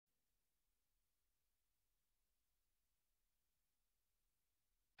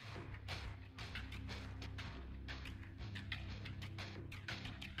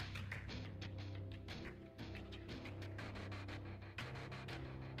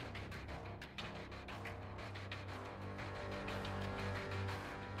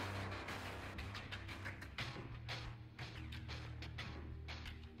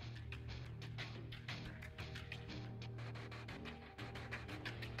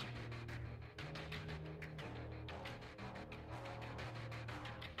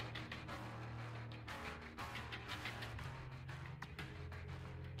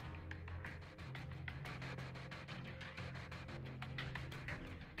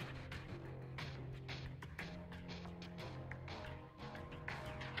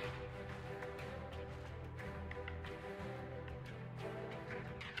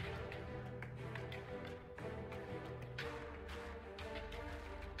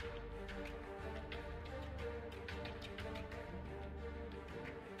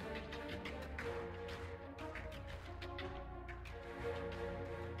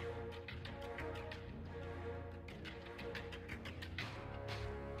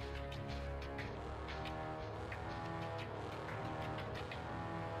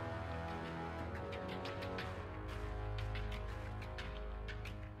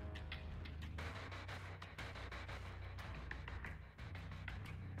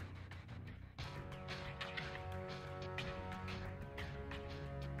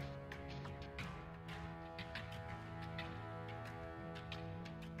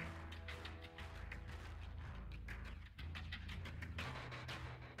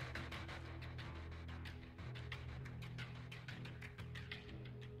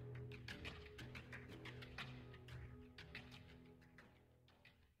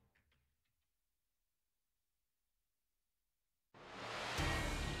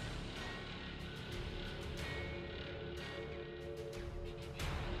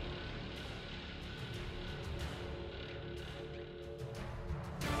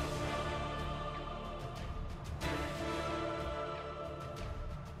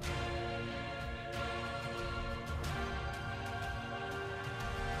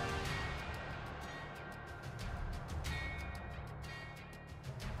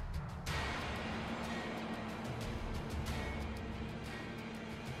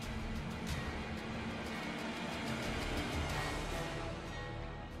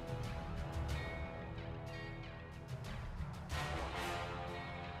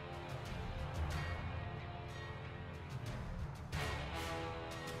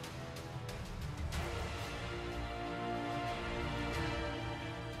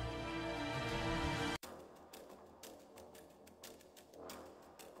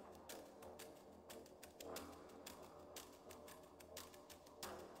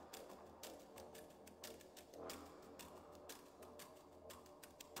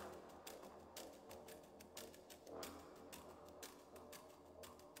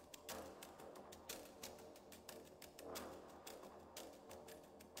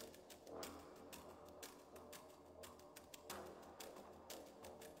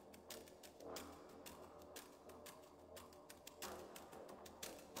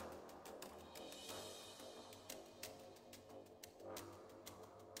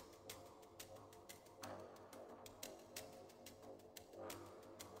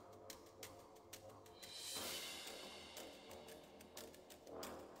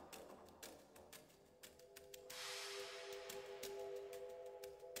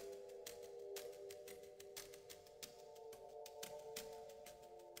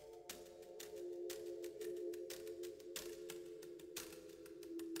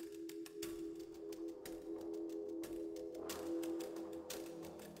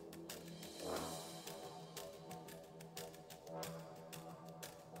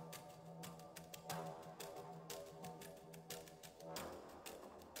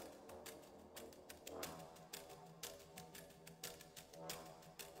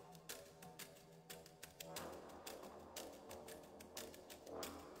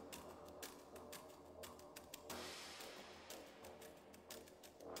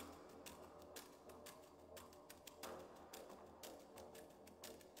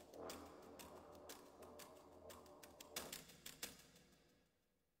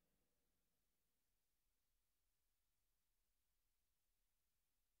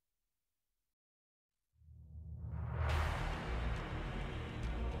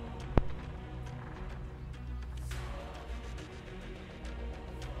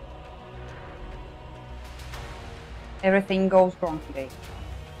Everything goes wrong today.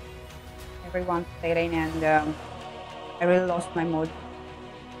 Everyone's failing, and I really lost my mood.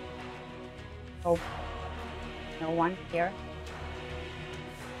 Hope no one here.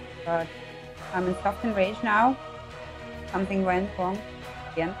 But I'm in soft rage now. Something went wrong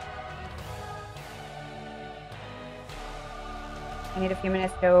again. I need a few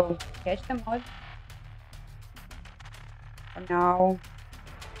minutes to catch the mod. For now,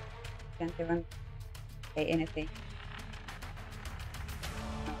 can't even say anything.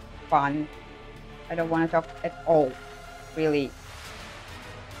 Fun. I don't want to talk at all, really.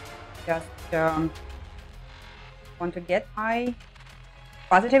 Just want to get my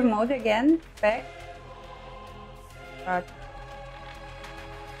positive mood again back. But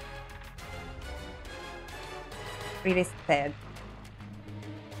really sad.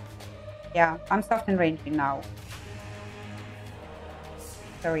 Yeah, I'm soft and raging now.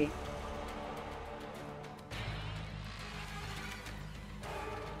 Sorry.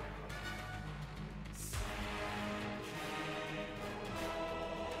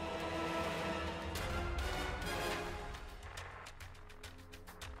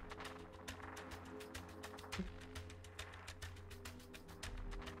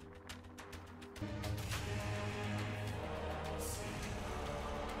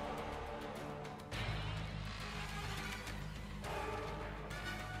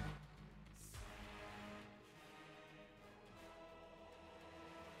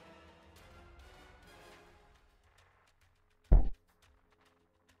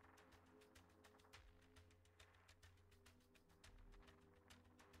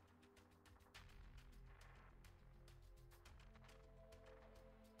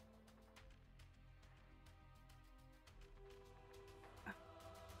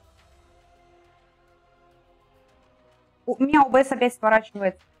 У меня ОБС опять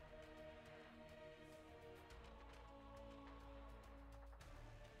сворачивает.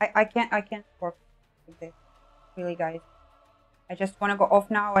 I can't work with this, really, guys. I just want to go off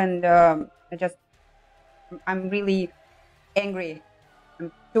now, and I'm really angry.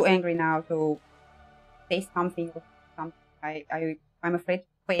 I'm too angry now to say something or something. I'm afraid to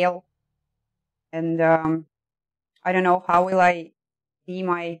fail, and I don't know how will I see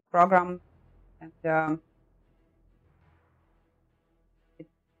my program, and it's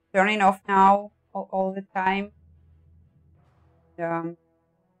turning off now all the time. And,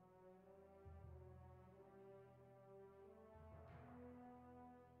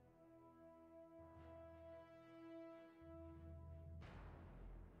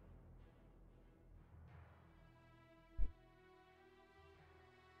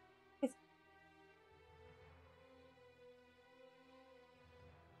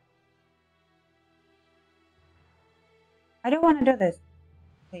 I don't want to do this.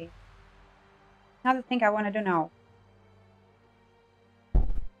 Please. Another thing I want to do now.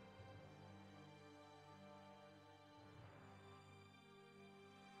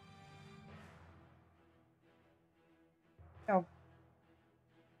 So,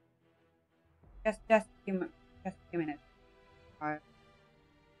 just a few minutes. I'm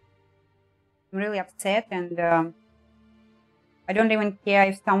really upset, and I don't even care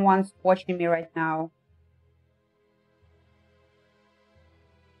if someone's watching me right now.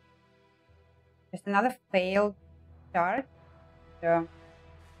 Just another failed start.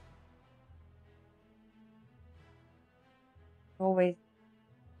 Always,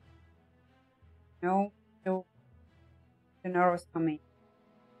 too nervous for me.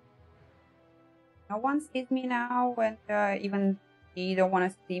 No one sees me now, and even they don't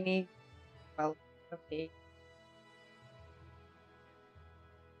want to see me. Well, it's okay.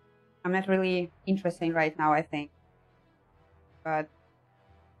 I'm not really interesting right now, I think. But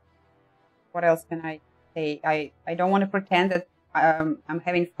what else can I say? I don't want to pretend that I'm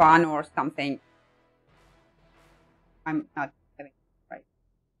having fun or something. I'm not having fun, right?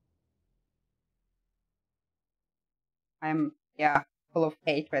 I'm, yeah, full of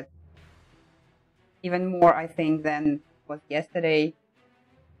hatred. Even more, I think, than was yesterday.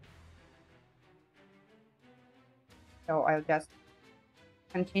 So I'll just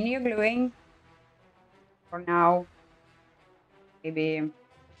continue gluing for now. Maybe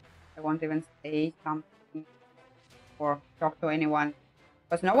I won't even say something or talk to anyone,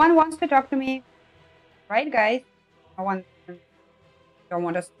 because no one wants to talk to me, right, guys? No one don't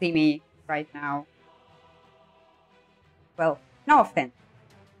want to see me right now. Well, no offense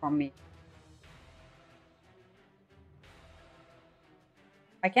from me.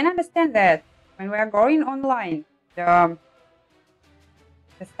 I can understand that when we are going online, the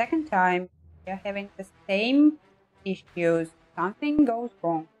second time we are having the same issues, something goes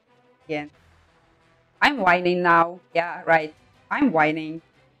wrong again. I'm whining now. Yeah, right. I'm whining.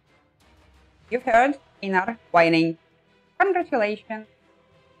 You've heard Einnar whining. Congratulations.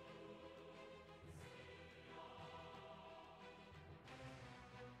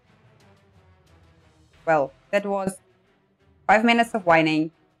 Well, that was 5 minutes of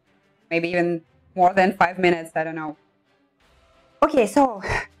whining. Maybe even more than 5 minutes, I don't know. Okay, so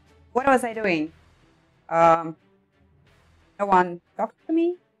what was I doing? No one talked to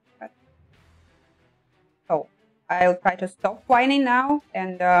me. So I'll try to stop whining now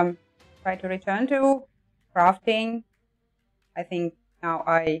and try to return to crafting. I think now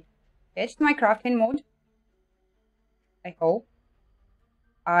I catched my crafting mood. I hope.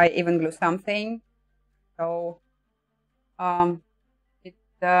 I even glue something. So it's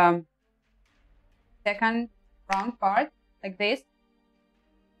the second round part like this.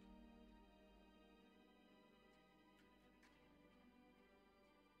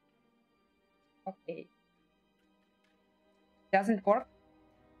 Okay. Doesn't work.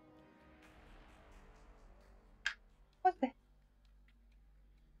 What's that?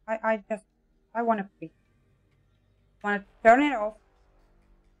 I want to quit. Want to turn it off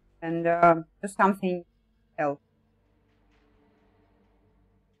and do something else.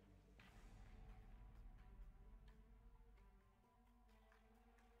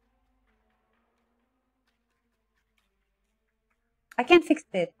 I can't fix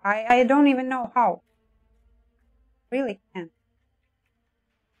it. I don't even know how. Really can't.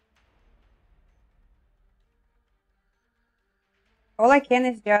 All I can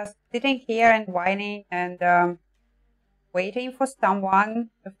is just sitting here and whining and waiting for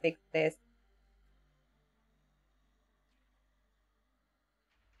someone to fix this.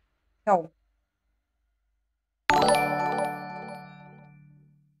 So.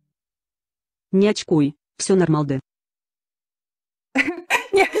 Не очкуй, все нормалды.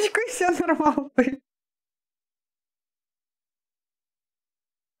 Не очкуй, все нормалды.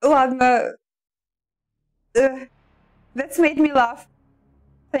 Ладно. That's made me laugh.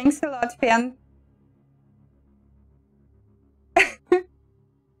 Thanks a lot, Fen.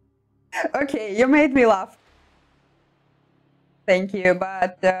 Okay, you made me laugh. Thank you,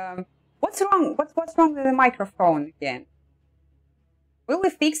 but what's wrong? What's wrong with the microphone again? Will we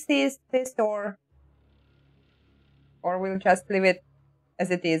fix this or we'll just leave it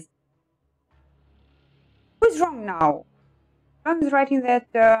as it is? Who's wrong now? Someone's writing that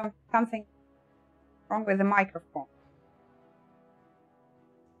something wrong with the microphone.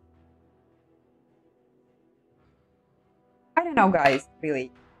 I don't know, guys,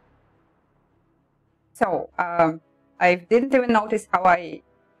 really. So, I didn't even notice how I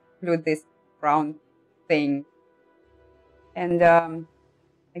glued this round thing. And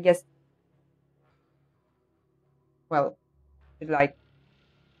I guess, well, it's like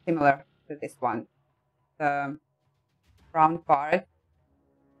similar to this one. The round part.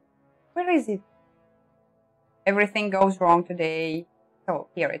 Where is it? Everything goes wrong today. So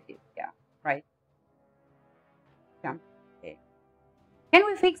here it is. Yeah, right. Yeah. Okay. Can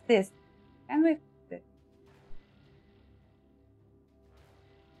we fix this? Can we fix this?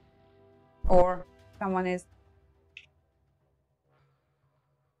 Or someone is.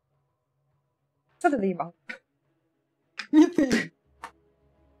 Co to dojíbal?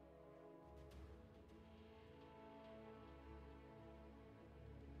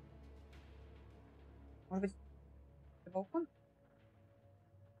 Может быть, это балкон?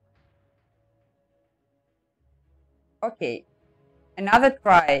 Okay. Another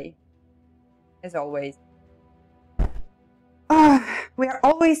try, as always. We are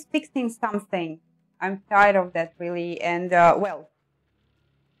always fixing something. I'm tired of that, really. And, well,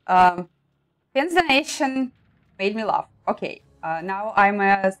 Fence the Nation made me laugh. Okay, now I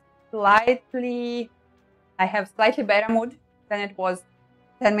have slightly better mood than it was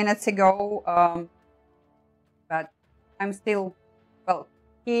 10 minutes ago. But I'm still, well,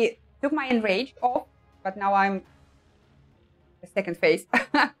 he took my enrage off, but now I'm the second phase.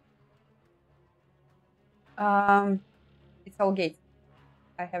 It's all gates.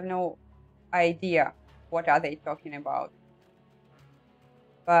 I have no idea what are they talking about.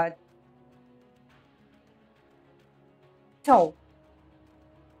 But so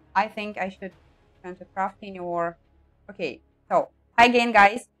I think I should turn to crafting or okay. So hi again,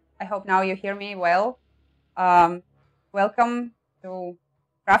 guys. I hope now you hear me well. Welcome to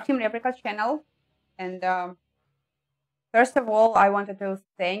Crafting Replica channel. And first of all, I wanted to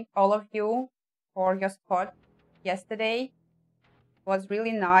thank all of you for your support yesterday. It was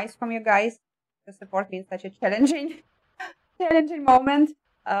really nice from you guys to support me in such a challenging moment.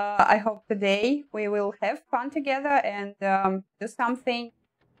 I hope today we will have fun together and do something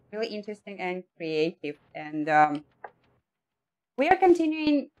really interesting and creative. And we are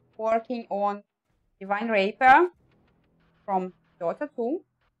continuing working on Divine Rapier from Dota 2.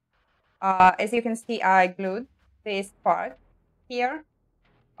 As you can see, I glued this part here.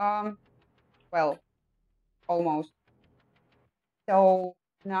 Well, almost. So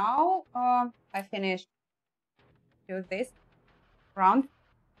now I finished to this round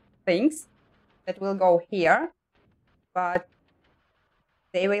things that will go here, but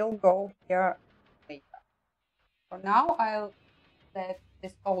they will go here later. For now, I'll let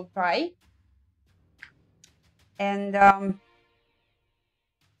this all dry. And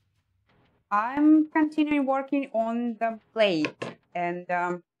I'm continuing working on the blade. And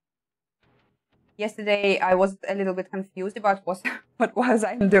yesterday I was a little bit confused about what was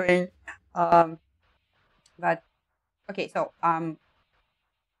I'm doing. But okay, so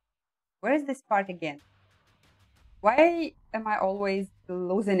where is this part again? Why am I always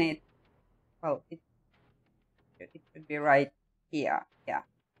losing it? Well, it should be right here. Yeah,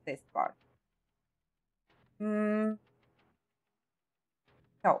 this part.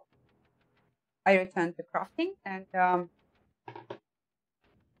 So I return to crafting, and can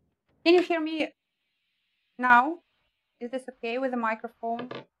you hear me now? Is this okay with the microphone?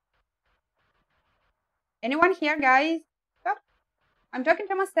 Anyone here, guys? Oh, I'm talking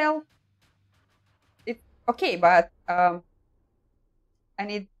to myself. It's okay, but I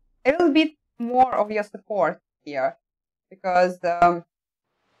need a little bit more of your support here, because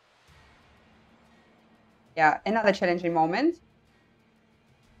yeah, another challenging moment.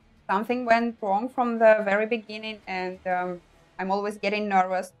 Something went wrong from the very beginning, and I'm always getting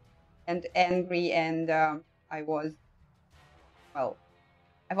nervous and angry, and I was, well,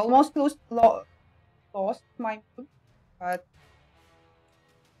 I've almost lost my mood, but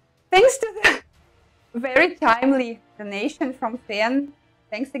thanks to the very timely donation from Fan,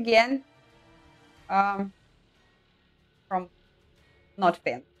 thanks again, from not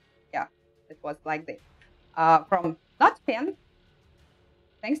Fan, yeah, it was like this, from not Fan,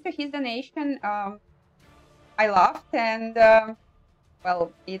 thanks to his donation, I laughed, and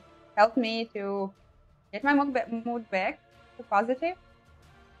well, it helped me to get my mood back to positive,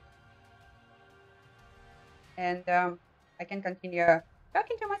 and I can continue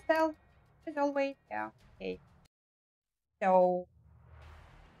talking to myself as always. Yeah, okay. So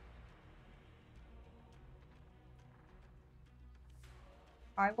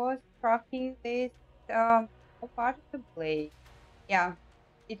I was crafting this whole part of the blade. Yeah,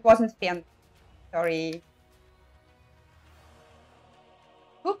 it wasn't Fan. Sorry.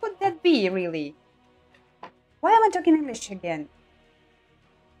 Who could that be, really? Why am I talking English again?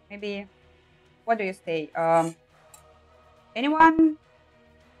 Maybe, what do you say? Anyone?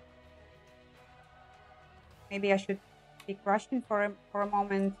 Maybe I should speak Russian for a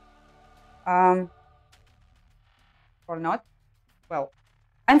moment. Or not? Well,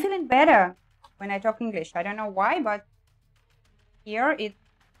 I'm feeling better when I talk English. I don't know why, but here it's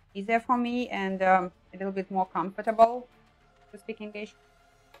easier for me and a little bit more comfortable to speak English.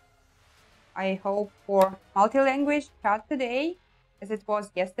 I hope for multi-language chat today, as it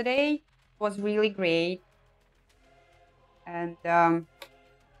was yesterday, was really great. And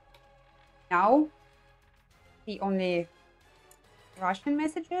now the only Russian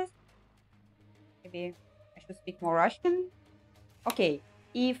messages. Maybe I should speak more Russian. Okay,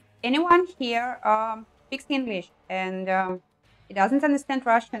 if anyone here speaks English and he doesn't understand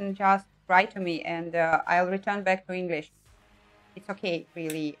Russian, just write to me and I'll return back to English. It's okay,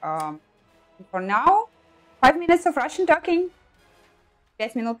 really. For now, 5 minutes of Russian talking,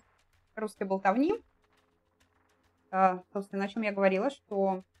 5 минут русской болтовни. Собственно, о чем я говорила,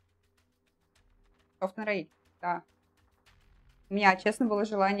 что собственно, да. У меня, честно, было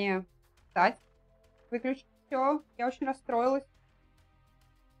желание встать, выключить все. Я очень расстроилась.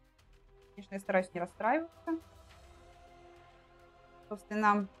 Конечно, я стараюсь не расстраиваться.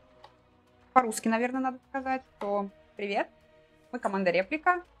 Собственно, по-русски, наверное, надо сказать, что привет, мы команда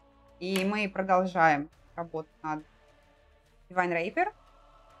Реплика, и мы продолжаем работу над Divine Rapier.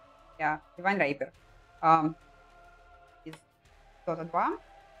 Yeah, Divine Rapier. Из Dota 2.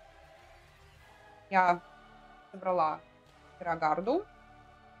 Я собрала пирогарду.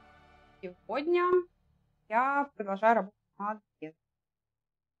 Сегодня я продолжаю работать над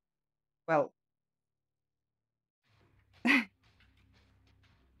Well.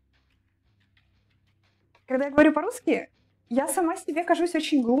 Когда я говорю по-русски, я сама себе кажусь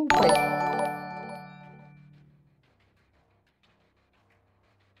очень глупой.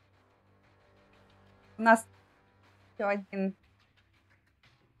 У нас еще один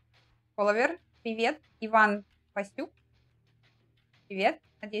фолловер. Привет, Иван Пасюк. привет.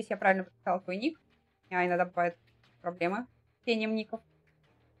 Надеюсь, я правильно прочитала твой ник. У меня иногда бывают проблемы с чтением ников.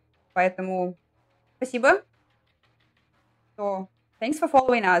 Поэтому спасибо. So, thanks for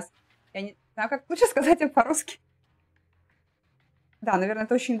following us. Я не знаю, как лучше сказать это по-русски. Да, наверное,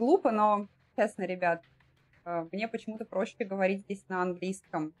 это очень глупо, но честно, ребят, мне почему-то проще говорить здесь на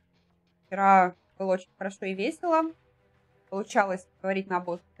английском. Вчера было очень хорошо и весело. Получалось говорить на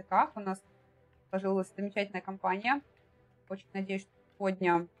обоих языках. У нас сложилась замечательная компания. Очень надеюсь, что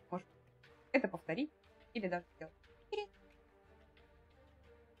сегодня можно это повторить или даже сделать.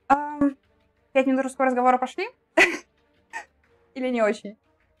 5 минут русского разговора пошли? Или не очень?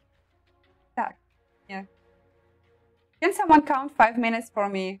 Так. Yeah. Can someone count 5 minutes for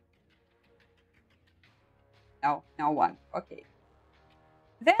me? No, no one. Okay.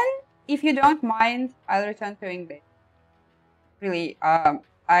 Then, if you don't mind, I'll return to English. Really,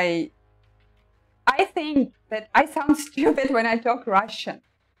 I think that I sound stupid when I talk Russian.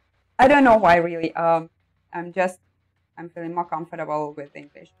 I don't know why, really. I'm feeling more comfortable with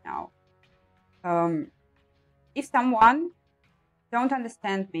English now. If someone don't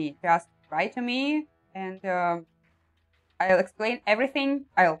understand me, just write to me and I'll explain everything.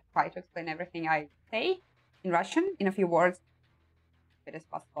 I'll try to explain everything I say in Russian in a few words, if it is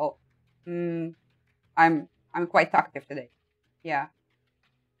possible. I'm quite talkative today. Yeah.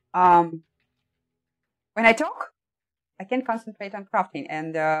 When I talk, I can concentrate on crafting,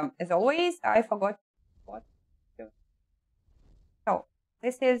 and as always, I forgot what to do. So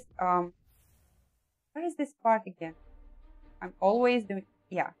this is where is this part again? I'm always doing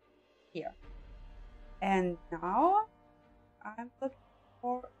here, and now I'm looking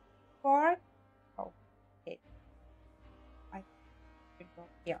for part. Oh, okay. I should go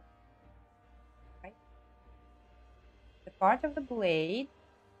here. Right. The part of the blade.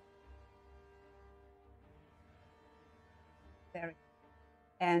 There.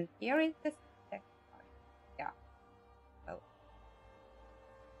 And here is the second part. Yeah. So.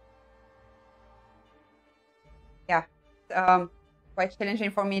 Yeah. Quite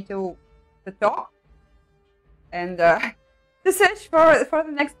challenging for me to talk and to search for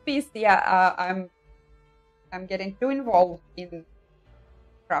the next piece. Yeah, I'm getting too involved in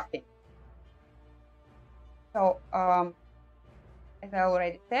crafting. So as I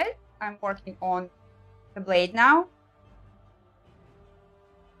already said, I'm working on the blade now.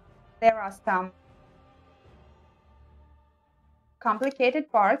 There are some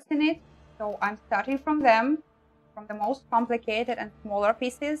complicated parts in it, so I'm starting from them, from the most complicated and smaller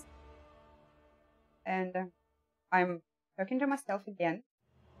pieces. And I'm talking to myself again.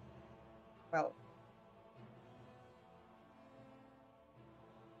 Well,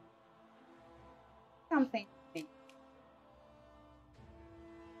 something.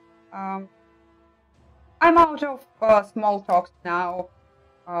 I'm out of small talks now.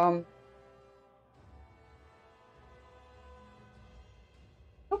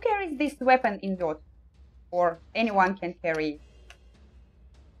 Who carries this weapon in Dota? Or anyone can carry.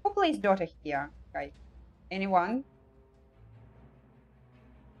 Who plays Dota here, guys? Anyone?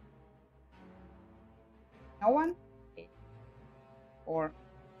 No one? Okay. Or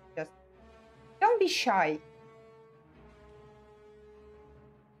just don't be shy.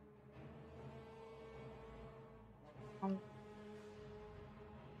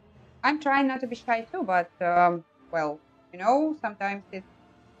 I'm trying not to be shy too, but well, you know, sometimes it's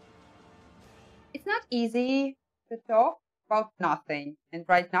not easy to talk about nothing. And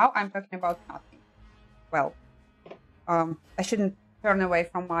right now I'm talking about nothing. Well, I shouldn't turn away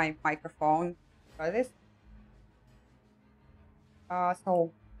from my microphone for this.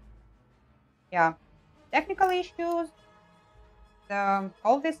 So, yeah, technical issues,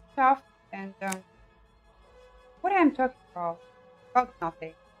 all this stuff, and what I'm talking about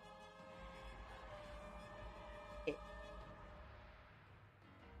nothing. Okay.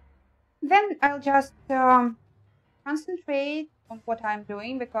 Then I'll just concentrate on what I'm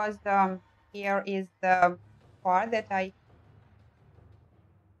doing, because here is the part that I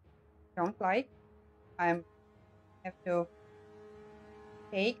don't like. I have to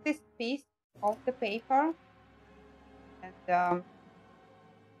take this piece of the paper, and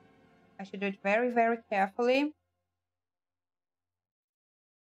I should do it very, very carefully.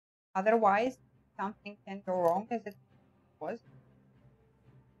 Otherwise, something can go wrong, as it was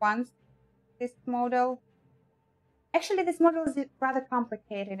once. This model, actually, this model is rather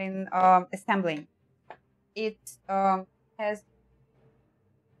complicated in assembling. It has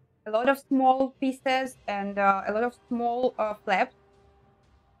a lot of small pieces and a lot of small flaps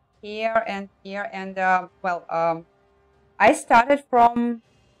here and here, and well, I started from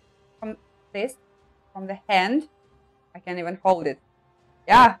the hand. I can't even hold it.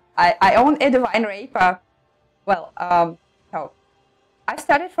 Yeah, I own a divine Rapier. Well, so I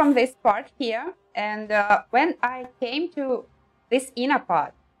started from this part here, and when I came to this inner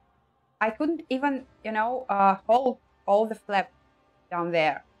part, I couldn't even, you know, hold all the flaps down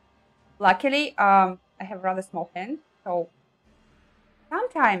there. Luckily, I have rather small hands, so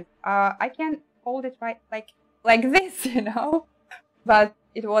sometimes I can hold it right like this, you know, but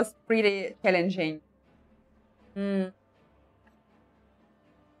it was pretty challenging.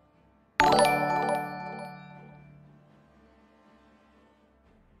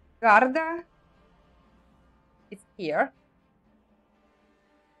 Garda, it's here.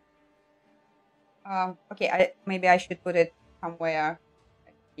 Okay, maybe I should put it somewhere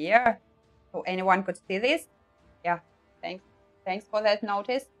here so anyone could see this. Yeah, thanks for that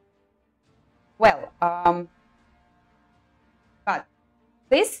notice. Well, but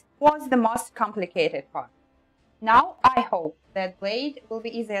this was the most complicated part. Now I hope that blade will be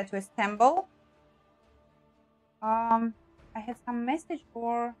easier to assemble. I have some message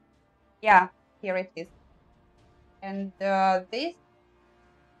for, yeah, here it is. And these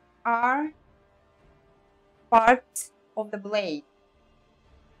are parts of the blade.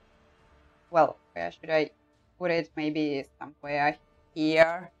 Well, where should I put it? Maybe somewhere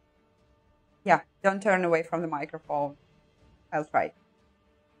here. Yeah, don't turn away from the microphone. I'll try.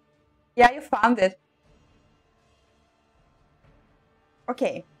 Yeah, you found it.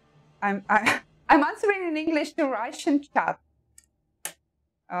 Okay, I'm answering in English to Russian chat.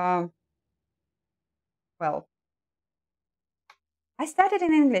 Well, I started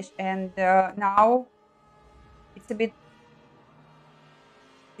in English, and now it's a bit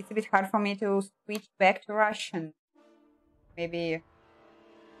hard for me to switch back to Russian. Maybe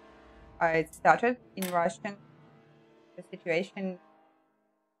I started in Russian. The situation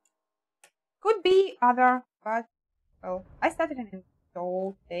could be other, but well, I started in English,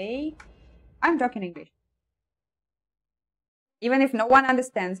 so today I'm talking English. Even if no one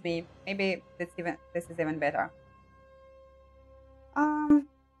understands me, maybe this is even better.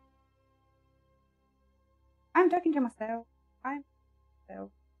 I'm talking to myself.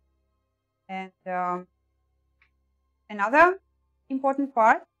 And another important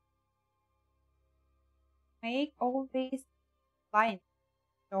part, make all these lines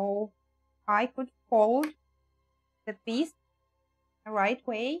so I could fold the piece the right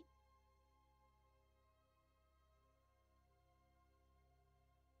way.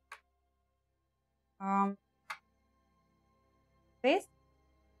 This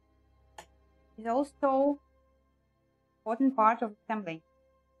is also important part of assembling.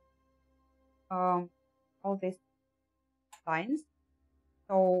 All these lines.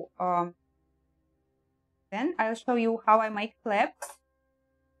 So then I'll show you how I make flaps,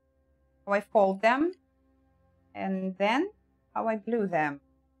 how I fold them, and then how I glue them.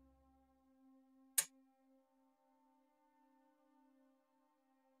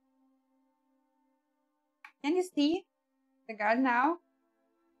 Can you see the guard now?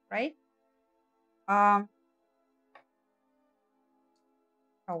 Right? Oh,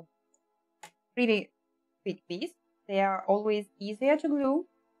 really big piece. They are always easier to glue.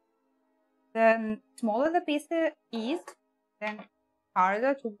 The smaller the piece is, then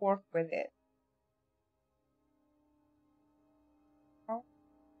harder to work with it.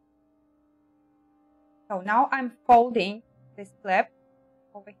 So now I'm folding this flap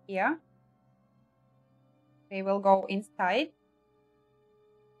over here. They will go inside.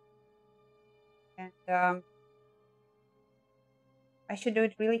 And I should do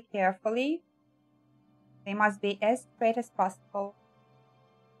it really carefully. They must be as straight as possible.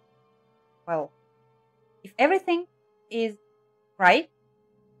 Well, if everything is right,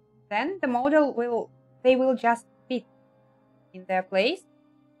 then the model they will just fit in their place,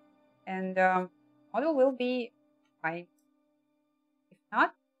 and model will be fine. If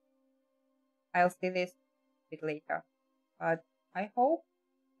not, I'll see this a bit later. But I hope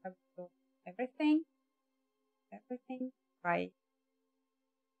I've done everything right.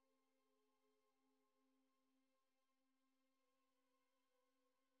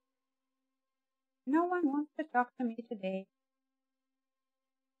 No one wants to talk to me today.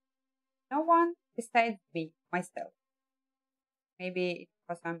 No one besides me, myself. Maybe it's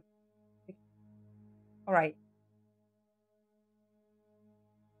because I'm sick. Alright.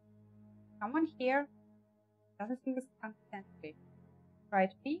 Someone here doesn't seem to understand me. Try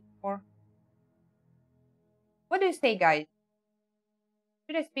to be, or what do you say, guys?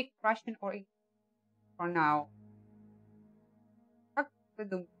 Should I speak Russian or English for now? Как вы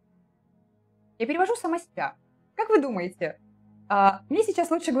думаете? Я перевожу сама себя. Как вы думаете, мне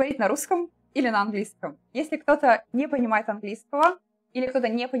сейчас лучше говорить на русском или на английском? Если кто-то не понимает английского, или кто-то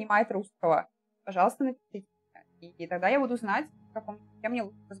не понимает русского, пожалуйста, напишите. И тогда я буду знать, с кем мне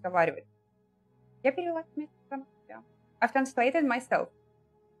лучше разговаривать. Я перевела вместе с самой себя. I've translated myself.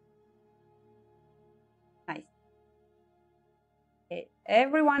 Nice. Okay.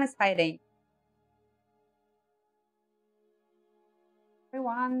 Everyone is hiding.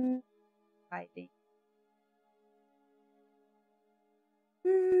 Everyone hiding.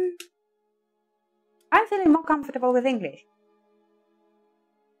 I'm feeling more comfortable with English.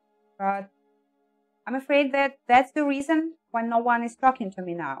 But I'm afraid that that's the reason why no one is talking to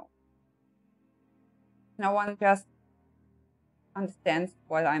me now. No one just understands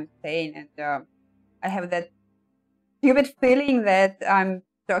what I'm saying, and I have that stupid feeling that I'm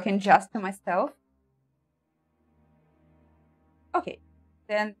talking just to myself. Okay,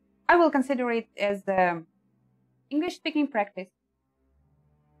 then I will consider it as English speaking practice.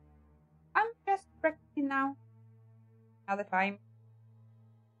 I'm just practicing now. Another time.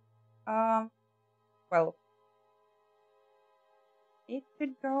 Well, it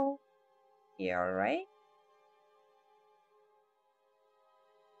should go here, right?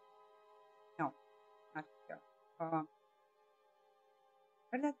 No, not here.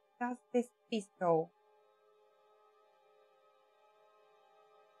 Where does this piece go?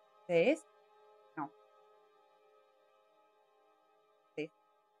 This? No. This.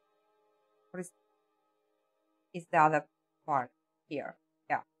 What is the other part here?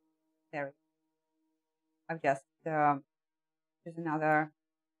 Yeah, there it is. I've just there's another.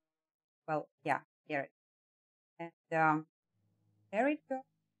 Well, yeah, here it is. And there it goes.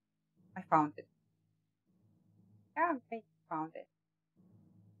 I found it. Yeah, I found it.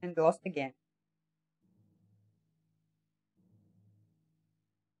 And lost again.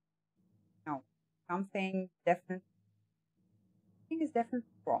 No, something definitely. I think it's definitely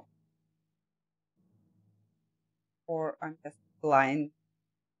wrong. Or I'm just blind.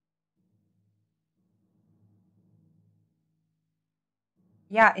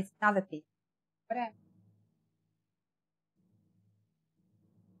 Yeah, it's another piece. But I'm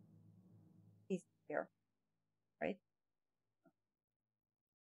piece here, right?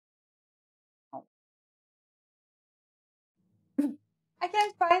 Oh. I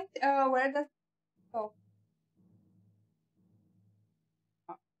can't find where does it go.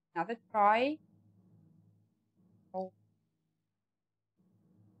 Another try. Oh,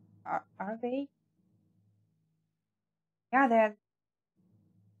 are they? Yeah, they're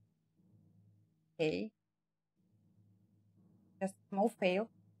okay. Just small fail.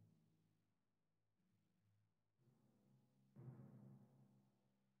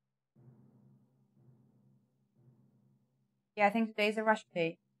 Yeah, I think today is a rush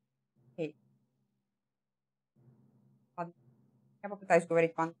day. Okay. Ладно. Я попытаюсь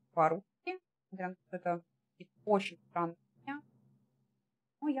говорить по-русски. Несмотря на то, что это очень странно для меня.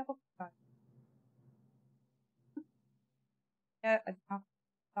 Ну, я попытаюсь. Дальше.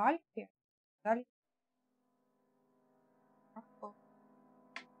 Дальше. Дальше.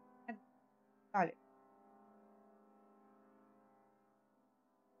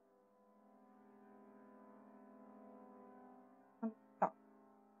 Так.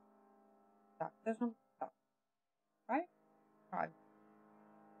 Так, должно быть так. Правильно? Правильно.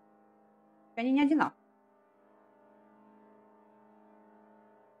 Они не одинаковые.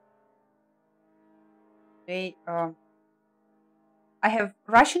 They, I have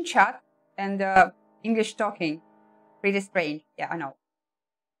Russian chat and English talking. Pretty strange. Yeah, I know.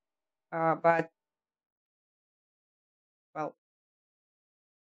 But, well,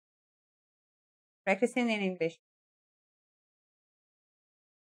 practicing in English.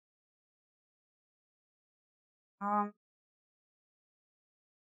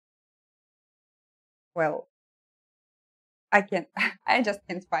 Well, I can I just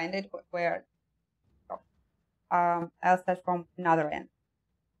can't find it where. I'll start from another end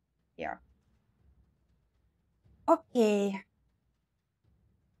here. Okay.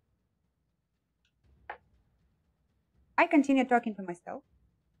 I continue talking to myself.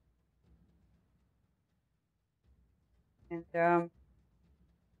 And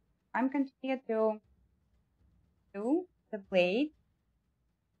I'm continuing to do the blade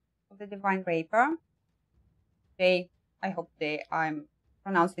of the Divine Rapier. Today, I hope today I'm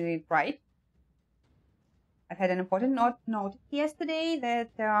pronouncing it right. I've had an important note yesterday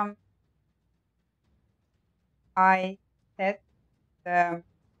that I said the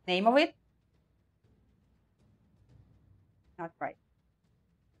name of it not right.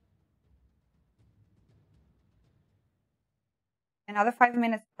 Another 5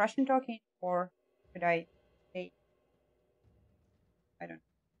 minutes Russian talking, or should I say? I don't know.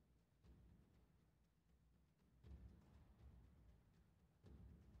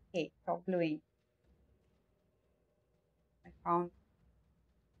 Okay, so gluing. I found.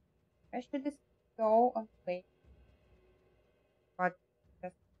 I should just go on play, but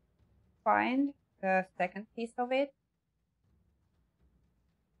just find the second piece of it.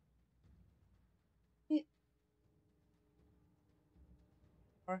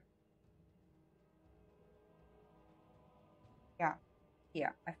 Or yeah,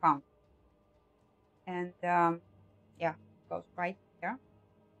 here I found. And yeah, it goes right here.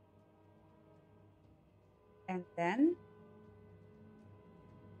 And then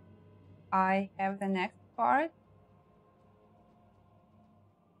I have the next part.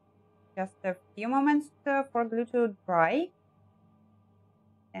 Just a few moments for glue to dry.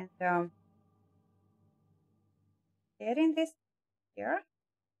 And getting this here.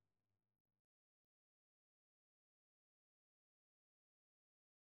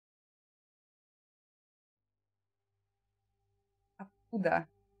 Откуда?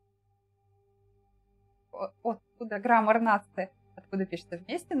 Откуда граммар нации? Откуда пишется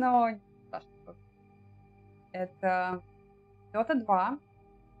вместе, но не важно. Это Dota 2.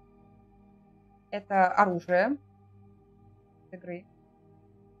 Это оружие игры.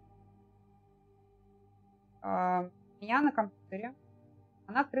 У меня на компьютере.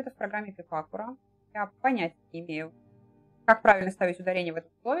 Она открыта в программе Papercraft. Я понятия не имею, как правильно ставить ударение в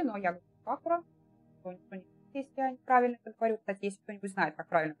этом слове, но я говорю Papercraft. Никто не знает, если я неправильно это говорю. Кстати, если кто-нибудь знает, как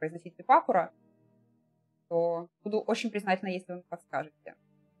правильно произносить Papercraft, то буду очень признательна, если вы мне подскажете.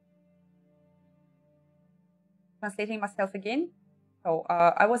 Translating myself again. So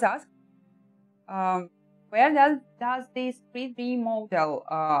I was asked, where does this 3D model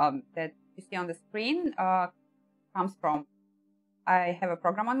that you see on the screen comes from? I have a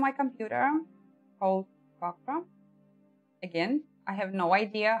program on my computer called Papercraft. Again, I have no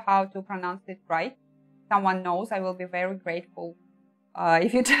idea how to pronounce it right. Someone knows, I will be very grateful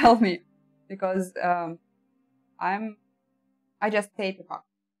if you tell me, because I just say Papercraft.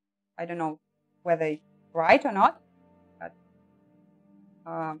 I don't know whether it's right or not, but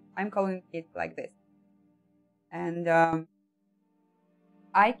I'm calling it like this. And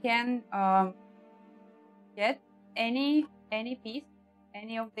I can get any piece,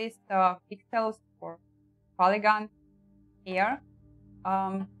 any of these pixels or polygon here.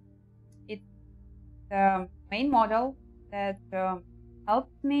 It's the main model that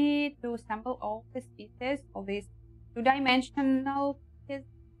helps me to assemble all these pieces, all these two-dimensional pieces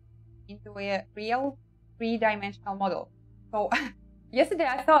into a real three-dimensional model. So yesterday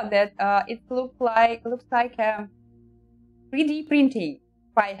I thought that it looks like 3D printing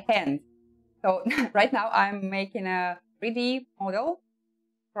by hand. So right now I'm making a 3D model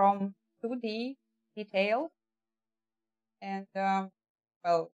from 2D details, and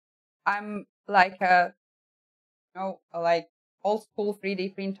well, I'm like a like old school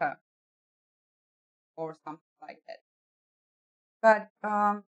 3D printer or something like that. But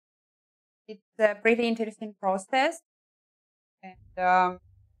it's a pretty interesting process, and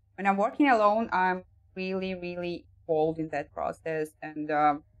when I'm working alone, I'm really involved in that process, and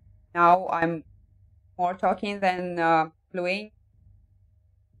now I'm more talking than gluing.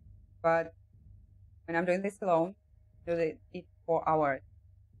 But when I'm doing this alone, I do it for hours.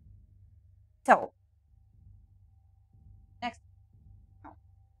 So next,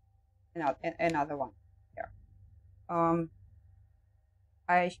 another one here.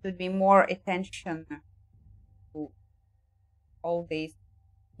 I should be more attention to all these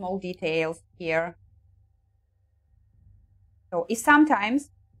small details here. So if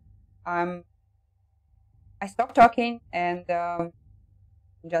sometimes I stop talking and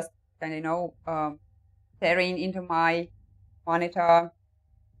just kind of staring into my monitor,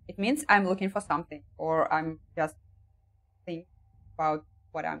 it means I'm looking for something, or I'm just thinking about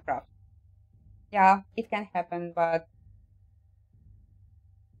what I'm crafting. Yeah, it can happen, but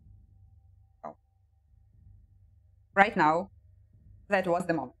right now, that was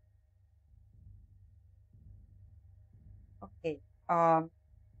the moment. Okay,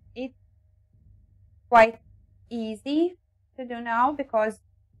 it's quite easy to do now because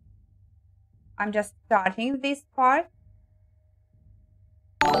I'm just starting this part.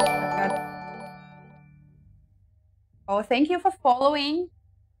 Oh, thank you for following,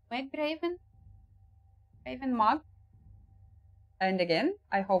 Raven Mug. And again,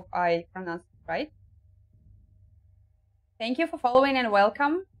 I hope I pronounced it right. Thank you for following and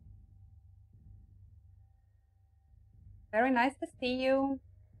welcome. Very nice to see you.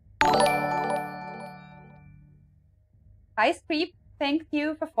 Hi, Script. Thank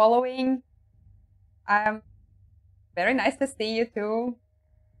you for following. Very nice to see you too.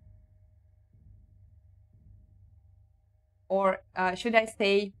 Or should I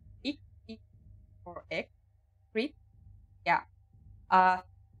say or X, read. Yeah.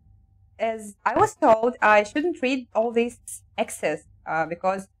 As I was told, I shouldn't read all these X's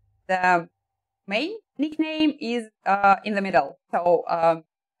because the main nickname is in the middle. So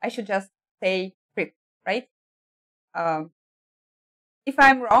I should just say Crip, right? If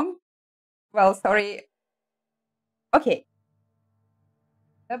I'm wrong, well, sorry. Okay.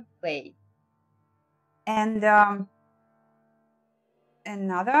 The blade. And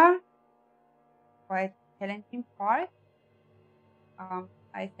another quite challenging part,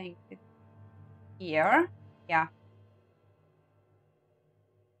 I think it's here. Yeah.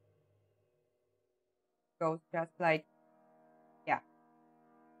 Goes just like, yeah.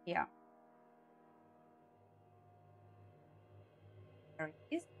 Yeah. There it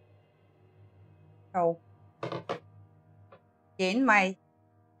is. So again, my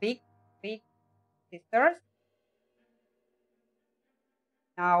big scissors.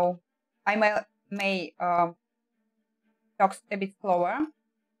 Now I may talk a bit slower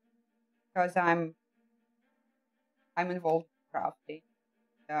because I'm involved in crafting.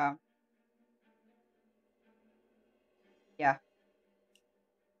 Yeah,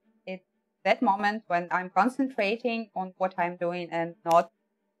 it's that moment when I'm concentrating on what I'm doing and not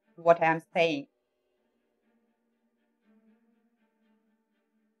what I'm saying.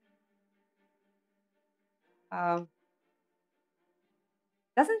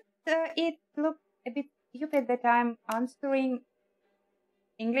 Doesn't it look a bit stupid that I'm answering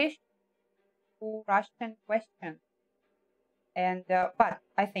English to Russian questions? And but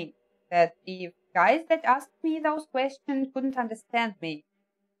I think that if guys that asked me those questions couldn't understand me,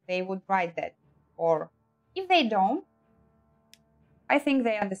 they would write that. Or if they don't, I think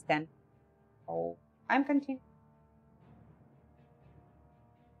they understand. So I'm continuing.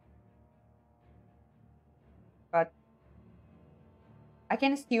 But I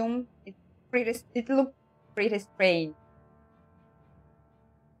can assume it looks pretty strange.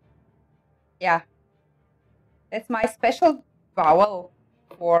 Yeah, that's my special vowel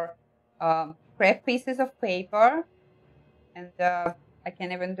for scrap pieces of paper, and I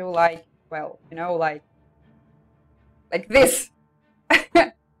can even do like, well, you know, like this.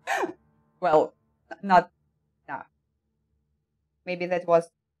 Well, not, nah. Maybe that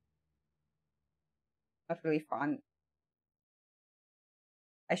was not really fun.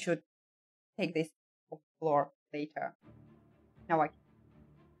 I should take this off the floor later. Now I can.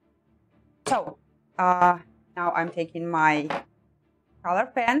 So, now I'm taking my color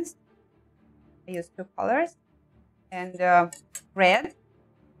pens. I use 2 colors. And red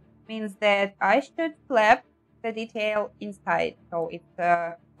means that I should flap the detail inside. So it's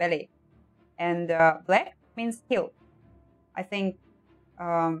belly. And black means hilt. I think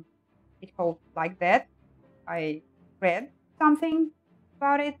it called like that. I read something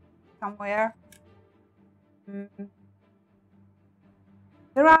about it somewhere.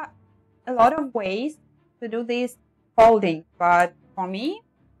 There are a lot of ways to do this folding, but for me,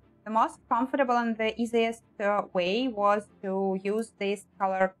 the most comfortable and the easiest way was to use this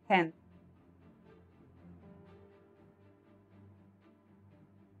color pen.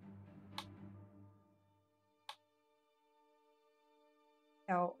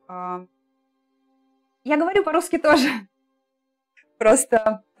 So, я говорю по-русски тоже.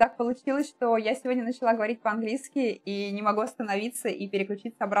 Просто так получилось, что я сегодня начала говорить по-английски и не могу остановиться и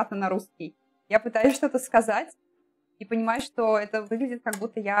переключиться обратно на русский. Я пытаюсь что-то сказать и понимаю, что это выглядит, как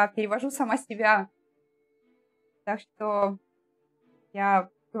будто я перевожу сама себя. Так что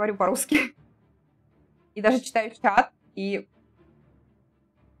я говорю по-русски. И даже читаю чат. И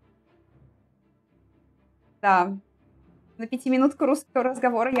да, на 5-минутку русского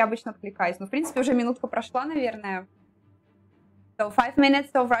разговора я обычно отвлекаюсь. Но, в принципе, уже минутка прошла, наверное. So 5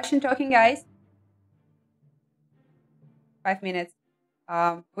 minutes of Russian talking, guys. 5 minutes.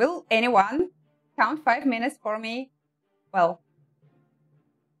 Will anyone count 5 minutes for me? Well.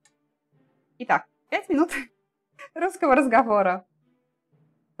 Итак, 5 минут русского разговора.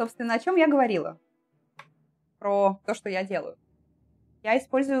 Собственно, о чем я говорила? Про то, что я делаю. Я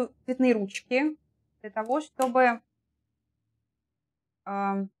использую цветные ручки для того, чтобы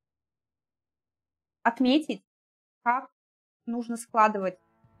отметить, как нужно складывать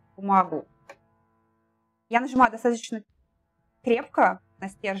бумагу. Я нажимаю достаточно крепко на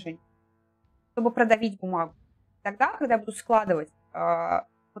стержень, чтобы продавить бумагу. Тогда, когда я буду складывать,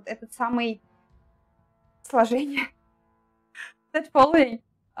 вот этот самый сложение, that following,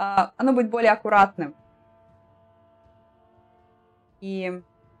 оно будет более аккуратным. И,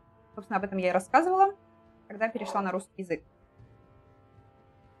 собственно, об этом я и рассказывала, когда перешла на русский язык.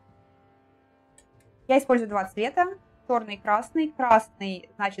 Я использую 2 цвета, черный и красный. Красный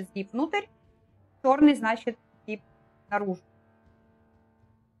значит сгиб внутрь, черный значит тип наружу.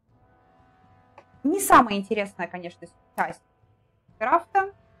 Не самая интересная, конечно, часть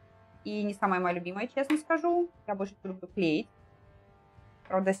крафта. И не самая моя любимая, честно скажу. Я больше люблю клеить.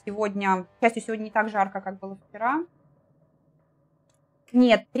 Правда, сегодня, к счастью, сегодня не так жарко, как было вчера.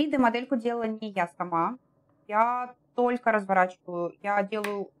 Нет, 3D-модельку делала не я сама. Я только разворачиваю. Я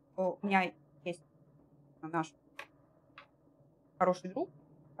делаю... У меня есть наш хороший друг,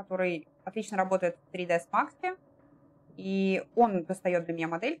 который отлично работает в 3ds Max. И он достает для меня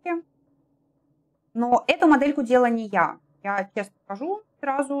модельки. Но эту модельку делала не я. Я честно скажу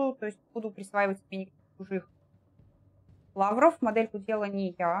сразу, то есть буду присваивать себе чужих лавров. Модельку делала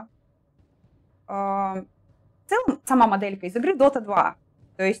не я. В целом, сама моделька из игры Dota 2.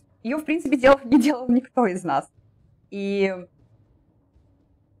 То есть ее, в принципе, не делал никто из нас. И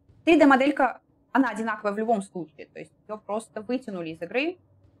 3D-моделька, она одинаковая в любом случае. То есть ее просто вытянули из игры.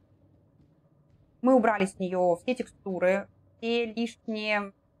 Мы убрали с нее все текстуры, все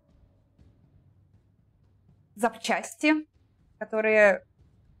лишние запчасти, которые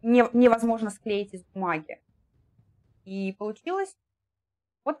невозможно склеить из бумаги. И получилась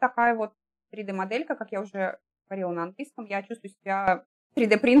вот такая вот 3D-моделька, как я уже говорила на английском. Я чувствую себя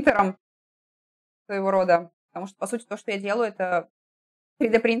 3D-принтером своего рода, потому что, по сути, то, что я делаю, это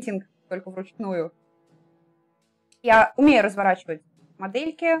 3D-принтинг, только вручную. Я умею разворачивать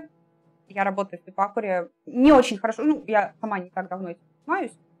модельки, я работаю в Papercraft. Не очень хорошо, ну, я сама не так давно этим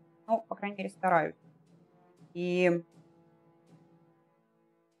занимаюсь, но, по крайней мере, стараюсь. И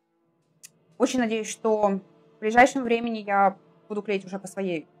очень надеюсь, что в ближайшем времени я буду клеить уже по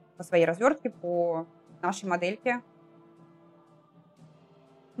своей развертке, по нашей модельке.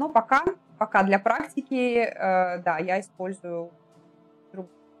 Но пока для практики, да, я использую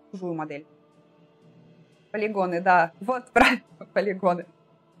чужую модель. Полигоны, да, вот правильно, полигоны.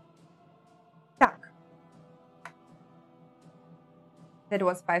 Так. That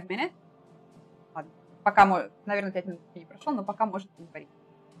was 5 minutes. Ладно, пока, наверное, 5 минут не прошло, но пока может говорить.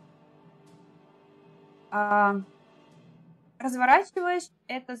 Разворачиваешь,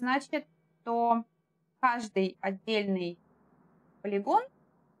 это значит, что каждый отдельный полигон,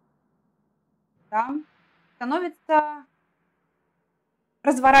 да,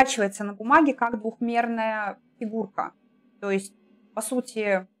 разворачивается на бумаге как двухмерная фигурка. То есть, по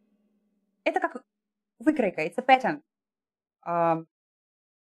сути, это как выкройка, it's a pattern.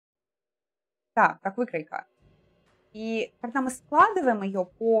 Да, как выкройка. И когда мы складываем ее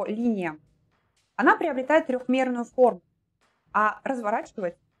по линиям, она приобретает трехмерную форму. А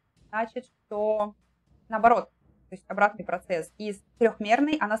разворачивать значит, что наоборот, то есть обратный процесс. Из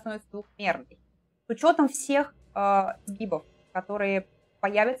трехмерной она становится двухмерной. С учетом всех сгибов, которые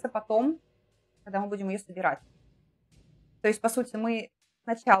появятся потом, когда мы будем ее собирать. То есть, по сути, мы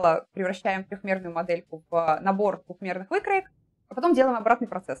сначала превращаем трехмерную модельку в набор двухмерных выкроек, а потом делаем обратный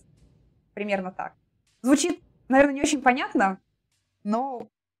процесс. Примерно так. Звучит, наверное, не очень понятно, но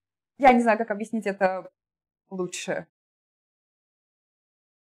я не знаю, как объяснить это лучше.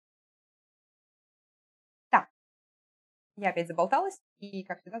 Так, я опять заболталась и,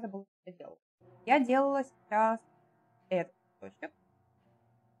 как всегда, забыла, что я делала. Я делала сейчас этот кусочек.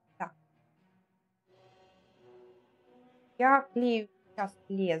 Так. Я клею сейчас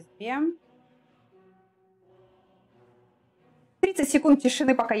лезвие. 30 секунд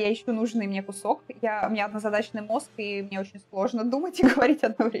тишины, пока я ищу нужный мне кусок. У меня однозадачный мозг, и мне очень сложно думать и говорить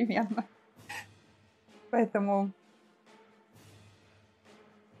одновременно. Поэтому...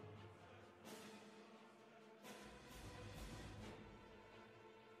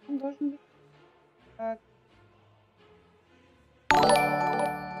 Он должен быть... Так.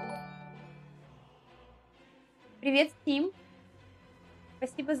 Привет, Steam.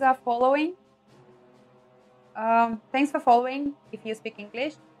 Спасибо за following. Thanks for following, if you speak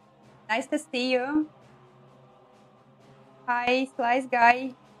English. Nice to see you. Hi, Slice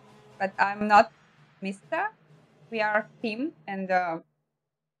Guy. But I'm not Mr. We are team, and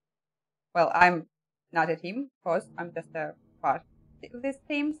well, I'm not a team, of course. I'm just a part of this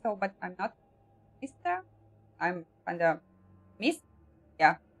team. So, but I'm not Mr. I'm kind of Miss.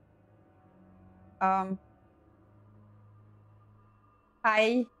 Yeah.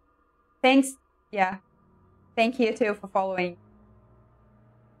 Hi. Thanks. Yeah. Thank you too for following.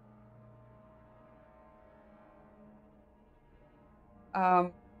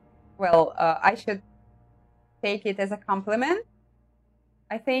 Well, I should take it as a compliment,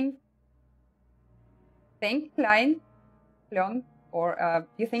 I think. Thank Klein, or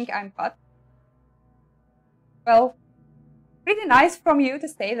you think I'm hot? Well, pretty nice from you to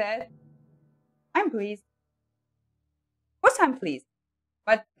say that. I'm pleased. Of course I'm pleased.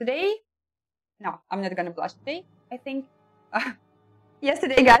 But today no, I'm not gonna blush today. I think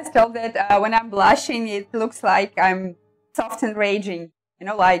yesterday guys told that when I'm blushing, it looks like I'm soft and raging. You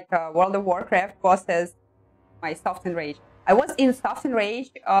know, like World of Warcraft bosses, my soft and rage. I was in soft and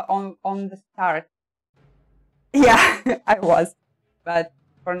rage on the start. Yeah, I was, but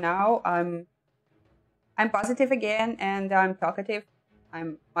for now I'm positive again, and I'm talkative.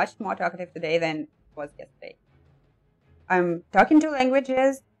 I'm much more talkative today than was yesterday. I'm talking two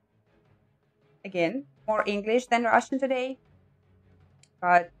languages. Again, more English than Russian today.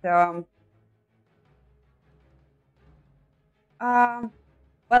 But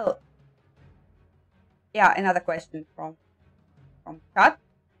well, yeah, another question from chat.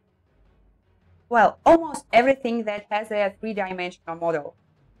 Well, almost everything that has a three-dimensional model.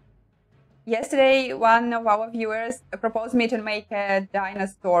 Yesterday, one of our viewers proposed me to make a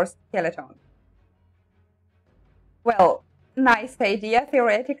dinosaur skeleton. Well, nice idea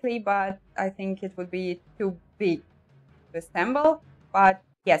theoretically, but I think it would be too big to assemble. But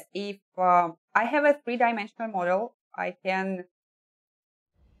yes, if I have a three-dimensional model, I can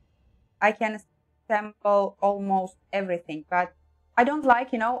assemble almost everything. But I don't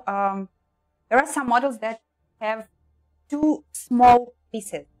like, you know, there are some models that have two small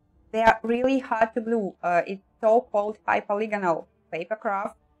pieces. They are really hard to glue. It's so-called high polygonal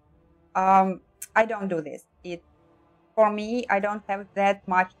Papercraft. I don't do this. For me, I don't have that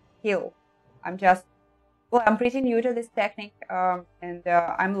much skill. I'm pretty new to this technique, and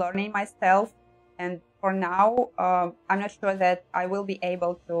I'm learning myself. And for now, I'm not sure that I will be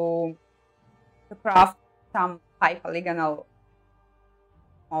able to craft some high polygonal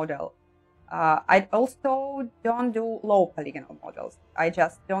model. I also don't do low polygonal models. I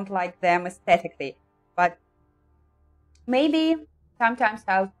just don't like them aesthetically. But maybe sometimes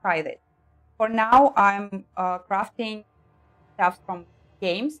I'll try this. For now, I'm crafting stuff from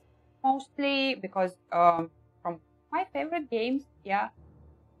games mostly, because from my favorite games, yeah,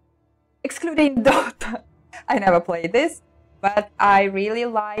 excluding Dota, I never played this, but I really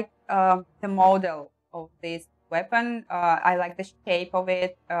like the model of this weapon. I like the shape of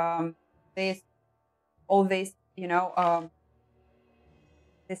it. All this, you know,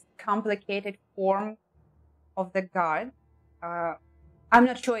 this complicated form of the guard. I'm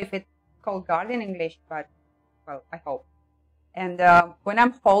not sure if it's called guard in English, but well, I hope. And when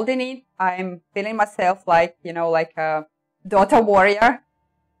I'm holding it, I'm feeling myself like, you know, like a Dota warrior.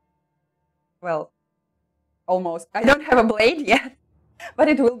 Well, almost. I don't have a blade yet, but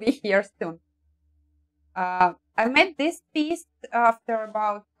it will be here soon. I made this piece after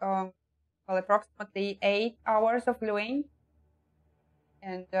about approximately 8 hours of gluing.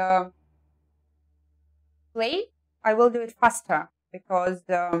 And blade, I will do it faster because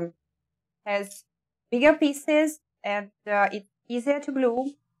it has bigger pieces and it's easier to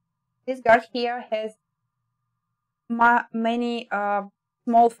glue. This guard here has many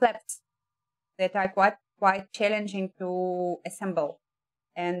small flaps that are quite challenging to assemble,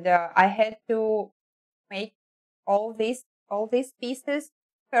 and I had to make all these pieces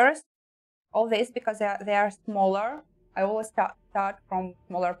first. All this because they are smaller. I always start from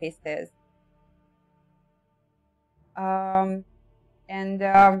smaller pieces. Then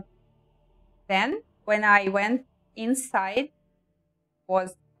when I went inside,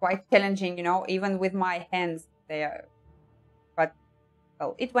 was quite challenging, you know, even with my hands there. But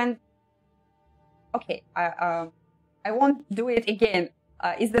well, it went okay. I won't do it again.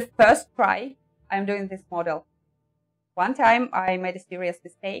 It's the first try I'm doing this model. One time I made a serious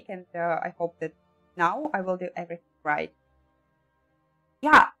mistake, and I hope that now I will do everything right.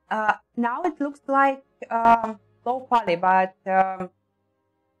 Yeah, now it looks like low poly, but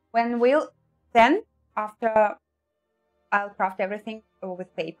after I'll craft everything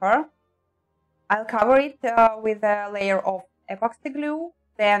with paper, I'll cover it with a layer of epoxy glue,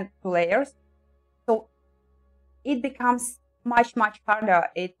 then 2 layers. So it becomes much harder.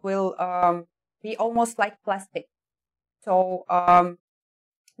 It will be almost like plastic. So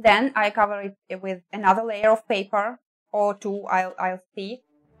then I cover it with another layer of paper or 2. I'll see.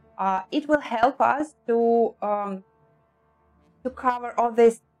 It will help us to cover all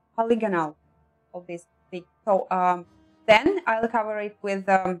this polygonal, all this big. So then I'll cover it with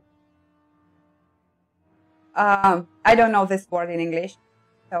I don't know this word in English.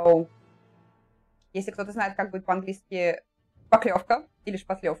 So если кто-то знает, как будет по-английски шпаклевка или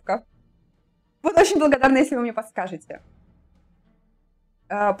шпатлевка, буду очень благодарна, если вы мне подскажете.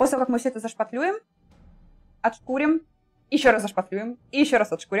 После того, как мы все это зашпатлюем, отшкурим, еще раз зашпатлюем и еще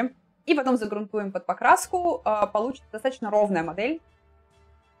раз отшкурим, и потом загрунтуем под покраску, получится достаточно ровная модель.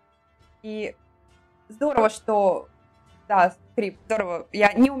 И здорово, что... Да, скрипт, здорово.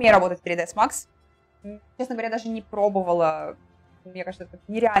 Я не умею работать в 3ds Max, честно говоря, даже не пробовала. Мне кажется, это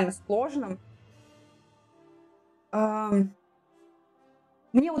нереально сложным. Мне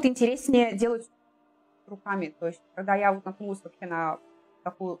вот интереснее делать руками. То есть, когда я вот наткнулась вообще на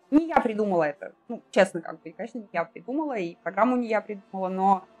такую... Не я придумала это. Ну, честно, как бы, конечно, не я придумала, и программу не я придумала,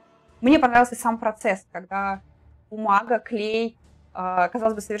 но мне понравился сам процесс, когда бумага, клей,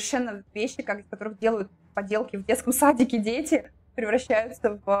 казалось бы, совершенно вещи, из которых делают поделки в детском садике дети,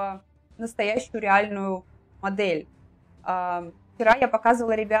 превращаются в настоящую реальную модель. Вчера я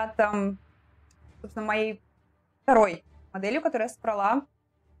показывала ребятам, собственно, моей второй моделью, которую я собрала,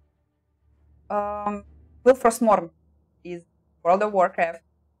 был Frostmourne из World of Warcraft.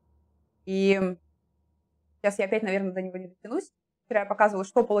 И сейчас я опять, наверное, до него не дотянусь. Вчера я показывала,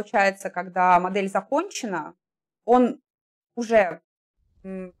 что получается, когда модель закончена. Он уже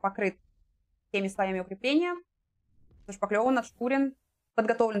покрыт всеми слоями укрепления, зашпаклеван, отшкурен,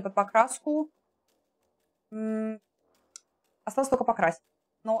 подготовлен под покраску. Осталось только покрасить.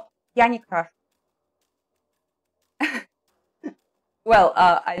 Но я не крашу. Well,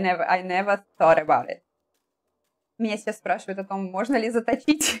 I never thought about it. Меня сейчас спрашивают о том, можно ли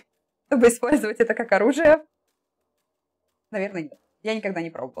заточить, чтобы использовать это как оружие. Наверное, нет. Я никогда не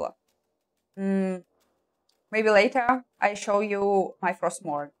пробовала. Maybe later I show you my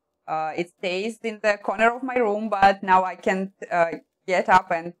Frostmourne. It stays in the corner of my room, but now I can't get up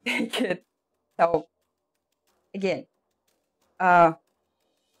and take it. So, again, I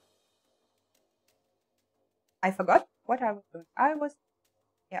forgot what I was doing. I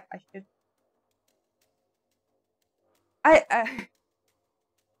should. I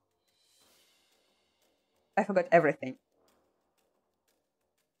forgot everything.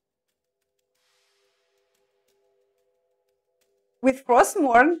 With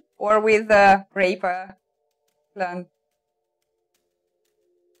Frostmourne or with Rapier clan?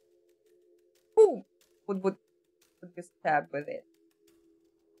 Who would you stab with it?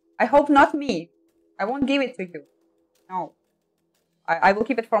 I hope not me. I won't give it to you. No. I will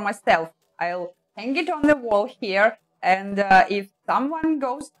keep it for myself. I'll hang it on the wall here, and if someone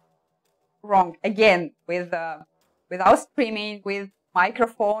goes wrong again without streaming, with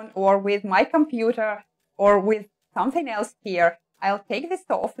microphone or with my computer or with something else here, I'll take this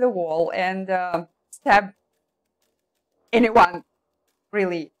off the wall and stab anyone,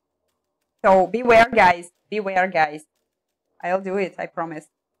 really. So beware, guys. Beware, guys. I'll do it, I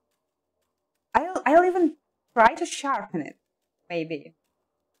promise. I'll even try to sharpen it, maybe.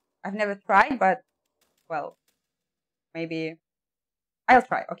 I've never tried, but, well, maybe I'll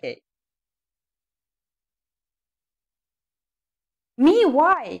try, okay. Me,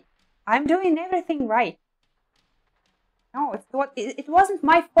 why? I'm doing everything right. No, it wasn't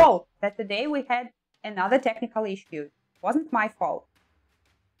my fault that today we had another technical issue. It wasn't my fault.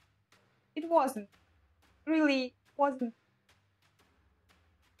 It wasn't. Really wasn't.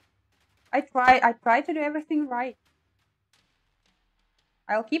 I try to do everything right.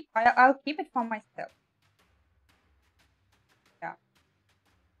 I'll keep it for myself. Yeah.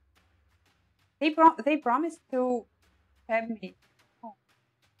 They promised to have me. Oh,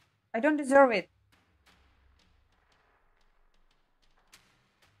 I don't deserve it.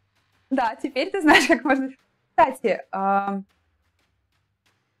 Да, теперь ты знаешь, как можно... Кстати,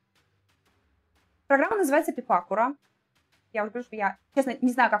 программа называется Papercraft. Я уже говорю, что я, честно,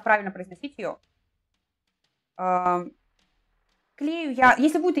 не знаю, как правильно произносить ее. Клею я,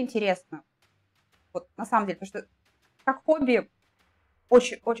 если будет интересно. Вот, на самом деле, потому что как хобби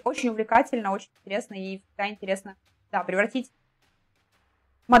очень увлекательно, очень интересно, и всегда интересно, да, превратить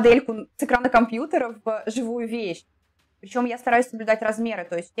модельку с экрана компьютера в живую вещь. Причем я стараюсь соблюдать размеры,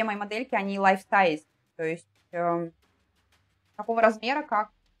 то есть все мои модельки, они life size, то есть такого размера,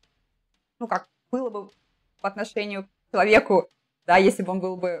 как было бы по отношению к человеку, да, если бы он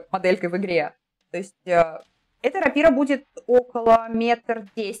был бы моделькой в игре. То есть эта рапира будет около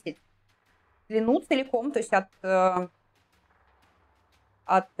 1,10 м. Длину целиком, то есть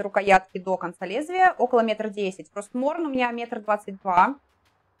от рукоятки до конца лезвия около 1,10 м. Frostmourne у меня 1,22 м.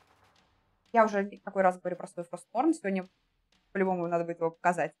 Я уже какой раз говорю про свой Frostmourne. Сегодня по-любому надо будет его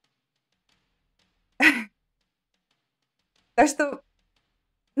показать. Так что,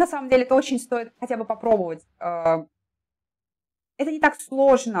 на самом деле, это очень стоит хотя бы попробовать. Это не так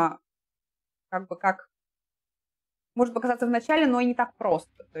сложно, как может показаться вначале, но и не так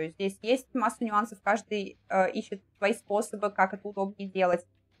просто. То есть здесь есть масса нюансов, каждый ищет свои способы, как это удобнее делать.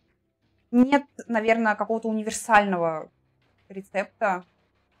 Нет, наверное, какого-то универсального рецепта.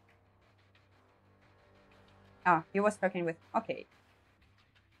 You was talking with... Okay.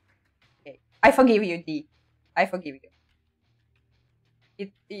 I forgive you, D. I forgive you.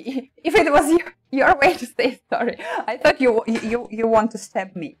 If it was you, Your way to say sorry. I thought you want to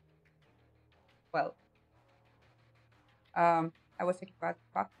stab me. Well, I was talking about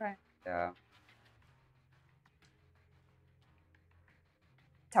Papercraft.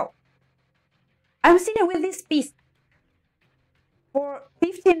 So I'm sitting with this piece for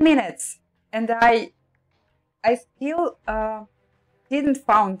 15 minutes, and I still didn't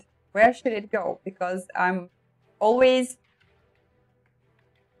found where should it go, because I'm always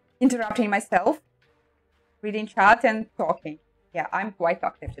interrupting myself, reading chat and talking. Yeah, I'm quite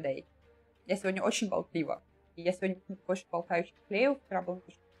active today. Я сегодня очень болтлива. И я сегодня больше болтаю, чем клею. Вчера был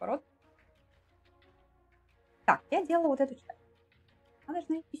наоборот. Так, я делала вот эту часть. Она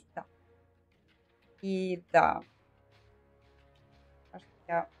должна идти сюда. И да. Кажется,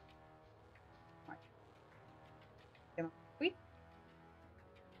 я...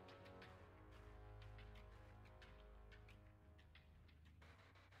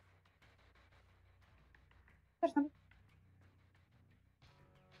 Должна быть.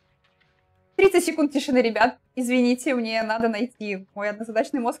 30 секунд тишины, ребят. Извините, мне надо найти. Мой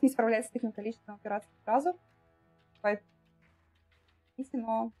однозадачный мозг не справляется с таким количеством операций сразу. Поэтому...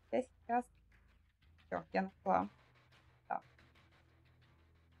 Но я сейчас... Все, я нашла. Да.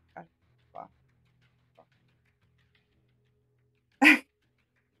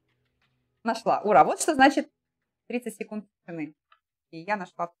 Нашла. Ура! Вот что значит 30 секунд тишины. И я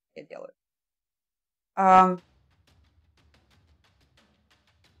нашла, что я делаю.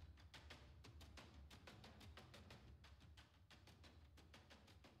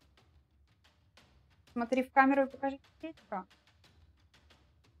 Смотри в камеру и покажи сердечко.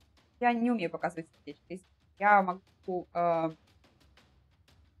 Я не умею показывать сердечко. Я могу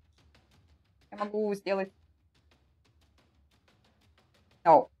сделать...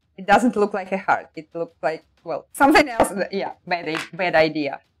 No, it doesn't look like a heart. It looks like, well, something else. Yeah, bad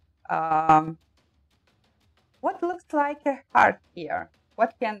idea. What looks like a heart here?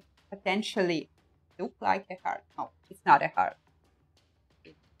 What can potentially look like a heart? No, it's not a heart.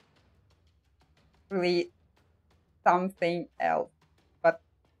 It's really something else. But,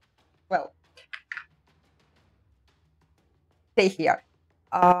 well, stay here.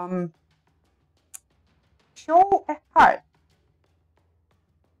 Show a heart.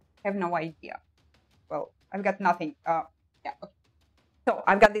 I have no idea. Well, I've got nothing. Yeah, okay. So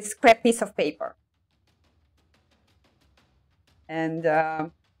I've got this scrap piece of paper. And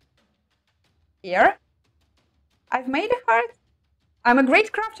here, I've made a heart. I'm a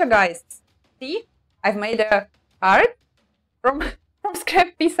great crafter, guys. See? I've made a heart from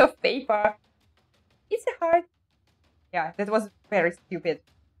scrap piece of paper. It's a heart. Yeah, that was very stupid.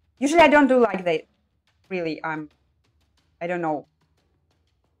 Usually I don't do like that. Really, I don't know.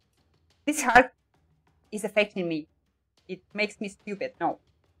 This heart is affecting me. It makes me stupid. No,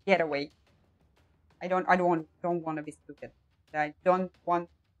 get away. I don't want to be stupid. I don't want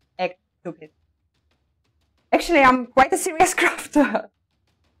to act stupid. Actually, I'm quite a serious crafter,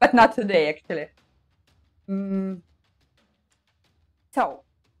 but not today, actually. So,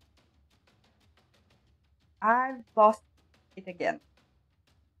 I've lost it again.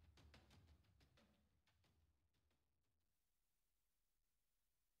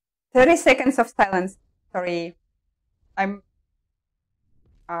 "30 seconds of silence." Sorry, I'm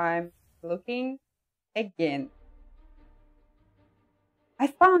looking again. I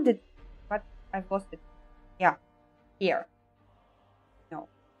found it, but I've lost it. Yeah, here. No,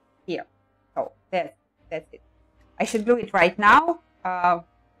 here. Oh, that's it. I should glue it right now,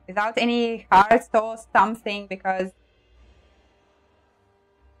 without any hearts or something, because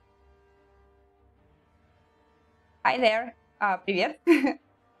hi there. Привет.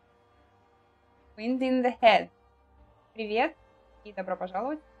 Wind in the head. Привет и добро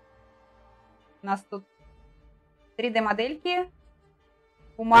пожаловать. У нас тут 3D-модельки,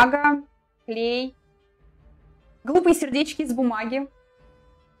 бумага, клей, глупые сердечки из бумаги.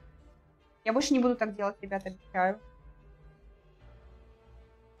 Я больше не буду так делать, ребята, обещаю.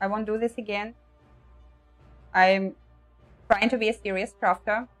 I won't do this again. I'm trying to be a serious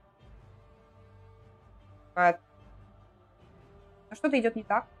crafter. But... Ну, что-то идет не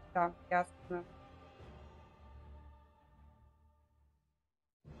так. Да, ясно.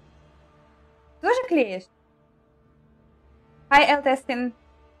 Тоже клеишь? Hi, Eltestin.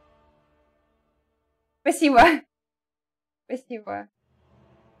 Спасибо. Спасибо.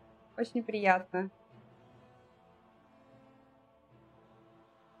 Очень приятно.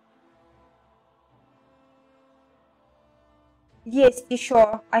 Есть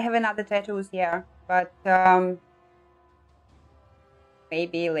еще. I have another tattoos here, but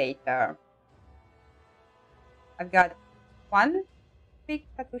maybe later. I've got 1, big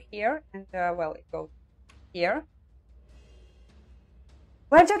tattoo here, and well, it goes here.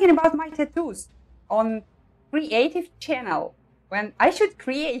 We're talking about my tattoos on creative channel when I should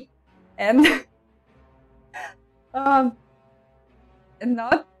create and and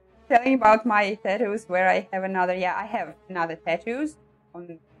not telling about my tattoos where I have another. Yeah, I have another tattoos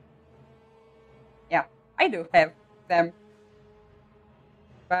on. Yeah, I do have them,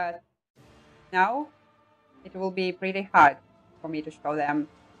 but now it will be pretty hard for me to show them.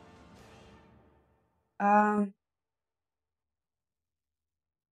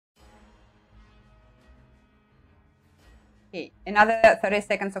 Okay, another 30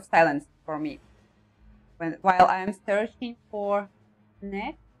 seconds of silence for me while I am searching for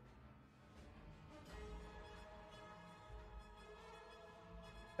next.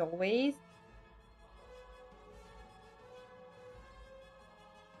 Always.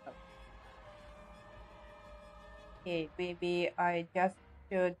 Okay, maybe I just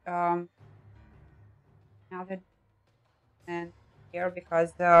should another and here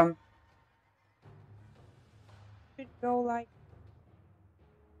because should go like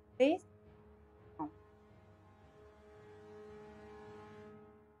this. Oh.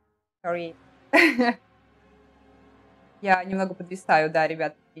 Sorry. Я немного подвисаю, да,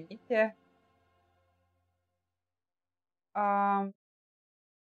 ребят, извините.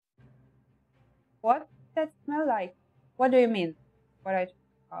 What does that smell like? What do you mean? What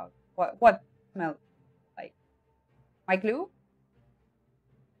smells like? My glue?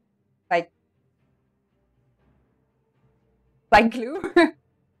 Like glue?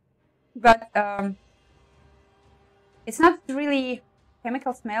 But it's not really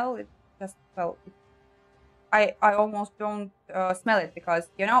chemical smell. It's just, well, I almost don't smell it because,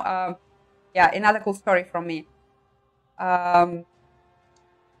 you know, yeah, another cool story from me. My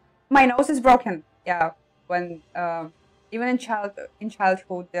nose is broken. Yeah, when even in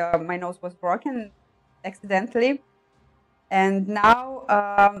childhood, my nose was broken accidentally, and now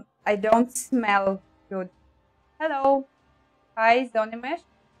I don't smell good. Hello, hi Zonimesh,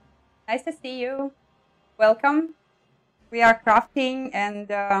 nice to see you. Welcome. We are crafting and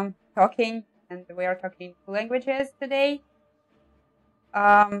talking, and we are talking two languages today.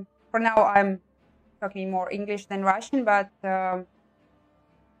 For now, I'm talking more English than Russian, but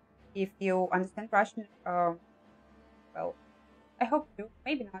if you understand Russian, well, I hope you.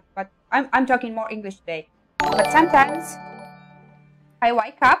 Maybe not, but I'm talking more English today. But sometimes I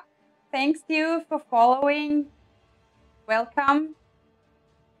wake up. Thanks you for following. Welcome.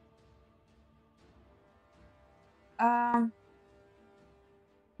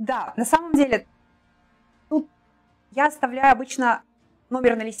 Да, на самом деле, тут я оставляю обычно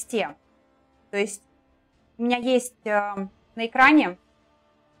номер на листе. То есть у меня есть на экране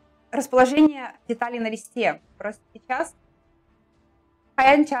расположение деталей на листе. Просто сейчас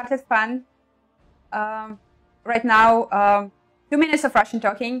Hi Uncharted Fun. Right now, 2 minutes of Russian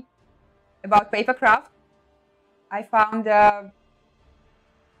talking about Papercraft. I found a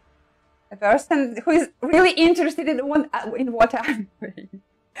person who is really interested in what I'm doing.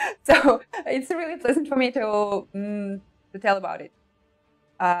 So it's really pleasant for me to tell about it.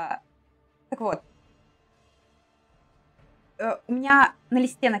 Так вот, у меня на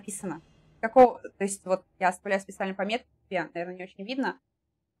листе написано, то есть вот я оставляю специальную пометку, наверное, не очень видно,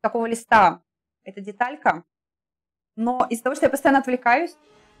 с какого листа эта деталька, но из-за того, что я постоянно отвлекаюсь,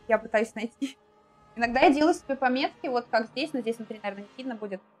 я пытаюсь найти. Иногда я делаю себе пометки, вот как здесь, но здесь внутри, наверное, не видно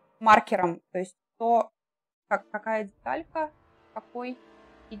будет, маркером, то есть какая деталька, какой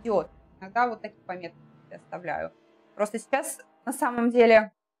идет. Иногда вот такие пометки я оставляю. Просто сейчас, на самом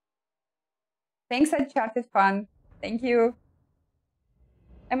деле, thanks Uncharted Fun, thank you.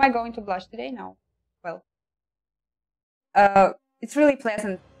 Am I going to blush today? No. Well, it's really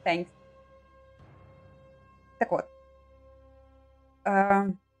pleasant, thanks. Так вот,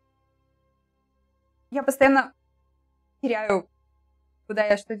 я постоянно теряю, куда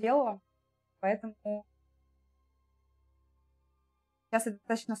я что делала, поэтому сейчас это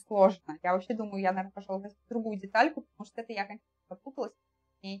достаточно сложно. Я вообще думаю, я, наверное, пошла в другую детальку, потому что это я, конечно, запуталась.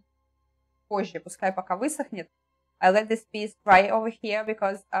 И позже, пускай пока высохнет. I let this piece dry over here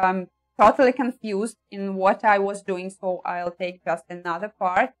because I'm totally confused in what I was doing, so I'll take just another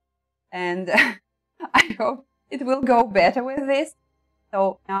part, and I hope it will go better with this.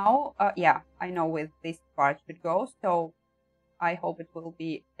 So now, yeah, I know where this part should go, so I hope it will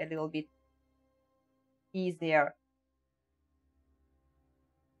be a little bit easier.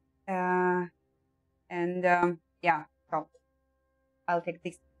 Yeah, so I'll take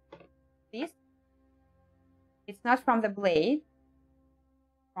this. It's not from the blade,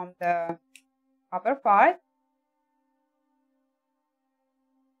 from the upper part.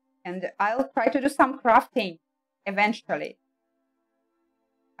 And I'll try to do some crafting eventually.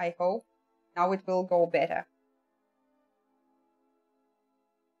 I hope now it will go better.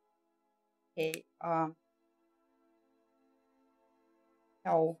 Okay.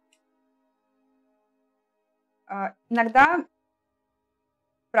 So, иногда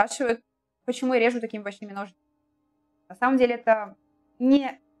спрашивают, почему я режу такими большими ножницами. На самом деле это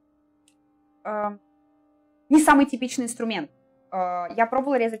не самый типичный инструмент. Я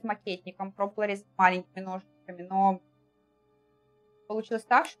пробовала резать макетником, пробовала резать маленькими ножницами, но получилось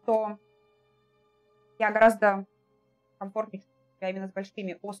так, что я гораздо комфортнее чувствую себя именно с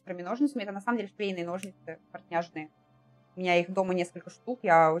большими острыми ножницами. Это на самом деле швейные ножницы, портняжные. У меня их дома несколько штук,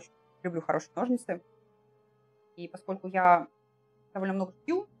 я очень люблю хорошие ножницы. И поскольку я довольно много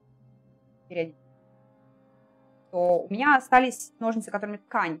шью периодически, то у меня остались ножницы, которыми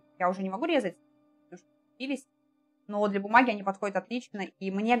ткань. Я уже не могу резать, потому что купились. Но для бумаги они подходят отлично,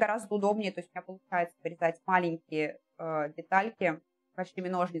 и мне гораздо удобнее, то есть у меня получается вырезать маленькие детальки большими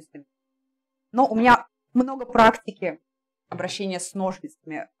ножницами. Но у меня много практики обращения с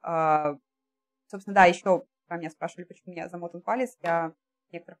ножницами. Собственно, да, еще меня спрашивали, почему у меня замотан палец. Я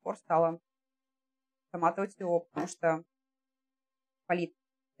с некоторых пор стала заматывать его, потому что болит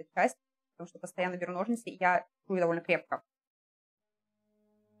эта часть, потому что постоянно беру ножницы, и я шью довольно крепко.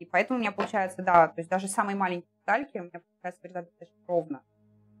 И поэтому у меня получается, да, то есть даже самые маленькие детальки у меня получается вырезать достаточно ровно.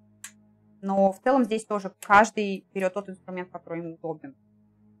 Но в целом здесь тоже каждый берет тот инструмент, который ему удобен.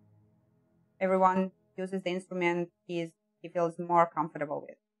 Everyone uses the instrument he feels more comfortable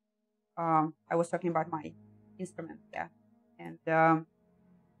with. I was talking about my instrument, yeah. And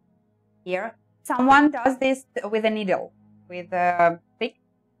here, someone does this with a needle, with a thick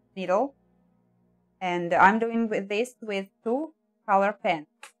needle. And I'm doing this with 2 color pens.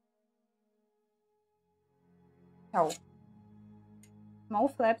 So, small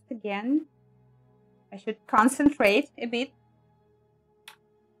flaps again. I should concentrate a bit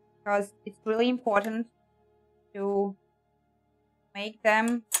because it's really important to make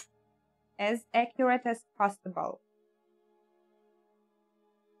them as accurate as possible.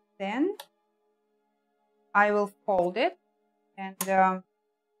 Then I will fold it and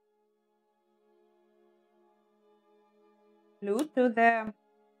glue to the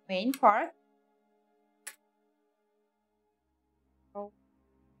main part. So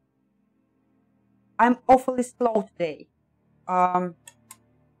I'm awfully slow today. I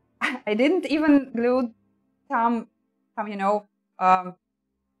didn't even glue some you know, some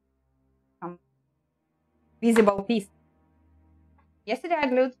visible piece. Yesterday I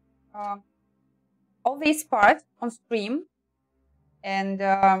glued all these parts on stream, and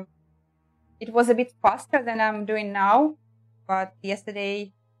it was a bit faster than I'm doing now, but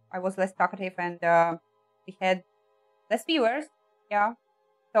yesterday I was less talkative and we had less viewers, yeah.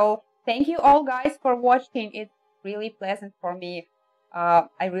 So thank you all guys for watching. It's really pleasant for me.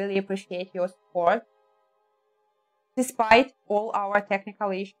 I really appreciate your support despite all our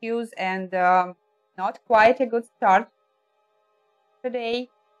technical issues and not quite a good start today.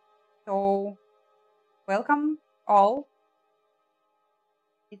 So welcome all.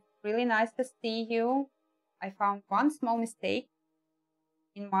 It's really nice to see you. I found one small mistake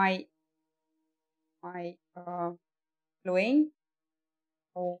in my gluing,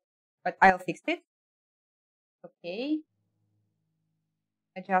 but I'll fix it. Okay.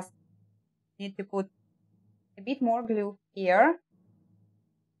 I just need to put a bit more glue here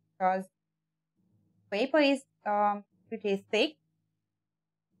because paper is pretty thick,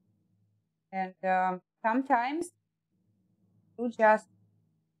 and sometimes you just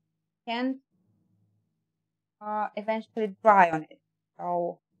can't eventually dry on it.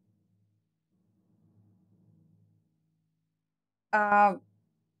 So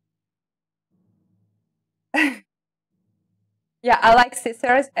yeah, I like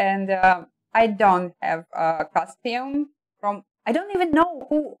scissors, and I don't have a costume from. I don't even know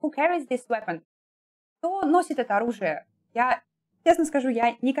who carries this weapon. Кто носит это оружие? Я честно скажу,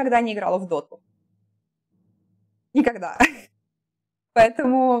 я никогда не играла в доту. Никогда.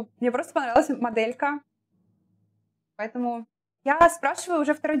 Поэтому мне просто понравилась моделька. Поэтому я спрашиваю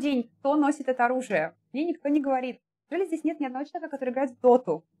уже второй день, кто носит это оружие. Мне никто не говорит. Неужели здесь нет ни одного человека, который играет в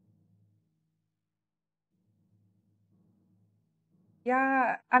доту?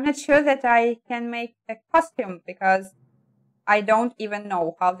 Yeah, I'm not sure that I can make a costume because I don't even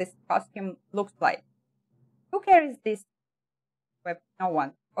know how this costume looks like. Who carries this weapon? No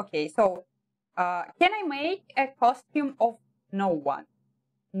one. Okay, so can I make a costume of no one?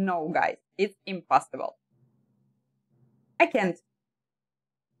 No, guys, it's impossible. I can't.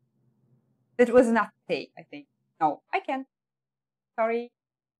 That was enough to say, I think. No, I can't. Sorry.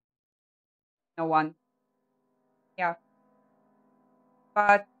 no one. Yeah.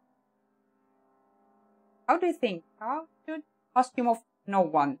 But how do you think? How should costume of no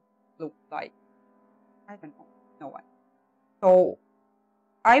one look like? I don't know. No one. So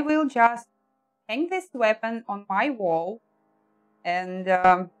I will just hang this weapon on my wall, and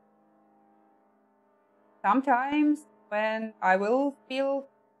sometimes when I will feel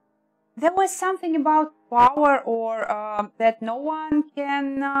there was something about power or that no one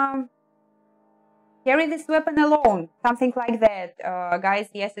can carry this weapon alone, something like that. Guys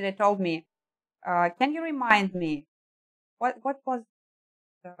yesterday told me. Can you remind me what was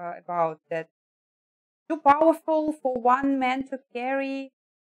about that? Too powerful for one man to carry.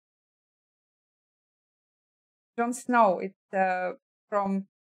 Jon Snow. It's from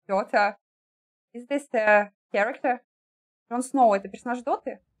Dota. Is this the character? Джон Сноу — это персонаж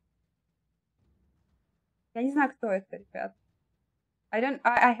Доты? Я не знаю, кто это, ребят. I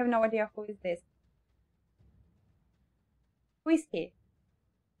have no idea who is this. Who is he?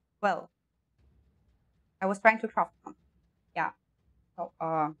 Well, I was trying to craft one. Yeah. So,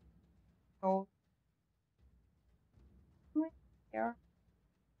 here.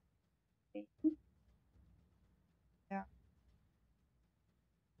 Yeah.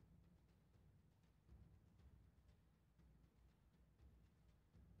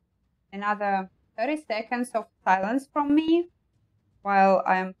 Another 30 seconds of silence from me while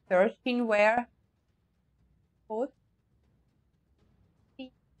I'm searching where food.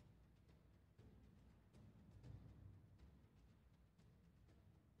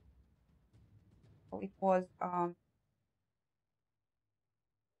 So it was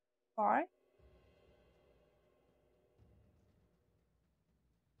far.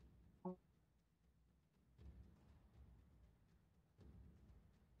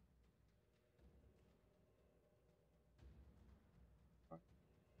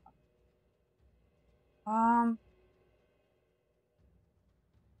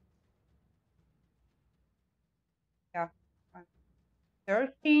 Yeah, I'm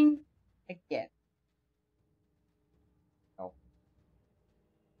searching again. So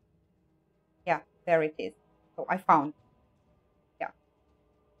yeah, there it is. So I found. Yeah,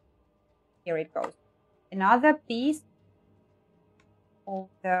 here it goes. Another piece of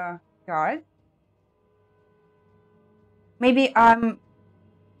the yard. Maybe I'm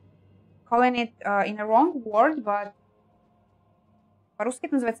calling it in a wrong word, but по-русски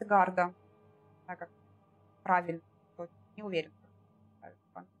это называется гарда. Так как правильно, не уверен.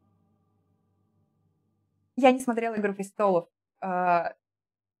 Я не смотрела «Игру престолов».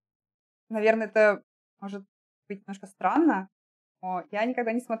 Наверное, это может быть немножко странно, но я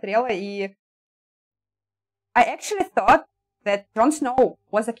никогда не смотрела, и I actually thought that Jon Snow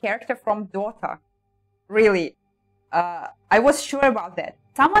was a character from Dota. Really. I was sure about that.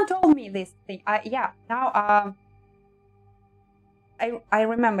 Someone told me this thing. Yeah, now I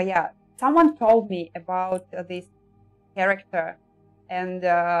remember, yeah. Someone told me about this character, and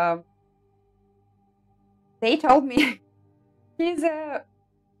they told me he's a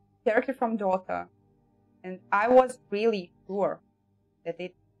character from Dota, and I was really sure that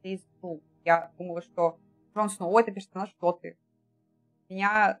it is true. Я думала, что Джон Сноу — это персонаж Доты.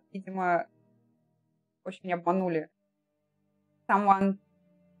 Меня, видимо, очень обманули. Someone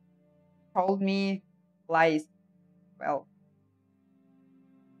told me lies. Well,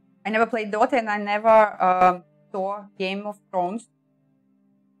 I never played Dota, and I never saw Game of Thrones.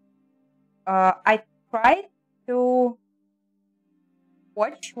 I tried to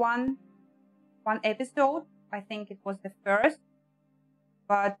watch one episode. I think it was the first,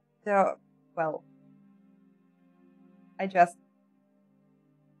 but well, I just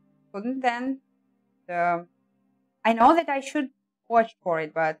couldn't then. I know that I should watch for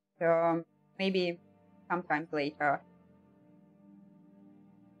it, but maybe sometime later.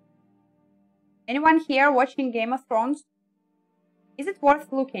 Anyone here watching Game of Thrones? Is it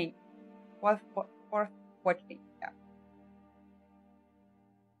worth looking? Worth watching? Yeah.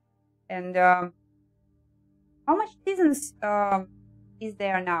 And how much seasons is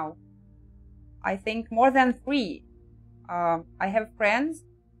there now? I think more than 3. I have friends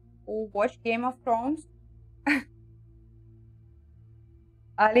who watch Game of Thrones.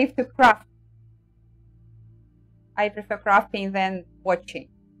 I live to craft. I prefer crafting than watching.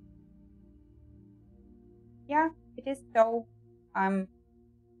 Yeah, it is so. I'm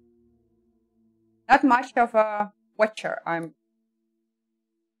not much of a watcher. I'm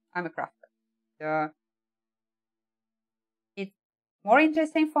a crafter. It's more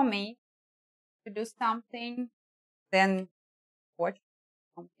interesting for me to do something than watch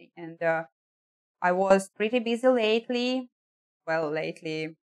something. And I was pretty busy lately. Well,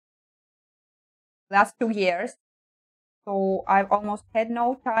 lately, last 2 years. So I've almost had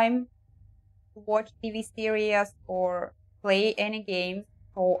no time to watch TV series or play any games.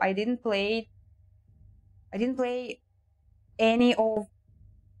 So I didn't play any of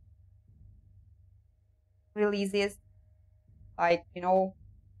releases like,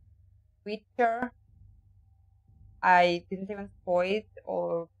 Witcher. I didn't even spoil it,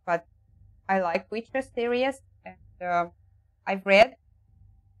 but I like Witcher series, and I've read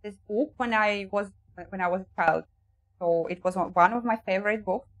this book when I was a child. So it was one of my favorite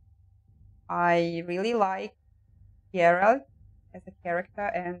books. I really like Geralt as a character,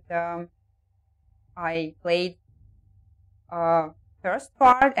 and I played first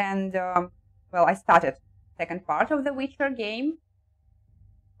part, and I started second part of the Witcher game,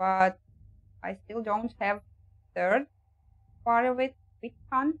 but I still don't have third part of it, Witch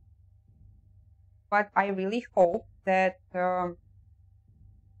Hunt. But I really hope that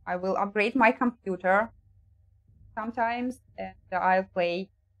I will upgrade my computer sometimes, and I'll play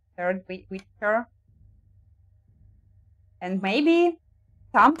third Witcher. And maybe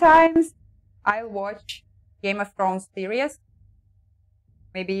sometimes I'll watch Game of Thrones series.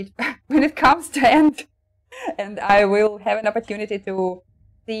 Maybe when it comes to end, and I will have an opportunity to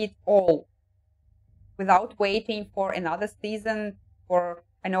see it all without waiting for another season. Or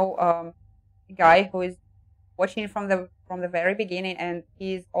I know a guy who is watching from the very beginning, and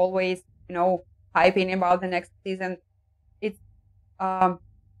he's always hyping about the next season. It's 4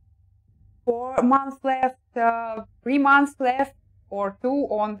 months left, 3 months left, or 2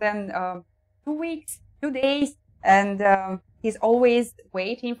 on then 2 weeks, 2 days, and he's always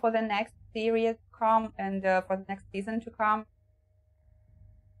waiting for the next series to come and for the next season to come.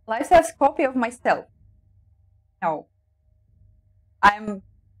 Life-size copy of myself. No, I'm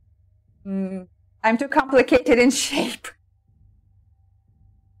too complicated in shape.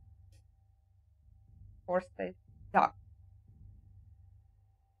 Horse says duck.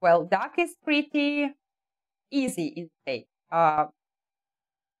 Well, duck is pretty easy in shape. A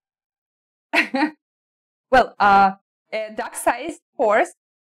duck-sized horse.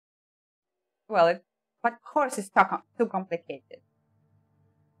 But horse is too complicated.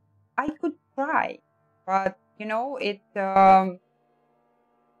 I could try, but it.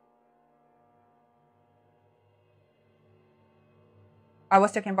 I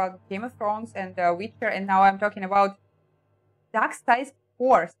was talking about Game of Thrones and Witcher, and now I'm talking about duck-sized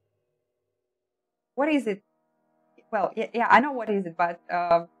horse. What is it? Well, yeah, I know what is it, but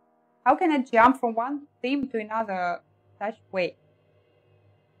how can I jump from one theme to another such way?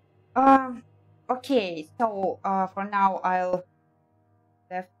 Okay, so for now I'll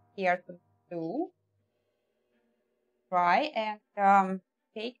left here to do. Try and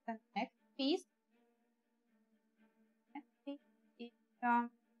take the next piece. Next piece is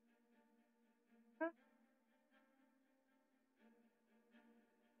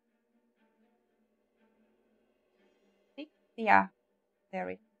yeah, there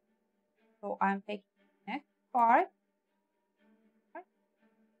it is. So I'm taking the next part.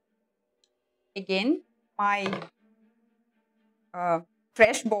 Again, my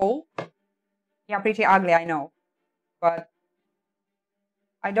trash bowl. Yeah, pretty ugly, I know. But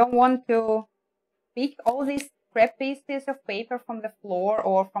I don't want to pick all these scrap pieces of paper from the floor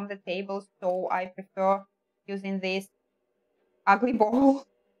or from the table, so I prefer using this ugly bowl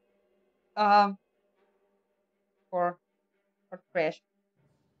for trash.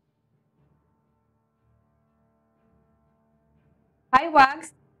 Hi,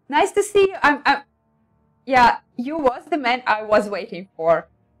 Wax. Nice to see you. Yeah, you was the man I was waiting for.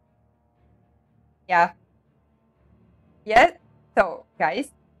 Yeah. Yeah. So,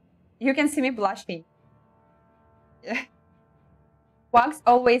 guys, you can see me blushing. Yeah. Wax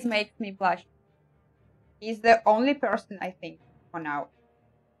always makes me blush. He's the only person, I think, for now.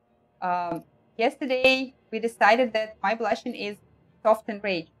 Yesterday, we decided that my blushing is soft and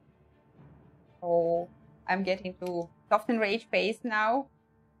rage. So I'm getting to soft and rage phase now.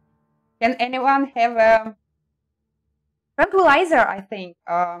 Can anyone have a tranquilizer? I think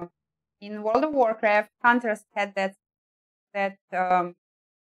in World of Warcraft, hunters had that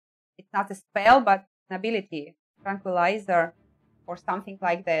it's not a spell but an ability, tranquilizer or something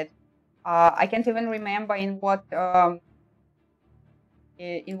like that. I can't even remember in what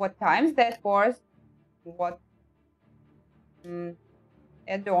times that was, what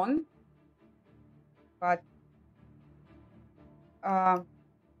add-on, but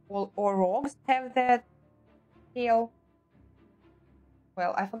or rogues have that skill.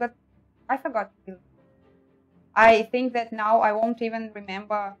 Well, I forgot. I think that now I won't even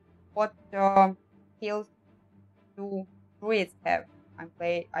remember what skills do druids have.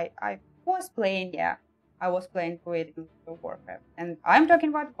 was playing, yeah. I was playing World of Warcraft. And I'm talking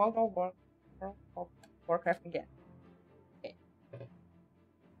about World of Warcraft again. Okay.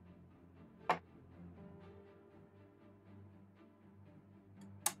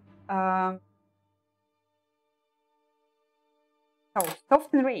 So,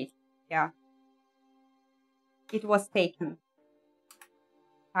 Soft and Rage, yeah. It was taken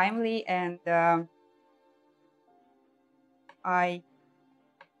timely, and I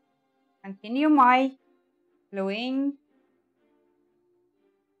continue my gluing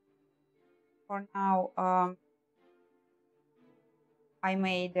for now. I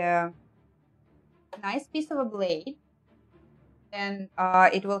made a nice piece of a blade, and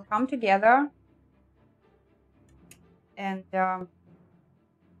it will come together, and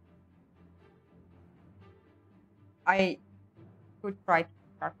I could try to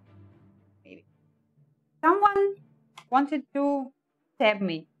start maybe. Someone wanted to stab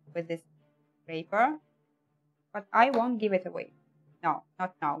me with this Rapier, but I won't give it away. No,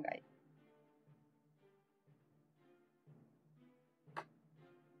 not now, guys.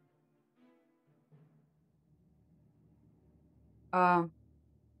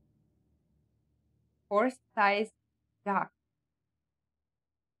 Horse-sized duck.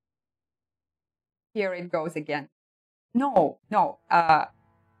 Here it goes again. No, no.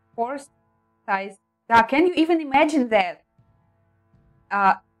 Horse-sized duck. Can you even imagine that?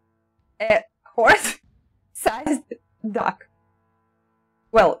 A horse-sized duck.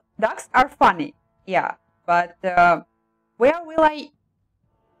 Well, ducks are funny, yeah, but where will I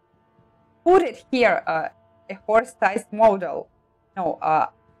put it here? A horse-sized model? No,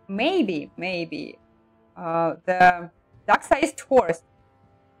 maybe the duck-sized horse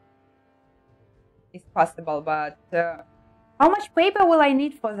is possible, but how much paper will I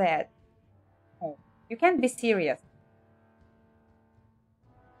need for that? Oh, you can't be serious.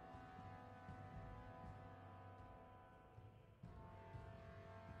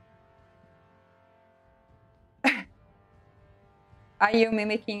 Are you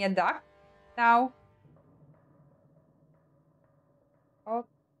mimicking a duck now?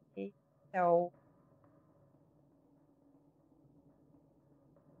 Okay, so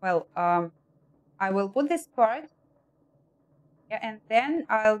well, I will put this part, yeah, and then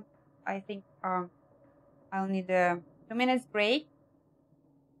I think I'll need a 2 minutes break.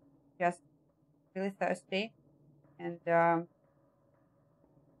 Just really thirsty, and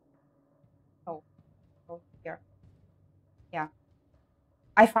oh here, yeah.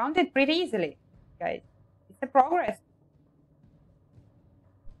 I found it pretty easily, guys. It's a progress.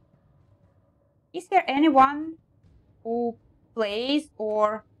 Is there anyone who plays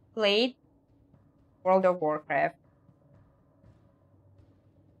or played World of Warcraft?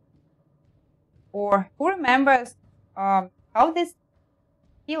 Or who remembers how this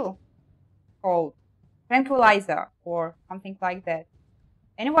skill called? Tranquilizer or something like that.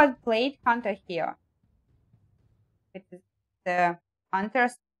 Anyone played Hunter here? It is the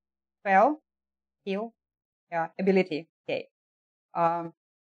Hunter's spell, skill, yeah, ability. Okay.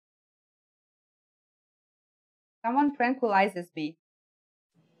 Someone tranquilizes me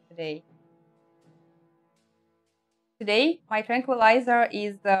today. Today, my tranquilizer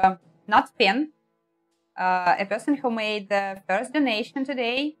is not Pen, a person who made the first donation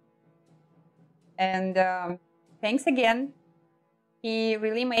today. And thanks again. He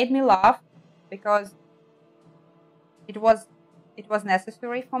really made me laugh because it was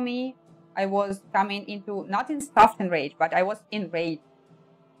necessary for me. I was coming into, not in stuffed and rage, but I was in rage.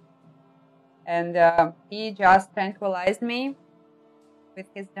 And he just tranquilized me with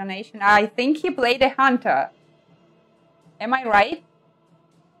his donation. I think he played a hunter. Am I right?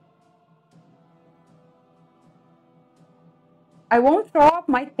 I won't throw up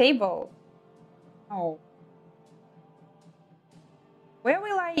my table. Oh. Where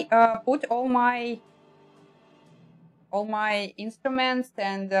will I put all my instruments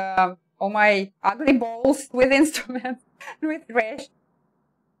and all my ugly balls with instruments with trash?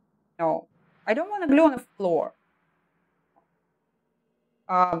 No, I don't want to glue on the floor.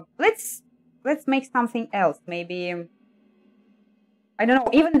 Let's make something else. Maybe, I don't know,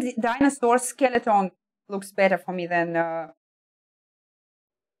 even the dinosaur skeleton looks better for me than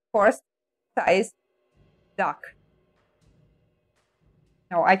horse-sized duck.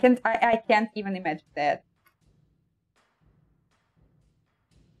 No, I can't even imagine that.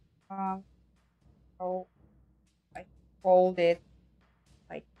 So I fold it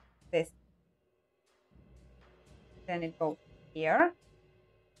like this. Then it goes here.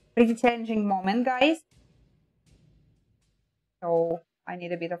 Pretty challenging moment, guys. So I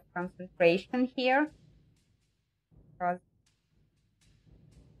need a bit of concentration here, because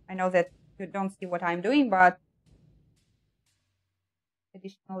I know that you don't see what I'm doing, but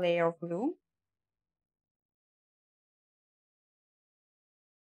additional layer of glue.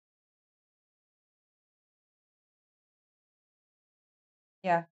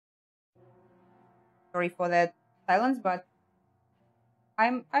 Yeah. Sorry for that silence, but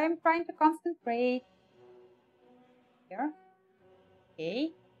I'm trying to concentrate here.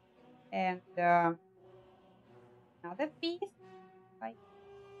 Okay. And another piece like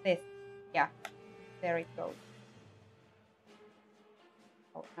this. Yeah, there it goes.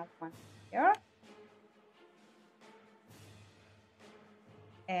 Oh, another one here.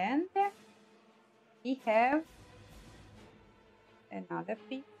 And we have another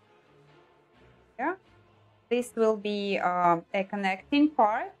piece here. This will be a connecting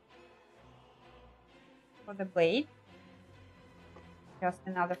part for the blade. Just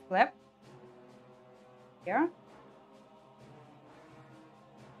another flap here.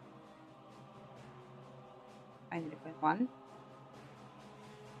 I need a different one.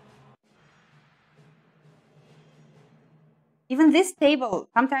 Even this table,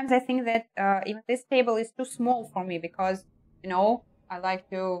 sometimes I think that even this table is too small for me because, you know, I like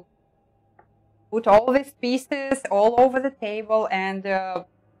to put all these pieces all over the table and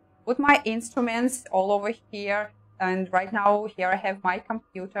put my instruments all over here. And right now here I have my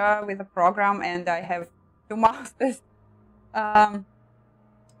computer with a program and I have two mouses.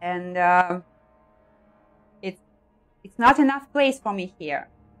 It's not enough place for me here.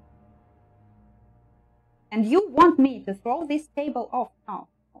 And you want me to throw this table off? No,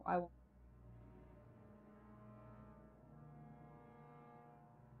 I won't.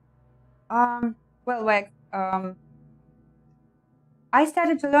 Well, Wax, I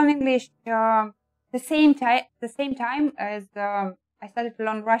started to learn English the same time as I started to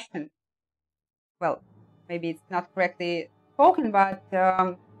learn Russian. Well, maybe it's not correctly spoken, but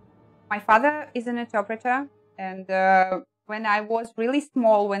my father is an interpreter, and when I was really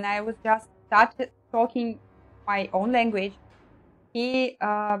small, when I was just started talking my own language, he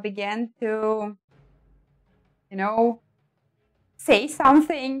began to, you know, say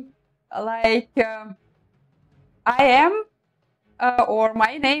something like I am or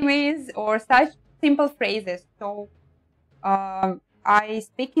my name is or such simple phrases. So I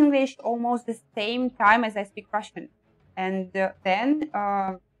speak English almost the same time as I speak Russian. And then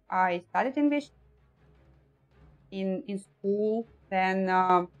I studied English in school. Then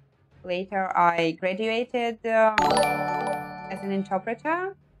later I graduated as an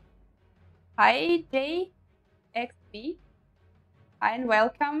interpreter. Hi, JXB. Hi and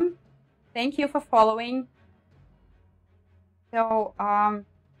welcome. Thank you for following. So,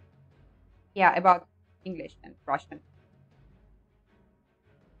 yeah, about English and Russian.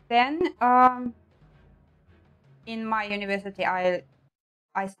 Then, in my university, I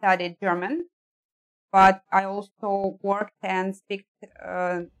studied German, but I also worked and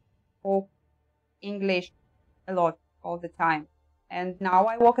spoke English a lot all the time. And now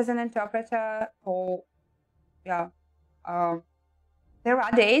I work as an interpreter. So, yeah, there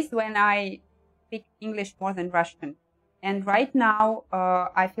are days when I speak English more than Russian. And right now,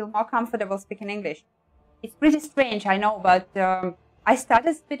 I feel more comfortable speaking English. It's pretty strange, I know, but I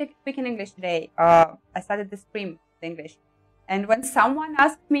started speaking English today. I started the stream with English. And when someone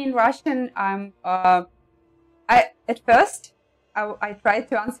asked me in Russian, at first, I tried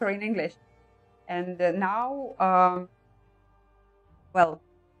to answer in English. And now, well,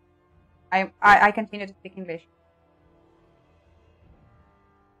 I continue to speak English.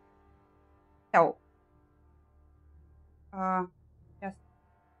 So, just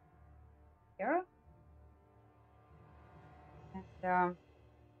here. And,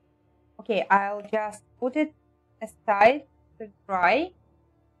 okay, I'll just put it aside to dry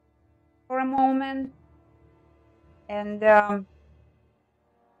for a moment. And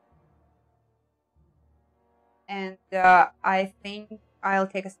I think I'll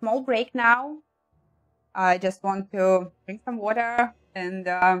take a small break now. I just want to drink some water and,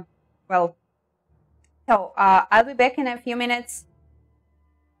 well, so I'll be back in a few minutes.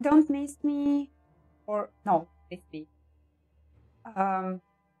 Don't miss me, or no, miss me. I'm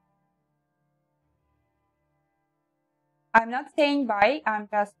not saying bye. I'm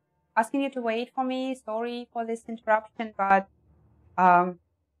just asking you to wait for me. Sorry for this interruption, but I'll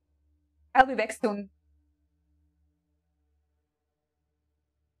be back soon.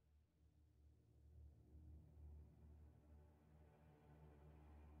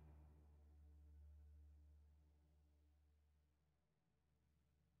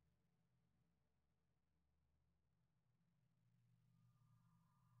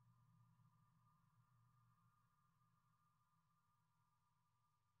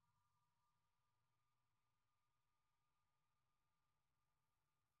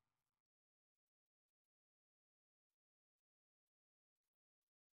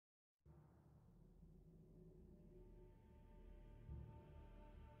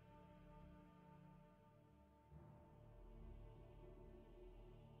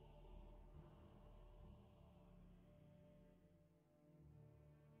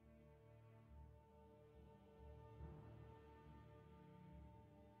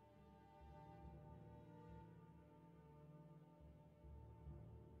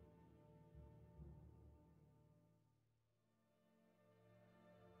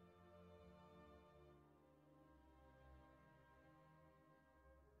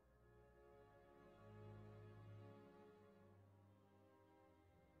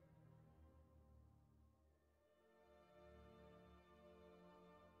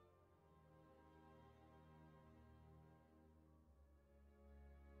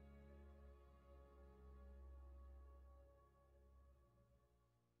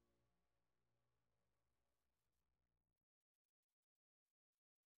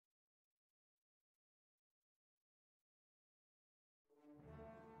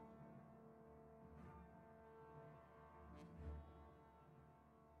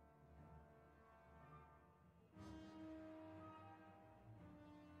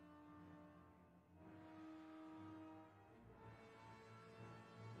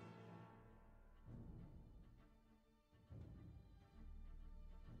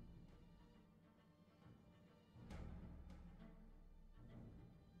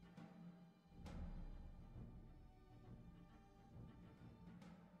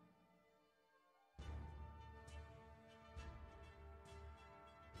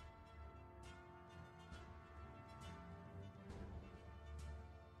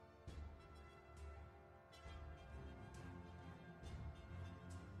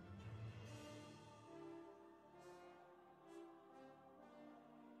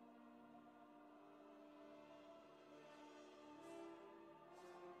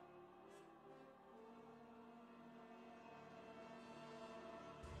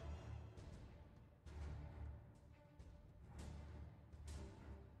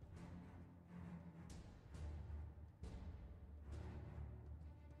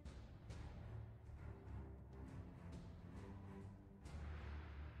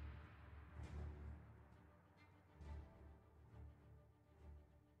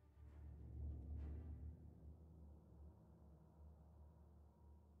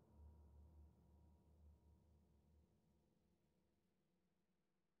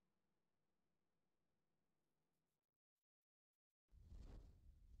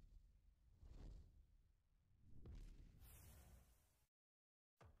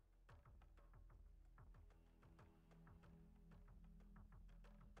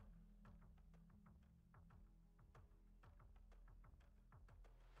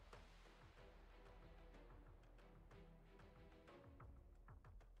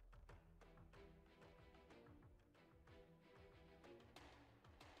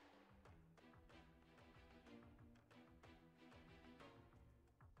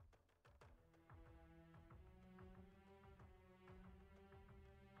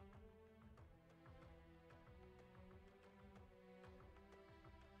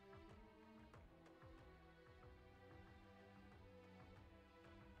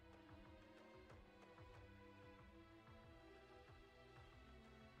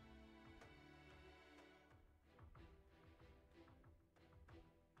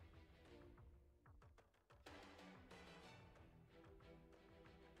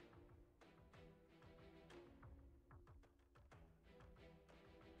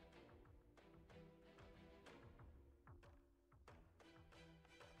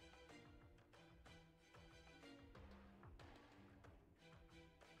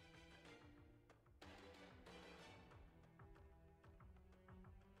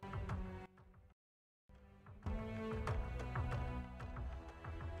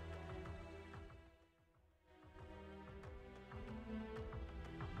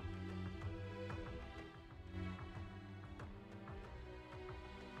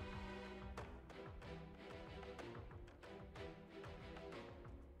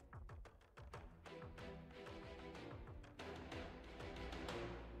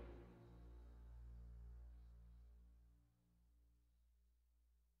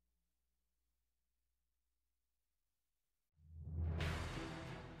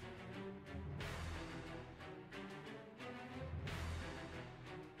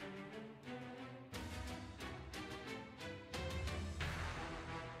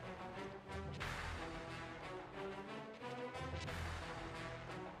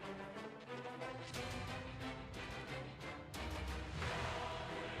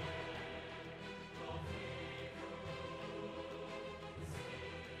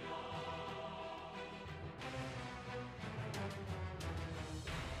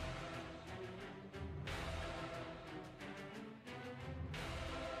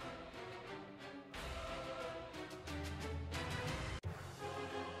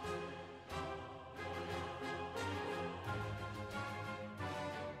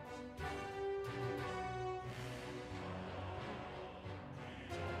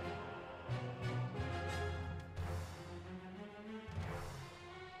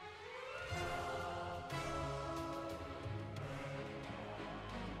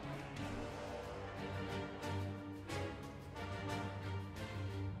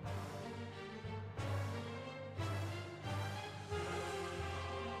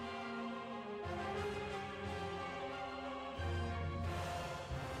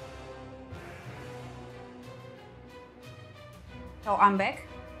 So I'm back,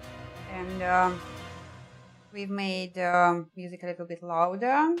 and we've made music a little bit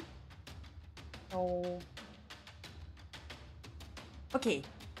louder. So okay,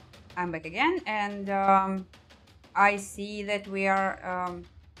 I'm back again, and I see that we are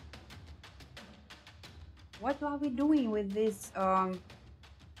what are we doing with this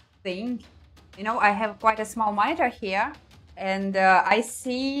thing? You know, I have quite a small monitor here, and I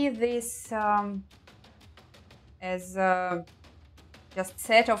see this as just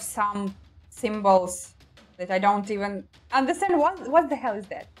set of some symbols that I don't even understand. What the hell is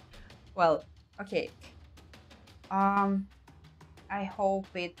that? Well, okay. I hope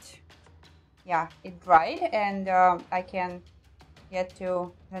it dried, and I can get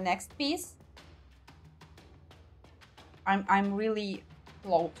to the next piece. I'm really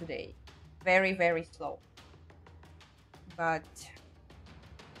slow today, very, very slow. But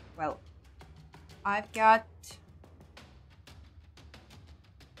well, I've got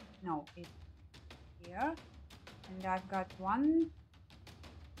it's here, and I've got just one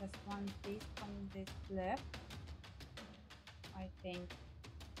piece from this left. I think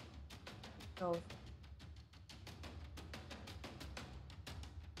it goes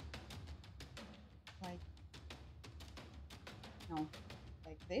like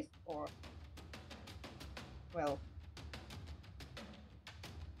like this, or well,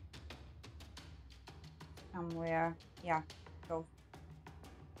 somewhere, so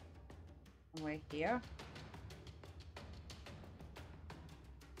somewhere here.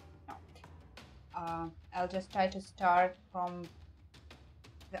 I'll just try to start from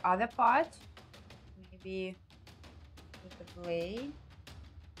the other part, maybe with the blade.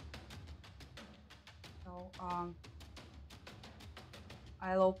 So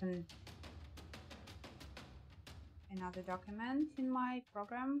I'll open another document in my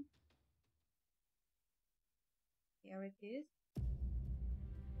program. Here it is,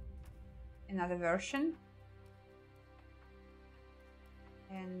 another version,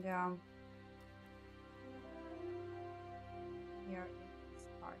 and here is this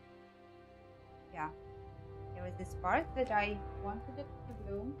part. Here is this part that I wanted it to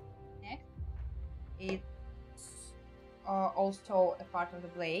bloom next. It's also a part of the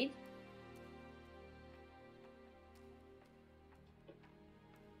blade.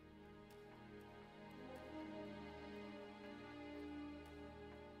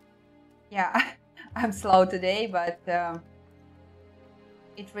 Yeah, I'm slow today, but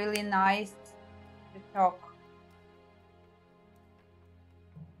it's really nice to talk.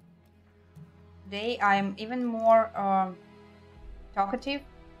 Today I'm even more talkative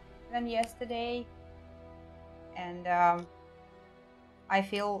than yesterday, and I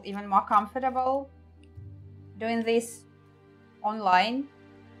feel even more comfortable doing this online,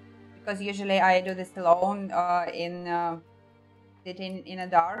 because usually I do this alone sitting in a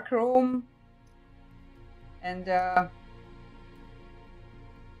dark room and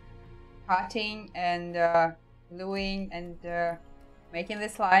cutting and gluing and making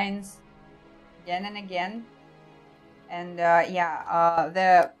these lines again and again. And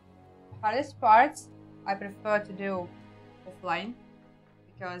the hardest parts I prefer to do offline,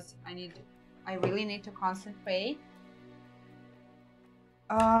 because I really need to concentrate.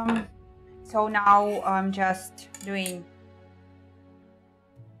 So now I'm just doing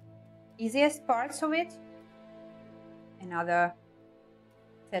easiest parts of it. Another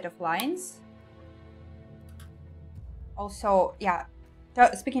set of lines. Also,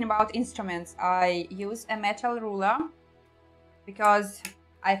 speaking about instruments, I use a metal ruler because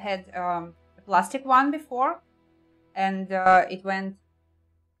I've had a plastic one before, and it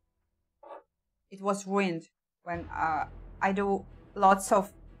was ruined when I do lots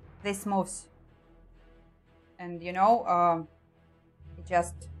of these moves, and it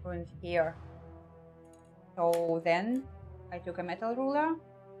just ruined here. So then I took a metal ruler,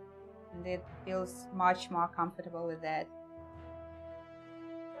 and it feels much more comfortable with that.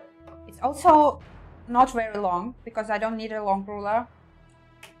 It's also not very long, because I don't need a long ruler.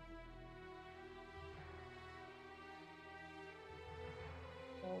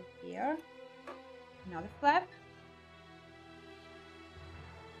 So here, another flap.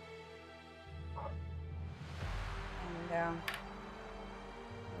 And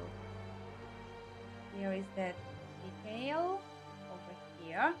here is that detail over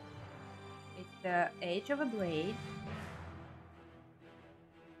here. It's the edge of a blade.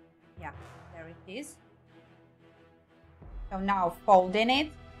 Yeah, there it is. So now folding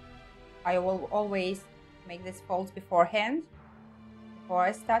it, I will always make these folds beforehand, before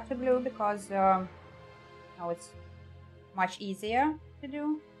I start to glue, because now it's much easier to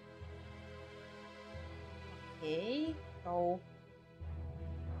do. Okay, so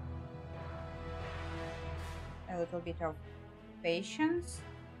a little bit of patience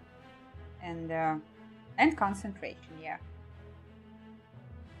and concentration. Yeah.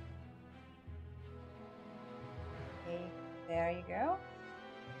 Okay, there you go.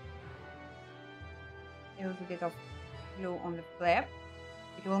 A little bit of glue on the flap.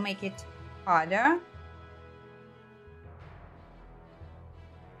 It will make it harder.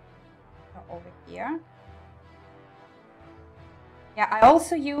 So over here. Yeah, I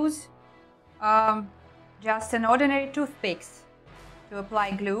also use just an ordinary toothpicks to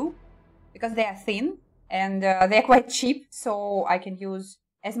apply glue because they are thin and they're quite cheap, so I can use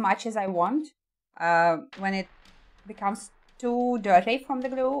as much as I want. When it becomes too dirty from the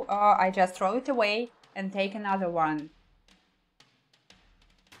glue, I just throw it away and take another one.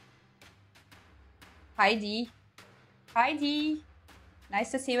 Heidi. Heidi,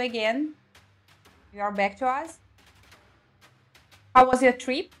 nice to see you again. You are back to us. How was your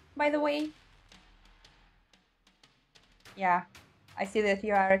trip, by the way? Yeah, I see that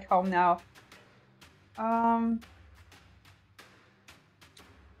you are at home now.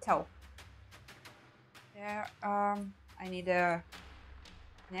 So there, I need a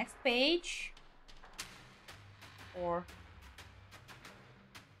next page, or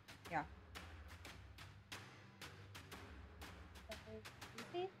yeah.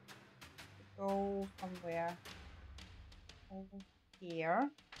 Go somewhere over here,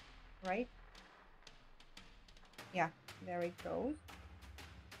 right? Yeah, there it goes.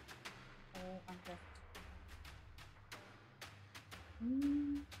 So I'm just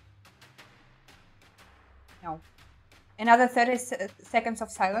no. Another 30 seconds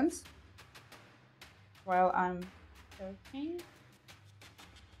of silence while I'm searching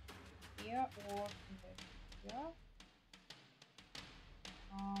here or here.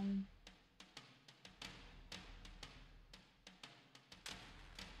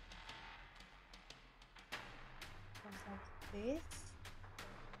 This.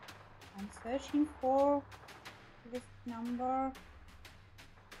 I'm searching for this number.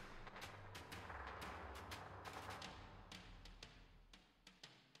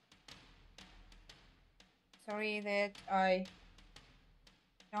 Sorry that I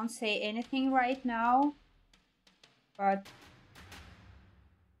don't say anything right now, but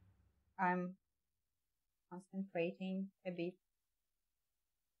I'm concentrating a bit.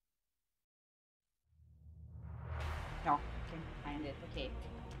 No, I can't find it. Okay,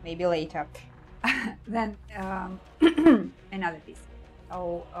 maybe later. Then another piece.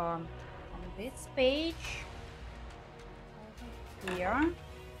 So on this page over here.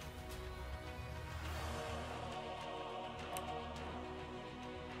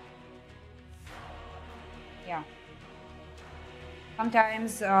 Yeah.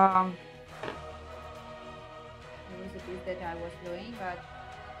 Sometimes there was a piece that I was doing, but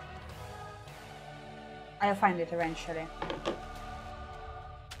I'll find it eventually.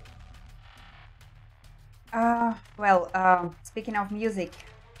 Well, speaking of music,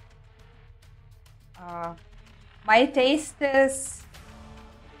 my taste is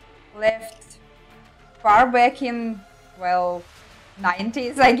left far back in, well,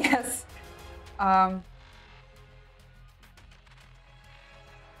 90s, I guess. I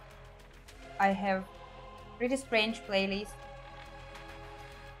have pretty strange playlists,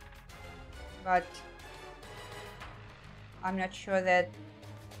 but I'm not sure that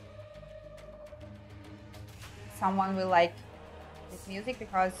someone will like this music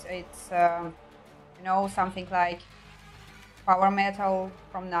because it's, you know, something like power metal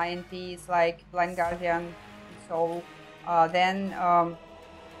from 90s, like Blind Guardian. So then a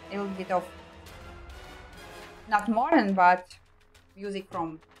little bit of not modern, but music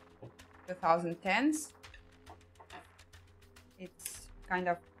from 2010s. It's kind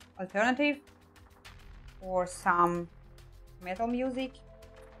of alternative or some metal music.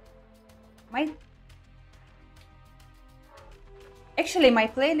 Actually, my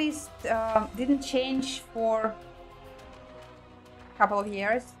playlist didn't change for a couple of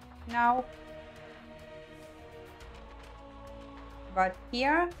years now. But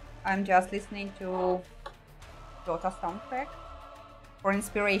here, I'm just listening to Dota soundtrack for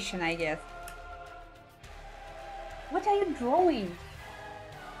inspiration, I guess. What are you drawing?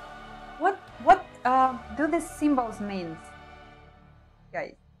 What do these symbols mean,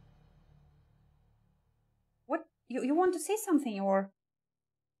 guys? What you want to say something, or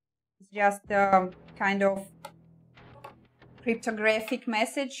it's just kind of cryptographic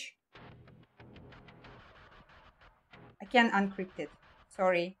message? I can uncrypt it.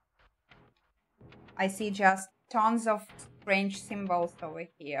 Sorry. I see just tons of strange symbols over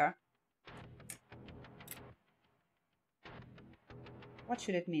here. What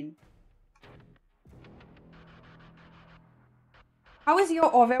should it mean? How is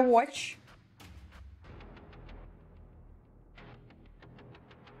your Overwatch?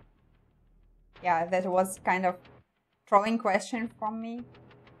 Yeah, that was kind of trolling question from me.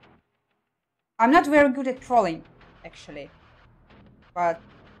 I'm not very good at trolling, actually. But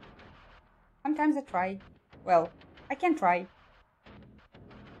sometimes I try. Well, I can try.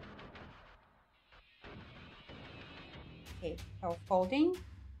 Okay, so folding.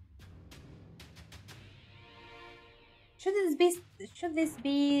 Should this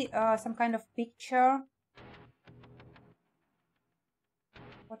be some kind of picture?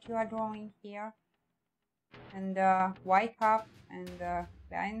 What you are drawing here? And Y cup and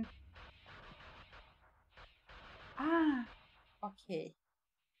line. Ah, okay.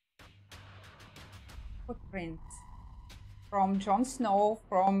 Footprints from Jon Snow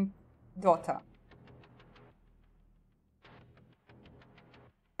from Dota.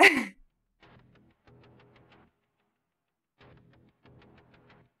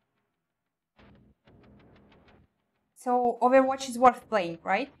 So Overwatch is worth playing,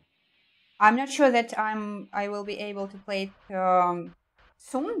 right? I'm not sure that I will be able to play it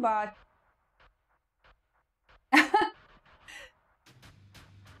soon, but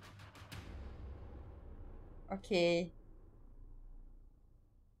okay.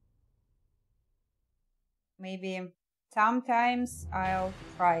 Maybe sometimes I'll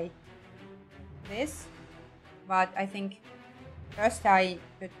try this, but I think first I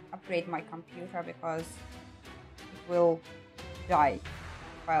should upgrade my computer because it will die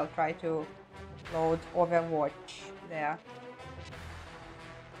if I'll try to load Overwatch there.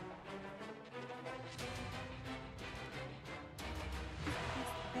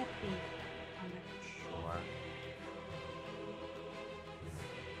 I'm not sure.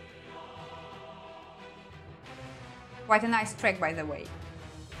 Quite a nice track, by the way.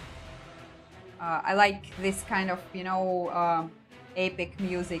 I like this kind of, you know, epic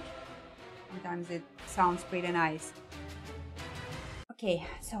music. Sometimes it sounds pretty nice. Okay,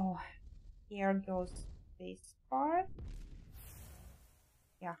 so here goes this part.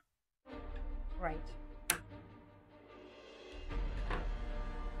 Yeah, right.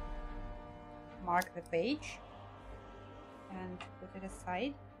 Mark the page and put it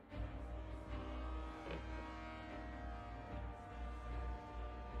aside.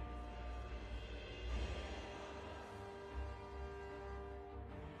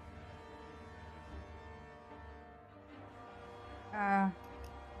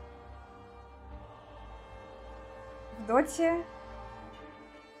 В Доте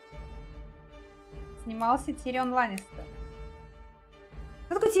снимался Тирион Ланнистер.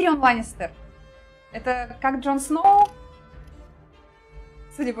 Кто такой Тирион Ланнистер? Это как Джон Сноу?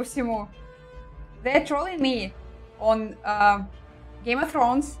 Судя по всему. They're trolling me on Game of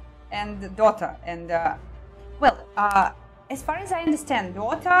Thrones and Dota. And, well, as far as I understand,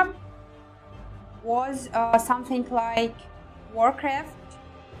 Dota was something like Warcraft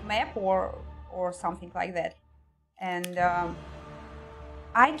map or something like that. And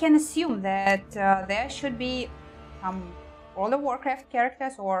I can assume that there should be World of Warcraft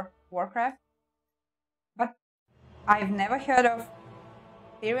characters or Warcraft, but I've never heard of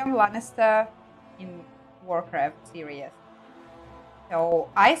Tyrion Lannister in Warcraft series. So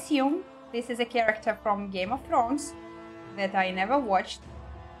I assume this is a character from Game of Thrones that I never watched,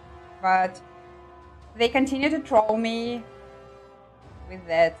 but they continue to troll me with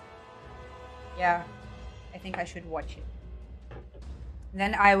that. Yeah, I think I should watch it.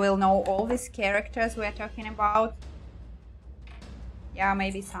 Then I will know all these characters we're talking about. Yeah,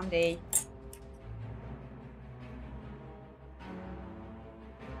 maybe someday.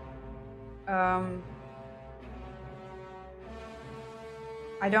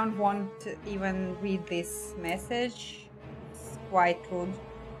 I don't want to even read this message. It's quite rude.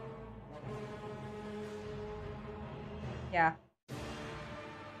 Yeah.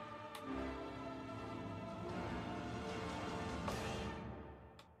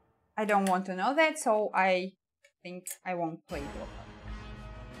 I don't want to know that, so I think I won't play Dota.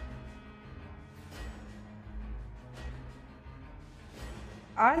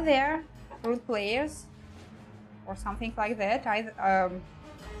 Are there rude players or something like that?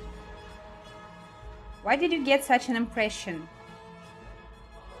 Why did you get such an impression?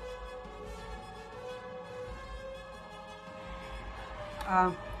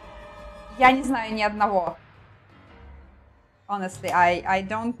 Я не знаю ни одного. Honestly, I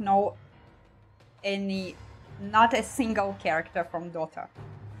don't know not a single character from Dota.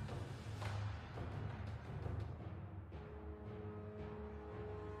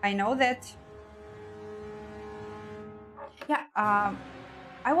 I know that. Yeah,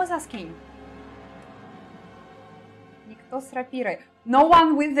 I was asking. Никто с рапирой. No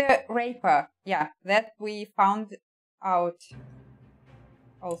one with the Rapier. Yeah, that we found out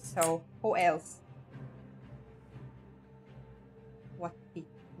also. Who else? What did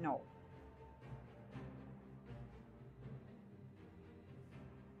no?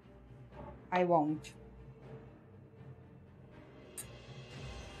 I won't.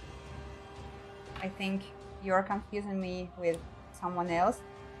 I think you're confusing me with someone else.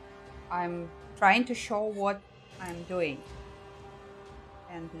 I'm trying to show what I'm doing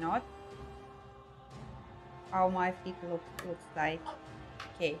and not how my feet looks like.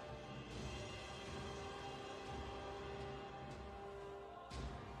 Okay.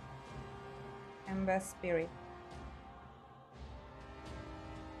 Ember Spirit.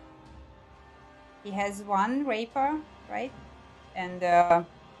 He has one Rapier, right? And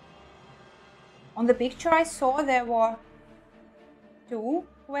on the picture I saw there were 2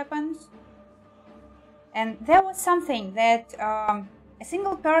 weapons. And there was something that a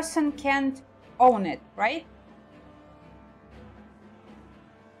single person can't own it, right?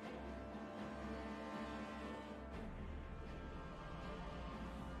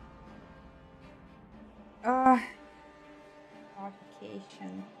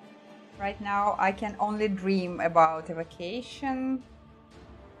 Vacation. Right now I can only dream about a vacation.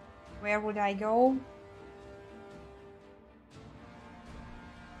 Where would I go?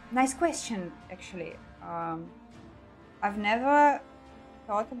 Nice question, actually. I've never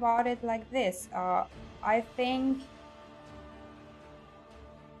thought about it like this. I think,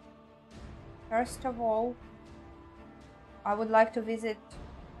 first of all, I would like to visit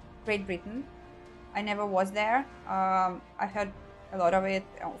Great Britain. I never was there. I heard a lot of it.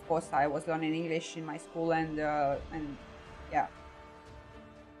 Of course, I was learning English in my school, and yeah,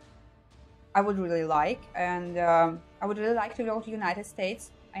 I would really like, and I would really like to go to United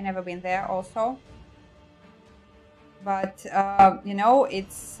States. I never been there, also. But you know,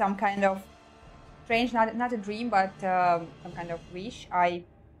 it's some kind of strange, not a dream, but some kind of wish. I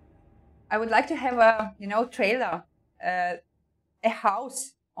would like to have a trailer, a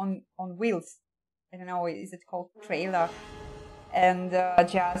house on wheels. I don't know, is it called trailer? And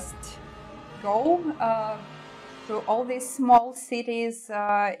just go to all these small cities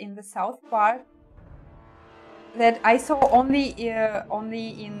in the south part that I saw only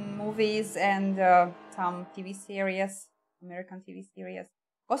in movies and some TV series, American TV series.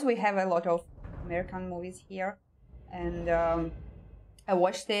 Of course, we have a lot of American movies here, and I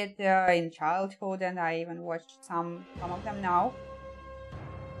watched it in childhood, and I even watched some of them now.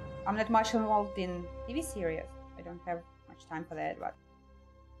 I'm not much involved in TV series. I don't have much time for that, but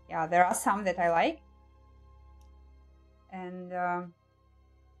yeah, there are some that I like. And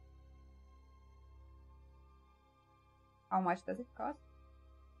how much does it cost?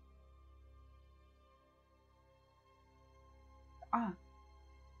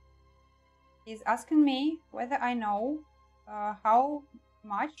 He's asking me whether I know how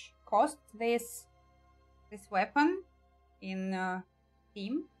much cost this weapon in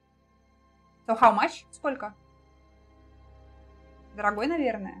Steam. So how much? Сколько? Дорогой,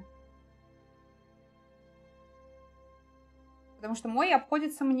 наверное. Потому что мой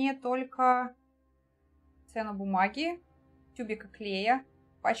обходится мне только цену бумаги, тюбика клея,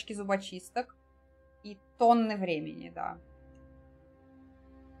 пачки зубочисток и тонны времени, да.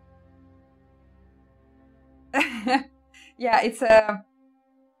 Yeah, it's a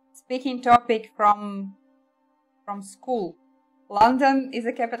speaking topic from school. London is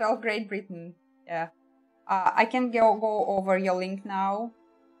the capital of Great Britain. Yeah. I can go over your link now,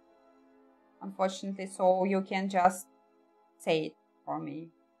 unfortunately, so you can just say it for me,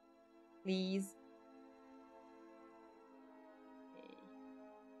 please. Okay.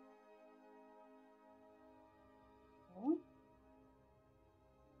 So,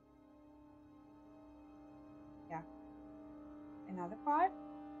 yeah, another part,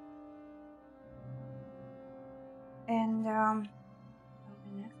 and the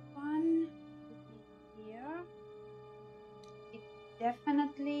next one is here. It's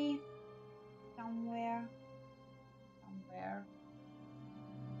definitely somewhere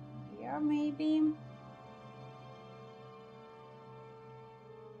here, maybe.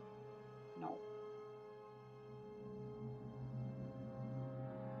 No.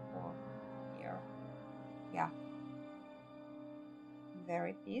 Or here. Yeah. There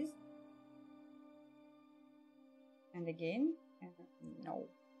it is. And again, and no.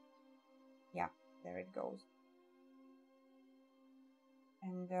 Yeah, there it goes.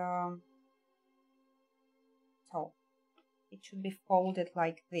 And so it should be folded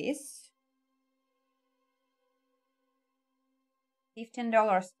like this.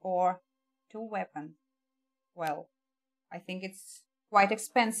 $15 for 2 weapons. Well, I think it's quite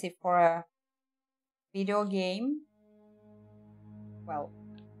expensive for a video game. Well,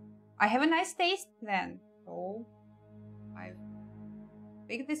 I have a nice taste then, so I've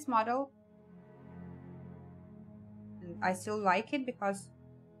picked this model. And I still like it because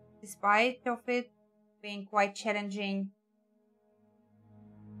despite of it being quite challenging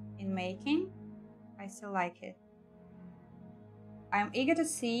in making, I still like it. I'm eager to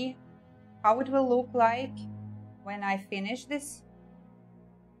see how it will look like when I finish this.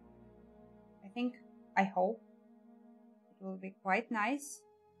 I hope it will be quite nice,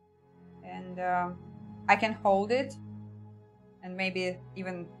 and I can hold it and maybe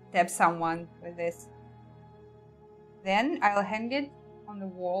even tap someone with this. Then I'll hang it on the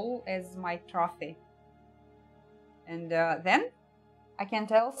wall as my trophy. And then I can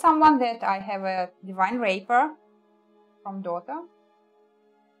tell someone that I have a divine Rapier from Dota,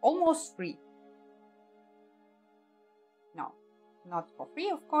 almost free. No, not for free,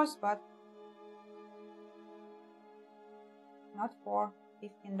 of course, but not for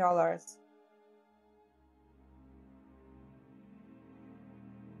 $15.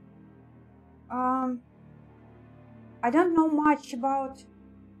 I don't know much about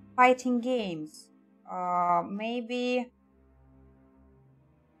fighting games. Maybe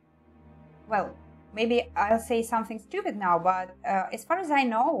I'll say something stupid now, but as far as I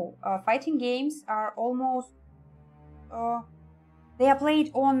know, fighting games are almost they are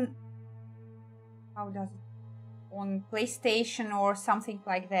played on on PlayStation or something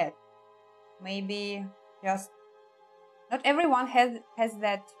like that. Maybe just not everyone has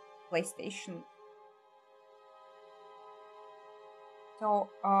that PlayStation. So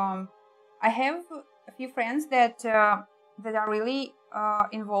I have a few friends that are really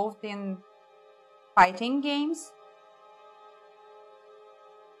involved in fighting games.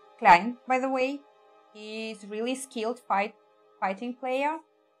 Klein, by the way, he's really skilled fighting player.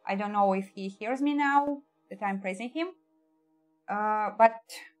 I don't know if he hears me now that I'm praising him, but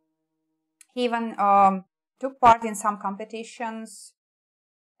he even took part in some competitions,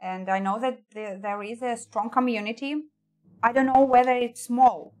 and I know that there is a strong community. I don't know whether it's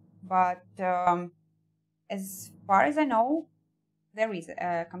small, but as far as I know, there is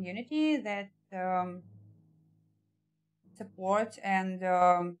a community that supports and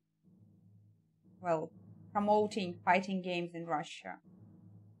promoting fighting games in Russia.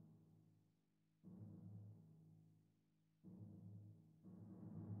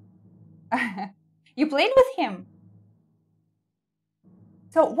 You played with him?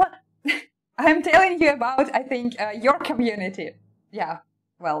 So what I'm telling you about, I think, your community. Yeah,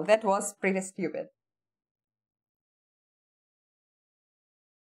 well, that was pretty stupid.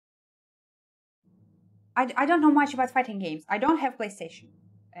 I don't know much about fighting games. I don't have PlayStation.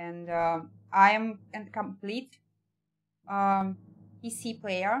 And I am a complete PC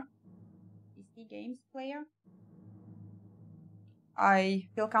player. PC games player. I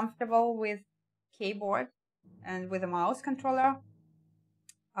feel comfortable with keyboard and with a mouse controller.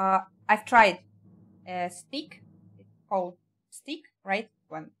 I've tried a stick. It's called stick, right?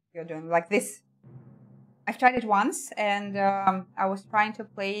 When you're doing like this. I've tried it once, and I was trying to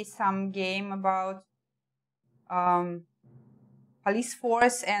play some game about police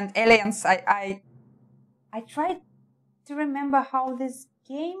force and aliens. I tried to remember how this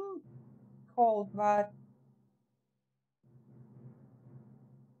game called, but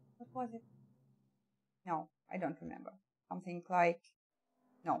what was it? No, I don't remember. Something like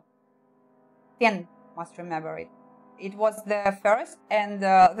no. Ken must remember it. It was the first and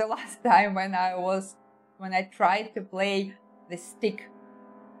the last time when I tried to play the stick.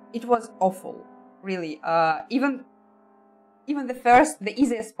 It was awful, really. Even the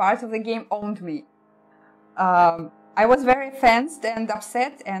easiest part of the game owned me. I was very fenced and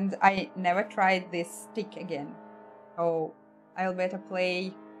upset, and I never tried this stick again. So I'll better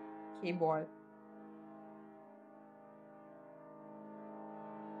play keyboard.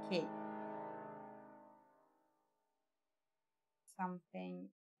 Okay. Something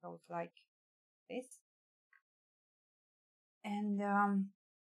goes like this. And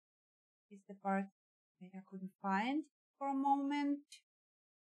this is the part that I couldn't find for a moment.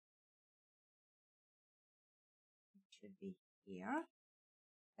 It should be here.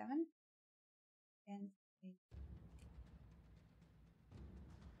 7 and 8.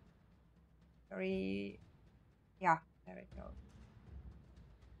 Sorry. Yeah, there it goes.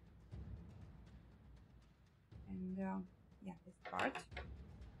 And yeah, this part.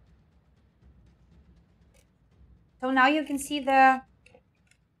 So now you can see I'm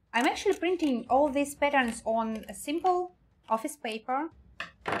actually printing all these patterns on a simple office paper.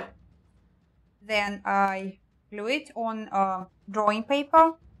 Then I glue it on drawing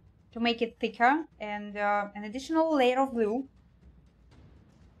paper to make it thicker, and an additional layer of glue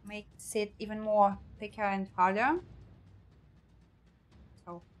makes it even more thicker and harder.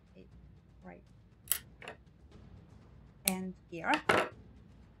 So, right. And here.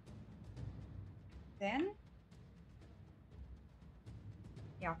 Then,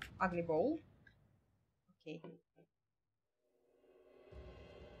 yeah, ugly ball. Okay.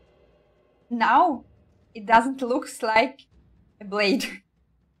 Now it doesn't look like a blade.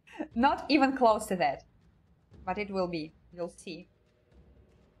 Not even close to that. But it will be. You'll see.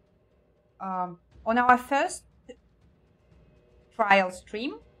 On our first trial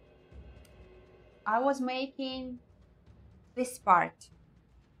stream, I was making this part.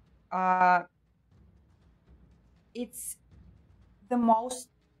 It's the most,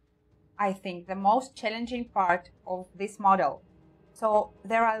 I think, the most challenging part of this model. So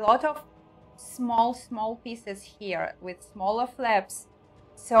there are a lot of small pieces here with smaller flaps.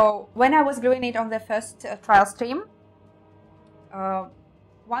 So when I was gluing it on the first trial stream,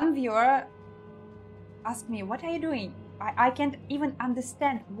 one viewer asked me, "What are you doing? I can't even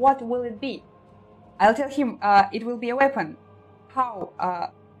understand. What will it be?" I'll tell him, it will be a weapon. How?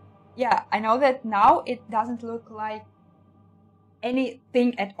 Yeah, I know that now it doesn't look like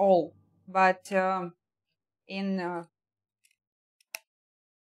anything at all, but in a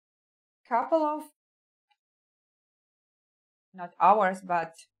couple of, not hours,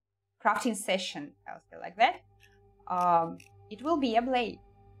 but crafting session, I'll say like that, it will be a blade,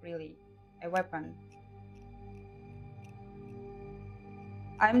 really, a weapon.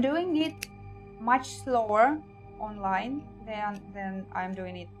 I'm doing it much slower online than I'm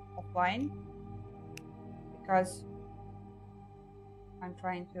doing it offline, because I'm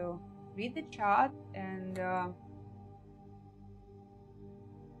trying to read the chart and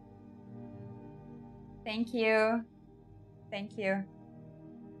thank you. Thank you.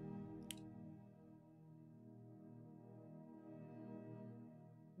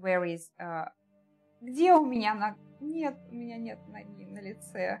 Where is где у меня на... Нет, у меня нет ноги на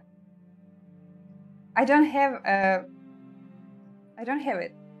лице. I don't have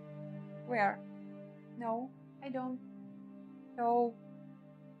it. Where? No, I don't. So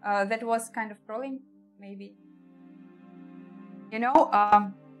that was kind of trolling, maybe. You know,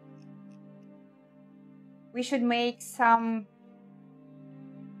 we should make some,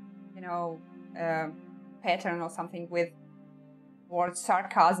 you know, pattern or something with word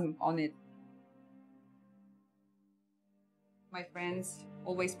sarcasm on it. My friends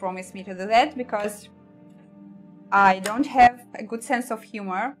always promise me to do that because I don't have a good sense of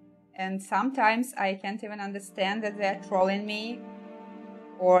humor, and sometimes I can't even understand that they're trolling me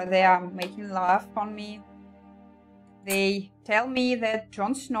or they are making laugh on me. They tell me that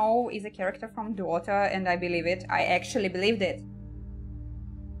Jon Snow is a character from Dota, and I believe it. I actually believed it.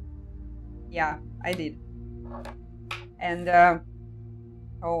 Yeah, I did. And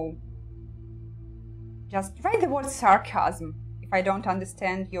so just write the word sarcasm if I don't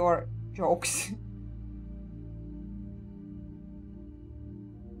understand your jokes.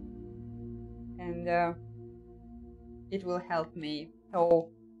 And it will help me. So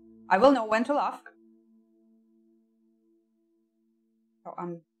I will know when to laugh. So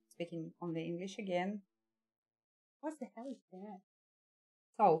I'm speaking only English again. What the hell is that?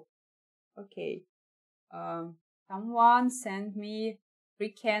 So, okay. Someone sent me 3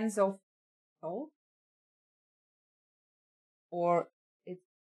 cans of salt. Or it's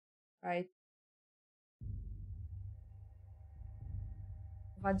right.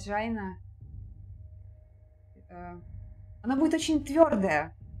 Vagina. Она будет очень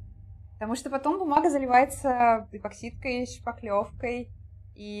твердая. Потому что потом бумага заливается эпоксидкой, шпаклевкой.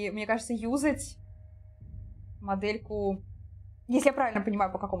 И мне кажется, юзать модельку, если я правильно понимаю,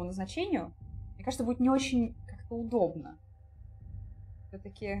 по какому назначению, мне кажется, будет не очень как-то удобно.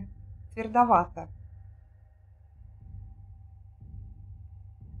 Все-таки твердовато.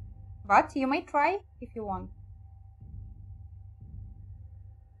 But you may try if you want.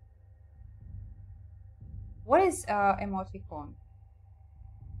 What is emoticon?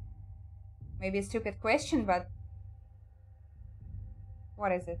 Maybe a stupid question, but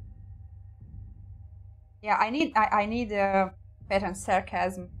what is it? Yeah, I need pattern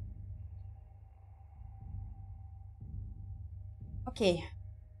sarcasm. Okay.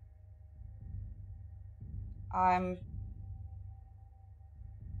 I'm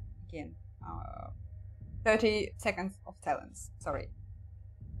again 30 seconds of silence. Sorry.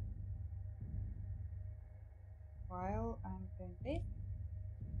 While I'm doing this,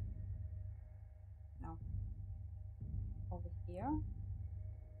 now over here.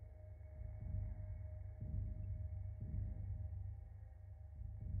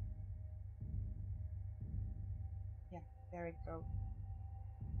 There it goes.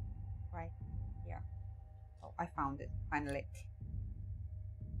 Right here. Oh, I found it finally.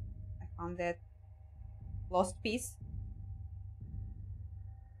 I found that lost piece.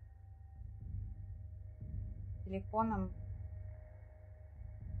 Силиконом.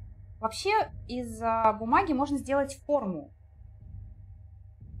 Вообще из бумаги можно сделать форму,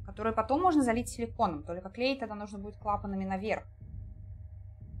 которую потом можно залить силиконом. Только клеить тогда нужно будет клапанами наверх,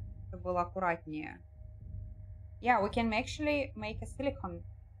 чтобы было аккуратнее. Yeah, we can actually make a silicone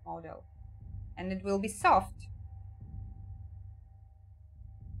model, and it will be soft.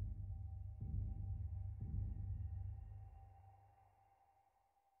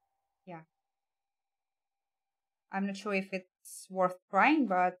 Yeah. I'm not sure if it's worth trying,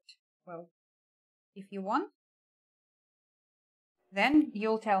 but, well, if you want, then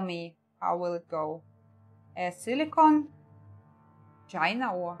you'll tell me how will it go. A silicone,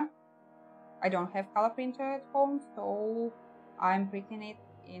 China, or I don't have color printer at home, so I'm printing it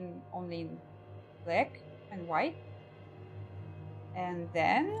only in black and white. And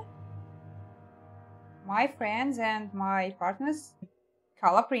then my friends and my partners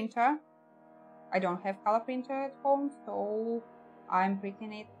color printer. I don't have color printer at home, so I'm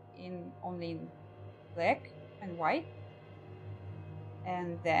printing it only in black and white.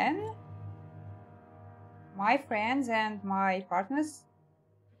 And then my friends and my partners,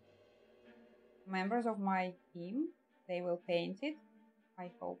 members of my team, they will paint it.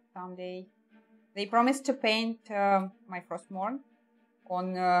 I hope someday. They promised to paint my Frostmourne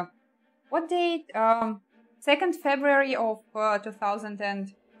on what date? 2nd February of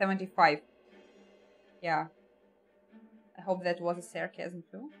 2075. Yeah. I hope that was a sarcasm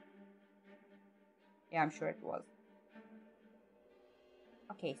too. Yeah, I'm sure it was.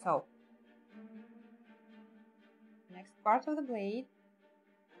 Okay, so next part of the blade,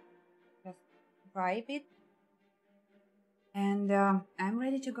 just wipe it, and I'm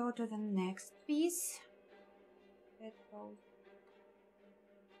ready to go to the next piece. That goes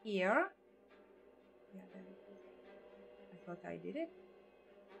here. Yeah, there it is. I thought I did it.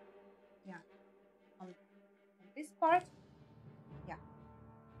 Yeah, on this part. Yeah.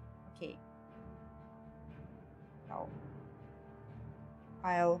 Okay. So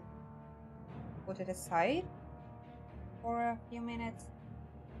I'll put it aside for a few minutes.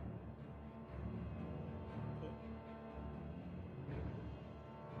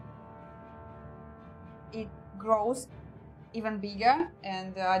 Okay. It grows even bigger,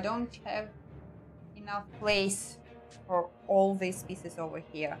 and I don't have enough place for all these pieces over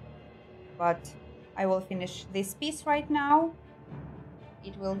here. But I will finish this piece right now.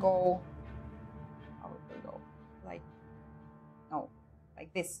 It will go, how it will go?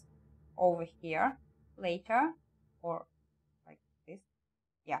 Like this over here later, or like this.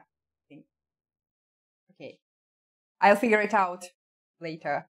 Yeah, I think. Okay, I'll figure it out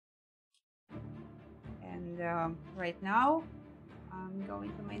later. And right now I'm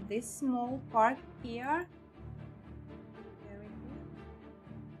going to make this small part here. Very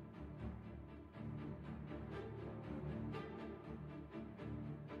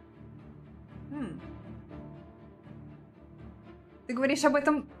good. Ты говоришь об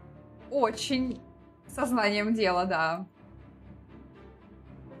этом очень сознанием дела, да.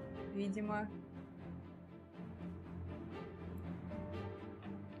 Видимо.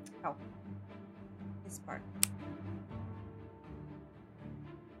 Oh, this part.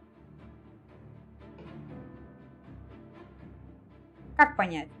 Как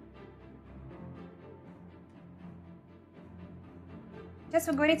понять? Сейчас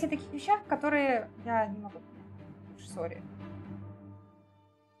вы говорите о таких вещах, которые я не могу понять. Sorry.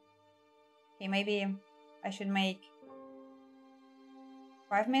 Okay, maybe I should make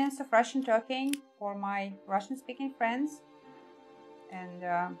 5 minutes of Russian talking for my Russian-speaking friends, and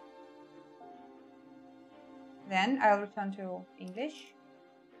then I'll return to English.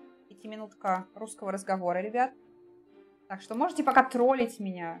 5-минутка русского разговора, ребят. Так что можете пока троллить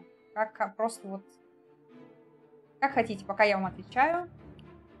меня, как просто вот, как хотите, пока я вам отвечаю.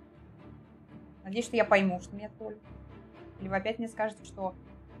 Надеюсь, что я пойму, что меня троллят. Или вы опять мне скажете, что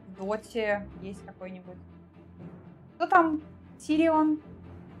в Доте есть какой-нибудь... Кто там? Тирион?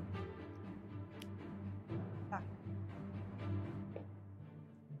 Так.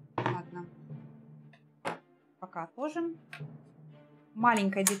 Ладно. Пока отложим.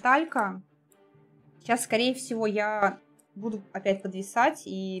 Маленькая деталька. Сейчас, скорее всего, я буду опять подвисать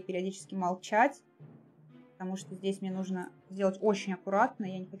и периодически молчать, потому что здесь мне нужно сделать очень аккуратно.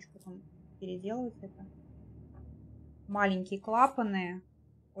 Я не хочу потом переделывать это. Маленькие клапаны.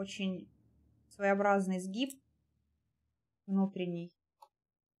 Очень своеобразный сгиб внутренний.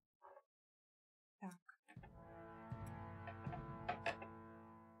 Так.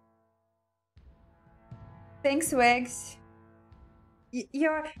 Thanks, Wags.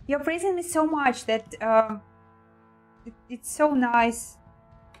 You're praising me so much that it's so nice.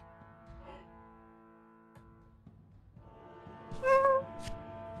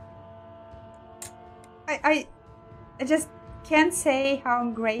 I just can't say how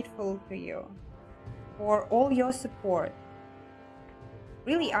I'm grateful to you for all your support.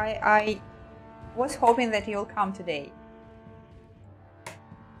 Really, I was hoping that you'll come today.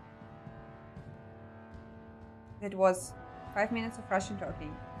 It was 5 minutes of Russian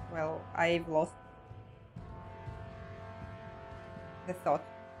talking. Well, I've lost the thought.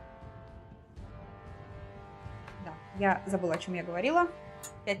 Да, я забыла, о чем я говорила.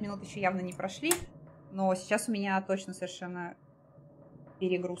 5 минут еще явно не прошли, но сейчас у меня точно совершенно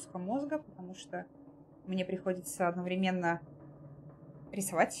перегрузка мозга, потому что мне приходится одновременно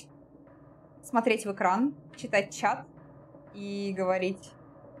рисовать, смотреть в экран, читать чат и говорить.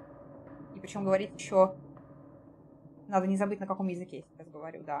 И причем говорить еще... Надо не забыть, на каком языке я сейчас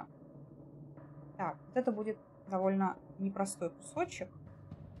говорю, да. Так, вот это будет довольно непростой кусочек.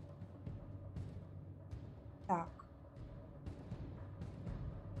 Так.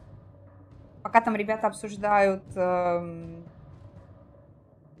 Пока там ребята обсуждают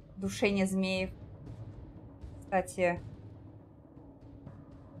душение змеев. Кстати,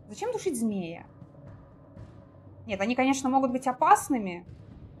 зачем душить змея? Нет, они, конечно, могут быть опасными.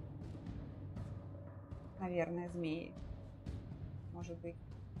 Наверное, змеи. Может быть.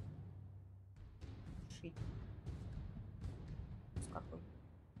 Душить. Какой?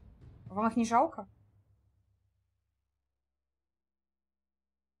 Вам их не жалко?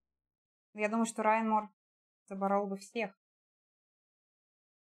 Я думаю, что Райнмор заборол бы всех.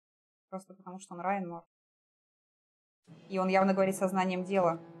 Просто потому, что он Райнмор. И он явно говорит сознанием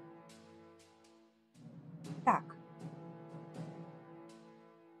дела. Так.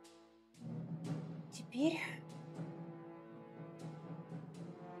 Теперь...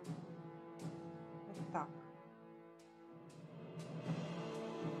 Вот так.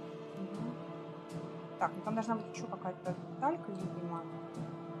 Угу. Так, ну там должна быть еще какая-то деталька, видимо.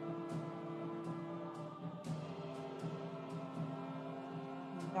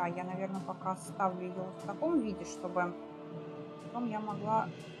 Да, я, наверное, пока оставлю ее в таком виде, чтобы потом я могла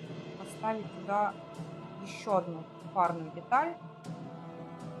поставить туда еще одну парную деталь.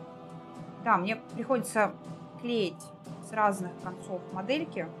 Да, мне приходится клеить с разных концов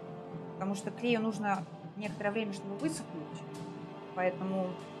модельки, потому что клею нужно некоторое время, чтобы высохнуть. Поэтому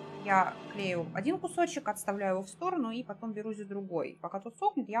я клею один кусочек, отставляю его в сторону и потом берусь за другой. Пока тот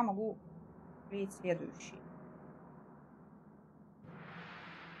сохнет, я могу клеить следующий.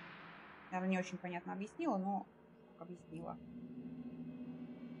 Наверное, не очень понятно объяснила, но объяснила.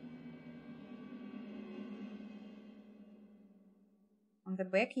 On the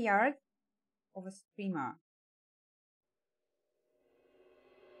backyard of a streamer.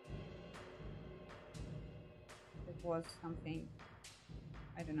 It was something,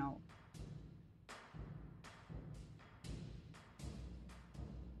 I don't know.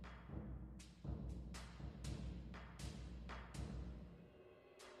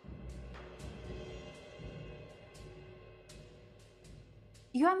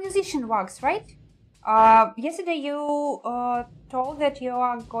 You are a musician, Wax, right? Yesterday you told that you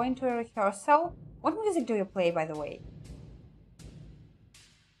are going to a rehearsal. What music do you play, by the way?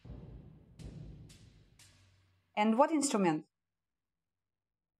 And what instrument?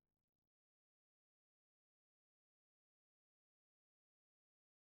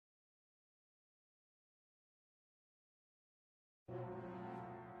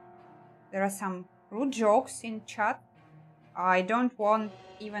 There are some rude jokes in chat. I don't want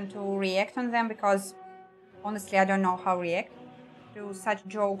even to react on them because honestly I don't know how to react to such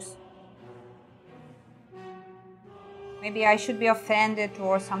jokes. Maybe I should be offended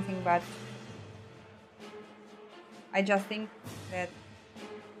or something, but I just think that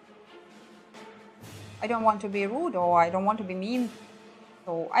I don't want to be rude or I don't want to be mean,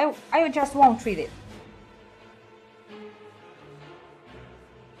 so I just won't read it.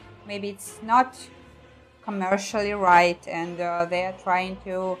 Maybe it's not commercially right and they're trying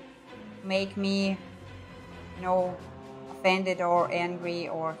to make me, you know, offended or angry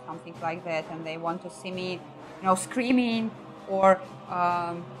or something like that, and they want to see me, you know, screaming or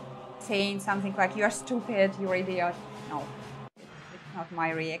saying something like "you're stupid, you're idiot." No, it's not my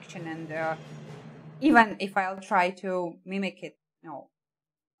reaction, and even if I'll try to mimic it, no.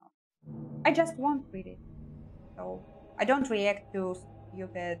 I just won't read it. So I don't react to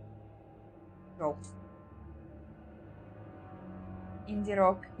stupid jokes. Indie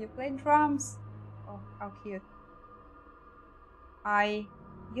rock. You play drums? Oh, how cute. I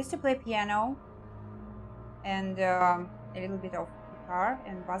used to play piano and a little bit of guitar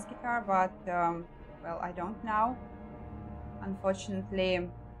and bass guitar, but well, I don't now. Unfortunately,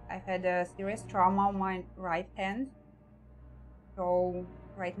 I've had a serious trauma on my right hand, so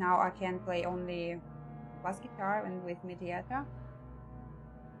right now I can play only bass guitar and with mediator.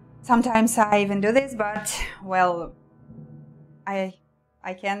 Sometimes I even do this, but well, I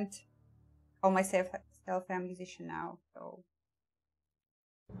can't call myself a musician now. So,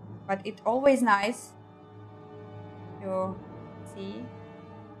 but it's always nice to see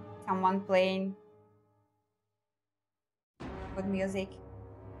someone playing good music.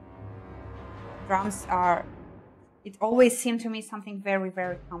 Drums are, it always seemed to me something very,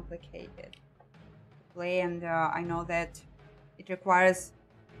 very complicated to play, and I know that it requires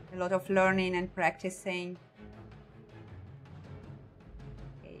a lot of learning and practicing.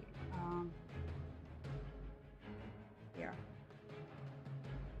 Okay, here.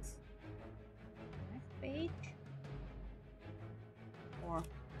 Next page. Or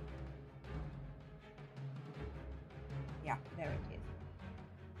yeah, there it is.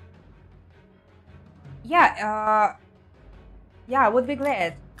 Yeah, yeah, I would be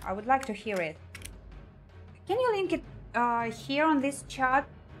glad. I would like to hear it. Can you link it here on this chat?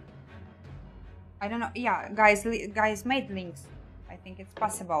 I don't know. Yeah, guys made links. I think it's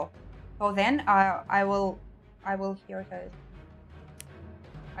possible. So then I will hear it.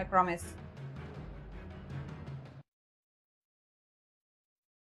 I promise.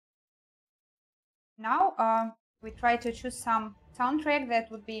 Now we try to choose some soundtrack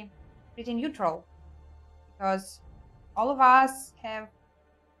that would be pretty neutral, because all of us have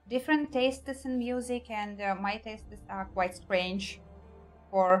different tastes in music, and my tastes are quite strange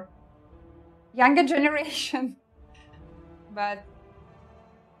for younger generation. But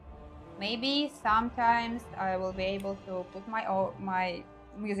maybe sometimes I will be able to put my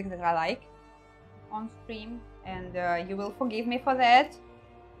music that I like on stream, and you will forgive me for that,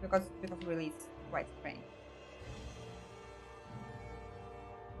 because really it's quite strange.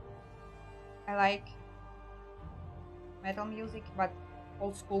 I like metal music, but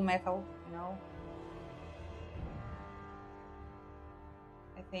old school metal, you know.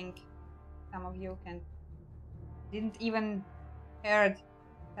 I think some of you didn't even heard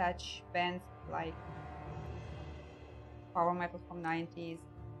such bands like power metal from 90s.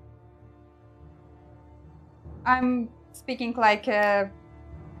 I'm speaking like an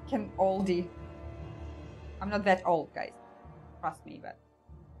oldie. I'm not that old, guys, trust me, but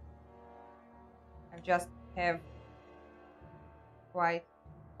I just have quite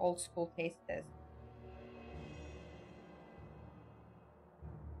old school tastes.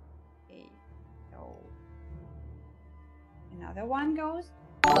 Okay, so another one goes.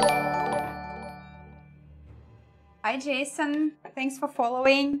 Hi Jason, thanks for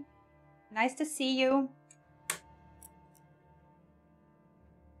following. Nice to see you.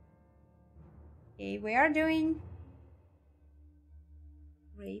 Okay, we are doing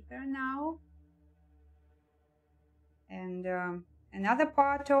Rapier now. And another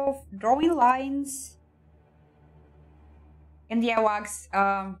part of drawing lines. And yeah, Wax,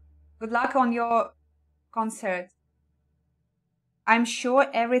 good luck on your concert. I'm sure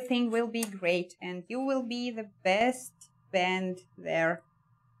everything will be great and you will be the best band there.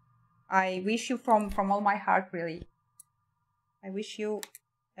 I wish you from all my heart, really. I wish you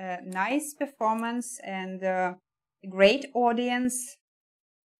a nice performance and a great audience.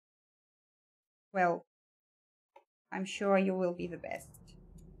 Well, I'm sure you will be the best.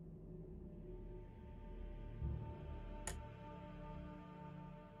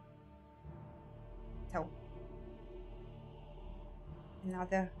 So,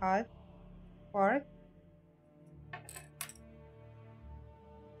 another hard part.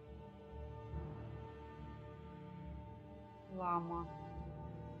 Llama.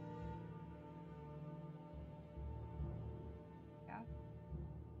 Yeah.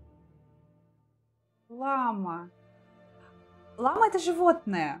 Llama. Llama — это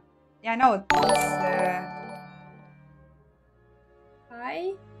животное. Yeah, I know. It's,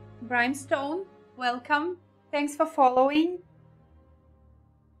 Hi, Brimstone. Welcome. Thanks for following.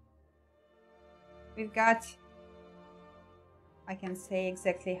 We've got, I can say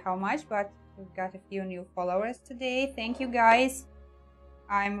exactly how much, but we've got a few new followers today. Thank you, guys.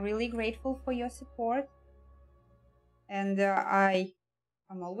 I'm really grateful for your support. And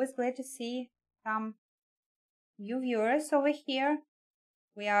I'm always glad to see some new viewers over here.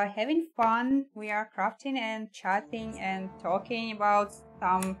 We are having fun. We are crafting and chatting and talking about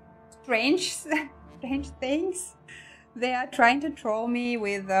some strange things. They are trying to troll me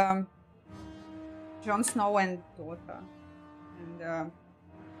with Jon Snow and Dota. And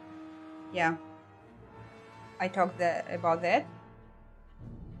yeah. I talk about that.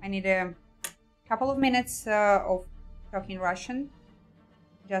 I need a couple of minutes of talking Russian,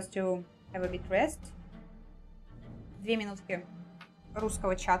 just to have a bit rest. 2 минутки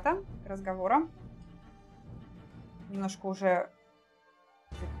русского чата, разговора. Немножко уже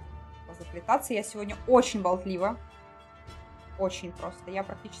заплетаться. Я сегодня очень болтлива. Очень просто. Я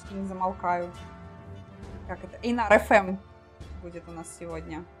практически не замолкаю. Как это? Einnar FM будет у нас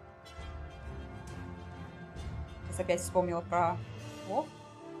сегодня. Сейчас опять вспомнила про Вов.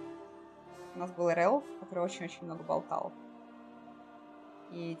 У нас был РЛ, который очень-очень много болтал.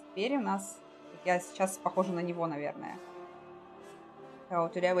 И теперь у нас... Я сейчас похожа на него, наверное.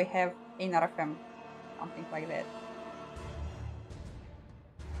 So today we have Einnar FM. Something like that.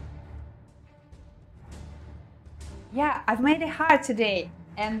 Yeah, I've made a heart today.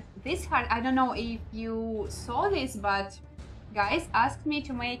 And this heart, I don't know if you saw this, but guys asked me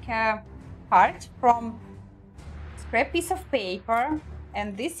to make a heart from scrap piece of paper.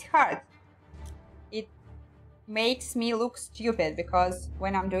 And this heart, it makes me look stupid because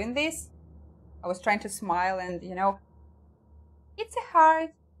when I'm doing this, I was trying to smile and, you know, it's a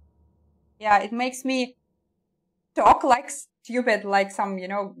heart. Yeah, it makes me talk like stupid, like some, you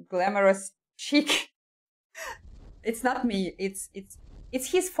know, glamorous chick. It's not me. It's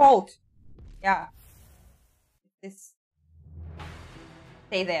his fault. Yeah. This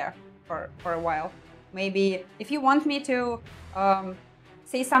stay there for a while. Maybe if you want me to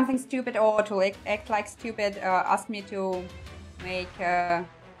say something stupid or to act like stupid, ask me to make a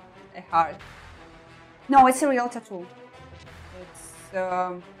heart. No, it's a real tattoo. It's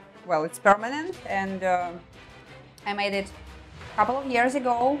well, it's permanent, and I made it a couple of years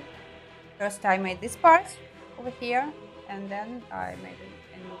ago. First, I made this part over here, and then I made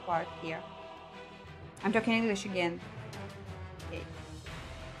a new part here. I'm talking English again. Okay.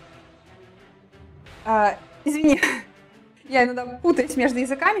 Извини, я иногда путаюсь между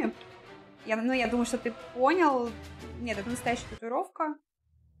языками. Я думаю, что ты понял. Нет, это настоящая татуировка.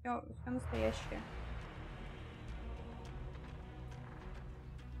 Все настоящее.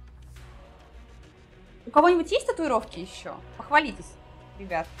 У кого-нибудь есть татуировки еще? Похвалитесь,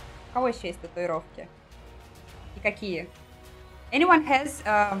 ребят. У кого еще есть татуировки? И какие? Anyone has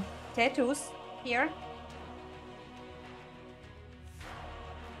tattoos here?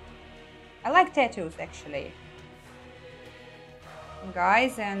 I like tattoos actually,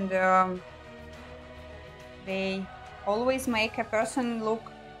 guys, and they always make a person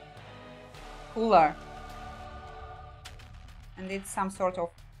look cooler, and it's some sort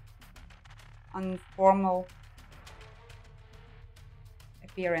of informal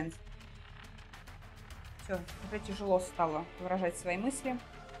appearance. Все, уже тяжело стало выражать свои мысли.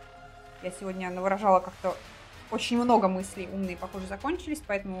 Я сегодня навыражала как-то очень много мыслей, умные, похоже, закончились,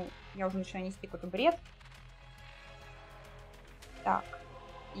 поэтому я уже начинаю нести какой-то бред. Так,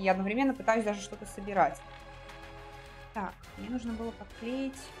 и одновременно пытаюсь даже что-то собирать. Так, мне нужно было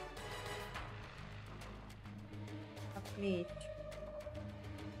подклеить эти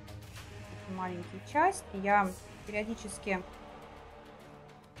маленькие части. Я периодически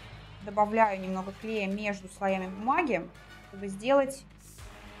добавляю немного клея между слоями бумаги, чтобы сделать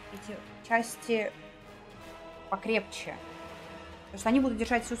эти части покрепче. Потому что они будут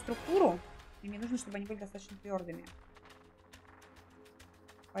держать всю структуру, и мне нужно, чтобы они были достаточно твердыми.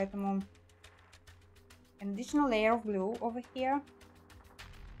 Поэтому an additional layer of glue over here.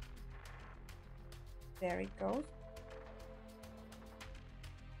 There it goes.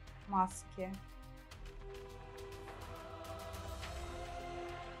 Маски.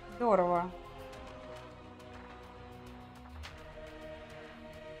 Здорово.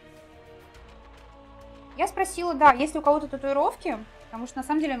 Я спросила, да, есть ли у кого-то татуировки, потому что на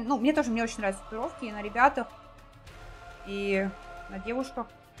самом деле, ну, мне очень нравятся татуировки и на ребятах, и на девушках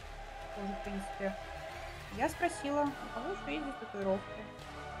тоже, в принципе. Я спросила, у кого еще есть здесь татуировки.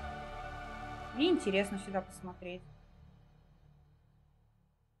 Мне интересно сюда посмотреть.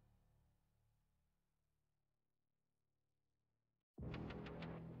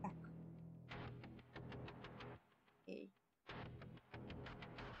 Так. Окей.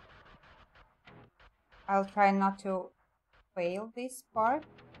 I'll try not to fail this part.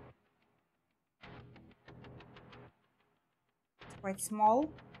 It's quite small.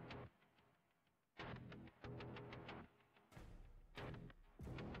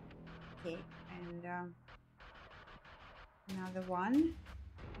 Okay, and another one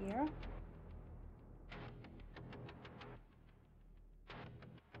here.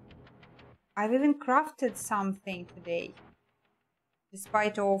 I've even crafted something today,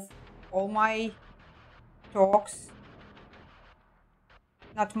 despite of all my talks.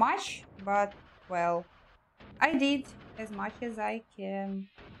 Not much, but well, I did as much as I can.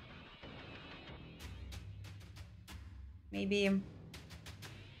 Maybe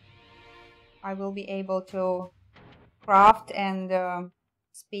I will be able to craft and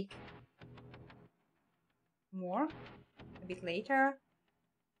speak more a bit later.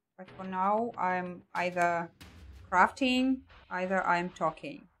 But for now, I'm either crafting, either I'm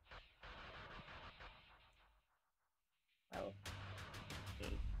talking. Well,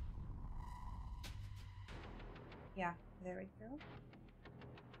 okay. Yeah, there we go.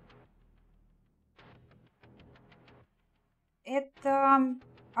 Это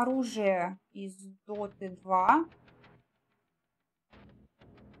оружие из Dota 2.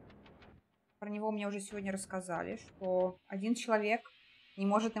 Про него мне уже сегодня рассказали, что один человек не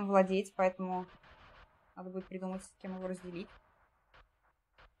может им владеть, поэтому надо будет придумать, с кем его разделить.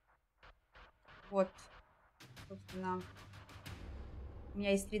 Вот, собственно, у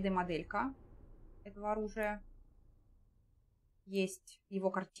меня есть 3D-моделька этого оружия. Есть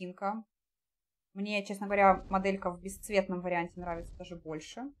его картинка. Мне, честно говоря, моделька в бесцветном варианте нравится даже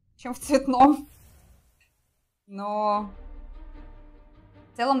больше, чем в цветном. Но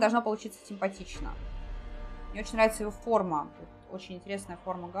в целом должно получиться симпатично. Мне очень нравится его форма. Тут очень интересная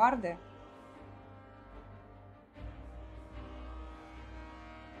форма гарды.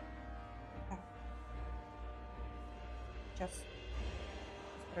 Так. Сейчас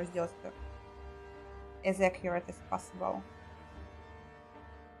постараюсь сделать это as accurate as possible.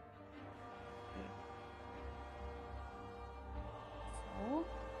 So,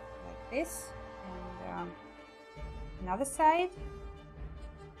 like this. And another side.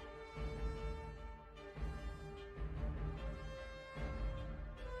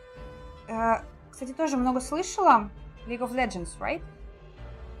 Кстати, тоже много слышала. League of Legends, right?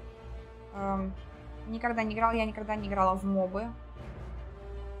 Никогда не играла, я никогда не играла в мобы.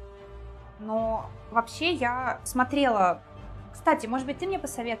 Но вообще я смотрела... Кстати, может быть, ты мне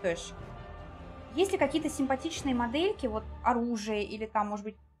посоветуешь, есть ли какие-то симпатичные модельки, вот оружие или там, может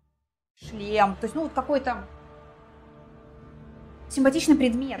быть, шлем, то есть, ну, вот какой-то симпатичный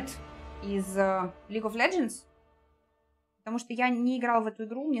предмет из League of Legends? Потому что я не играла в эту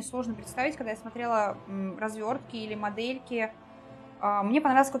игру, мне сложно представить, когда я смотрела развертки или модельки. Мне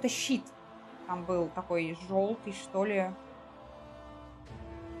понравился какой-то щит. Там был такой желтый, что ли.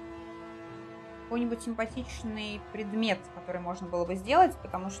 Какой-нибудь симпатичный предмет, который можно было бы сделать,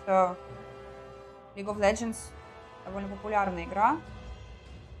 потому что League of Legends довольно популярная игра.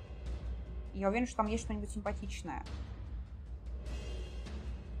 Я уверена, что там есть что-нибудь симпатичное.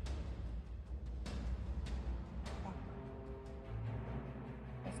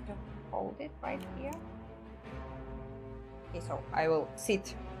 Hold it right here. Okay, so I will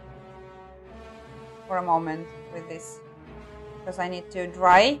sit for a moment with this because I need to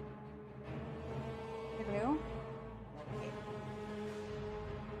dry the glue. Okay.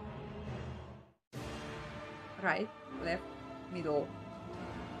 Right, left, middle,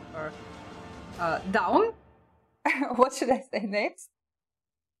 or down. What should I say next?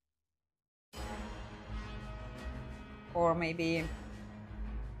 Or maybe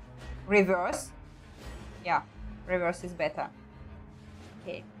reverse. Yeah, reverse is better.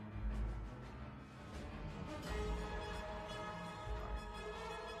 Okay.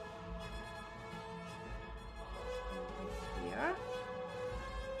 Here.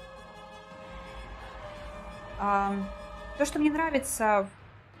 То, что мне нравится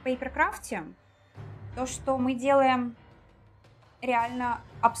в Papercraft, то, что мы делаем реально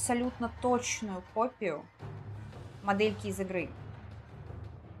абсолютно точную копию модельки из игры.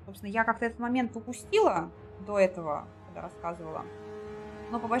 Собственно, я как-то этот момент упустила до этого, когда рассказывала.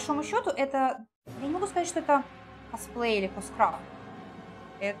 Но по большому счету это... Я не могу сказать, что это косплей или коскрафт.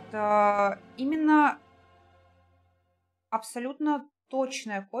 Это именно абсолютно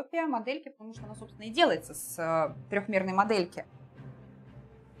точная копия модельки, потому что она, собственно, и делается с трехмерной модельки.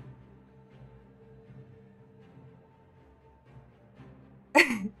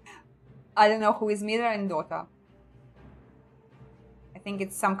 I don't know who is Mira in Dota. I think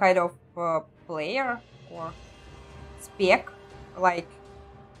it's some kind of player or spec, like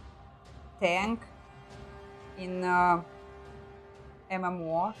tank in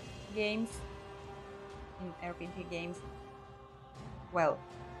MMO games, in RPG games. Well,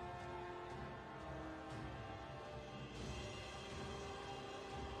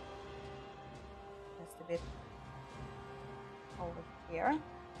 just a bit over here.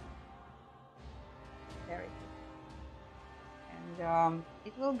 There it is. And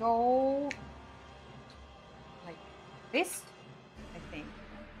it will go like this, I think.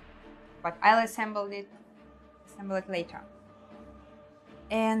 But I'll assemble it later.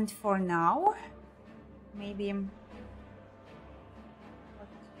 And for now, maybe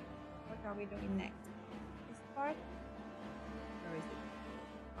what are we doing next? This part? Where is it?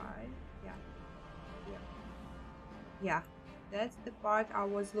 5. Yeah. Here. Yeah. That's the part I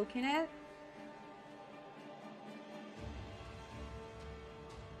was looking at.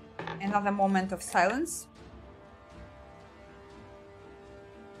 Another moment of silence.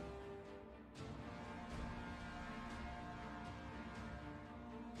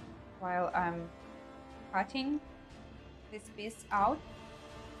 While I'm cutting this piece out.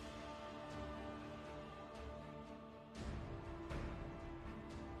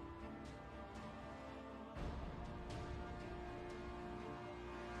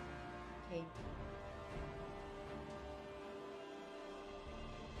 Okay.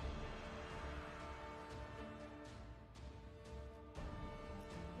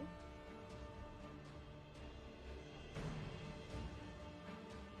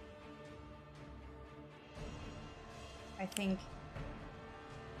 I think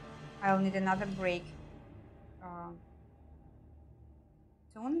I'll need another break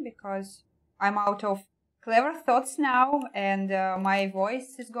soon because I'm out of clever thoughts now and my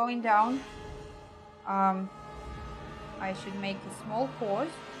voice is going down. I should make a small pause,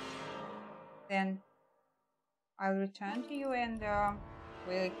 then I'll return to you and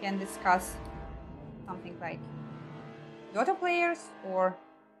we can discuss something like Dota players or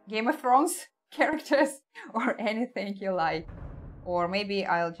Game of Thrones characters or anything you like. Or maybe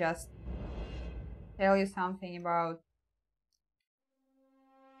I'll just tell you something about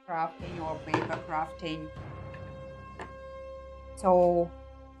crafting or paper crafting. So,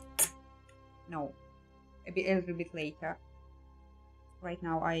 no, a little bit later. Right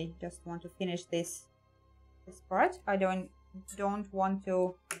now I just want to finish this part. I don't want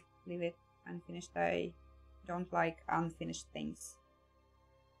to leave it unfinished. I don't like unfinished things.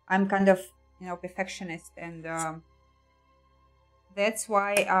 I'm kind of, perfectionist, and that's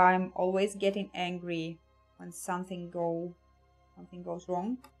why I'm always getting angry when something goes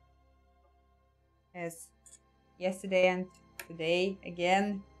wrong. As yesterday and today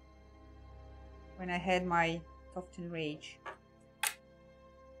again, when I had my often rage.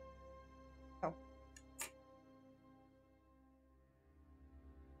 So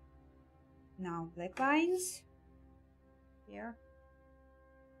now black lines here.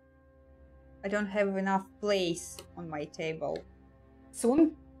 I don't have enough place on my table.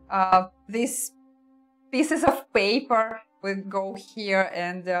 Soon these pieces of paper will go here,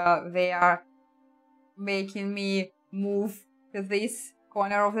 and they are making me move to this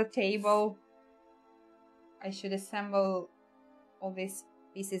corner of the table. I should assemble all these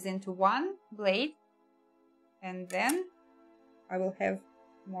pieces into one blade, and then I will have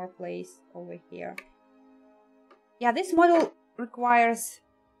more place over here. Yeah, this model requires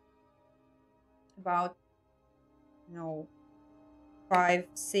about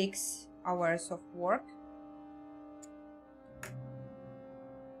 5-6 hours of work.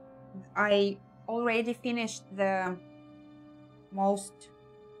 I already finished the most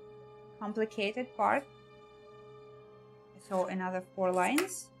complicated part, so another 4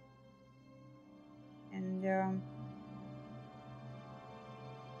 lines, and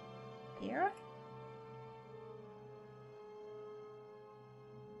here.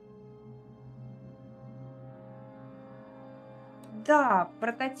 Да,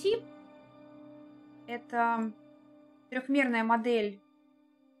 прототип — это трехмерная модель.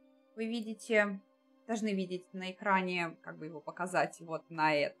 Вы видите, должны видеть на экране, как бы его показать вот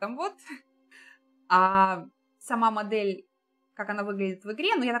на этом вот. А сама модель, как она выглядит в игре,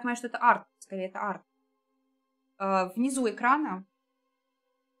 я так понимаю, что это арт, скорее это арт. Внизу экрана.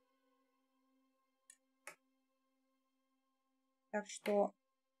 Так что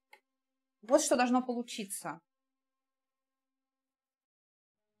вот что должно получиться.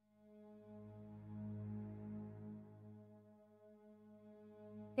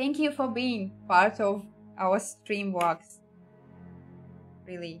 Thank you for being part of our stream walks.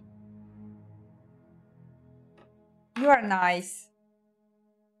 Really. You are nice.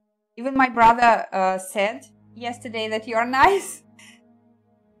 Even my brother said yesterday that you are nice.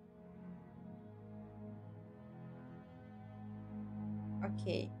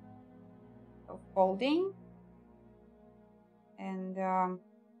 Okay. So folding. And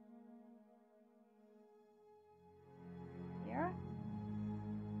here.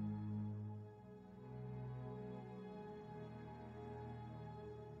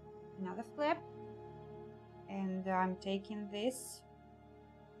 Another flip, and I'm taking this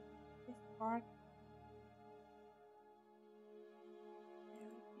part,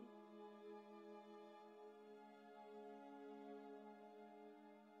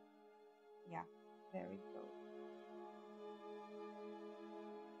 yeah, There we go.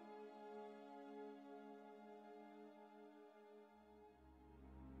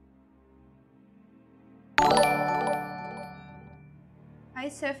 Hi,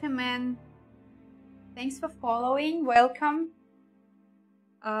 Surfy Man. Thanks for following. Welcome.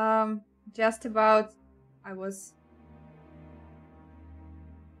 Just about, I was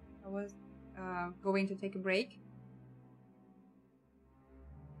going to take a break.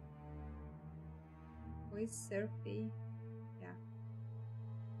 Who is Surfy? Yeah.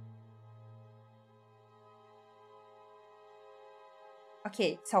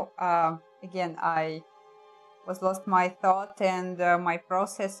 Okay, so again, I was lost my thought and my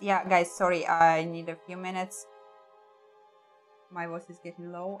process. Yeah, guys, sorry, I need a few minutes. My voice is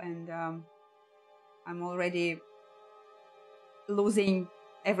getting low and I'm already losing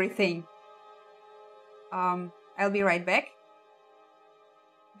everything. I'll be right back.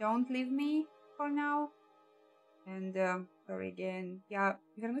 Don't leave me for now. And sorry again. Я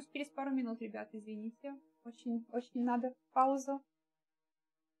вернусь через пару минут, ребят, извините. Очень надо паузу.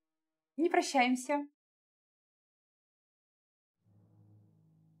 Не прощаемся.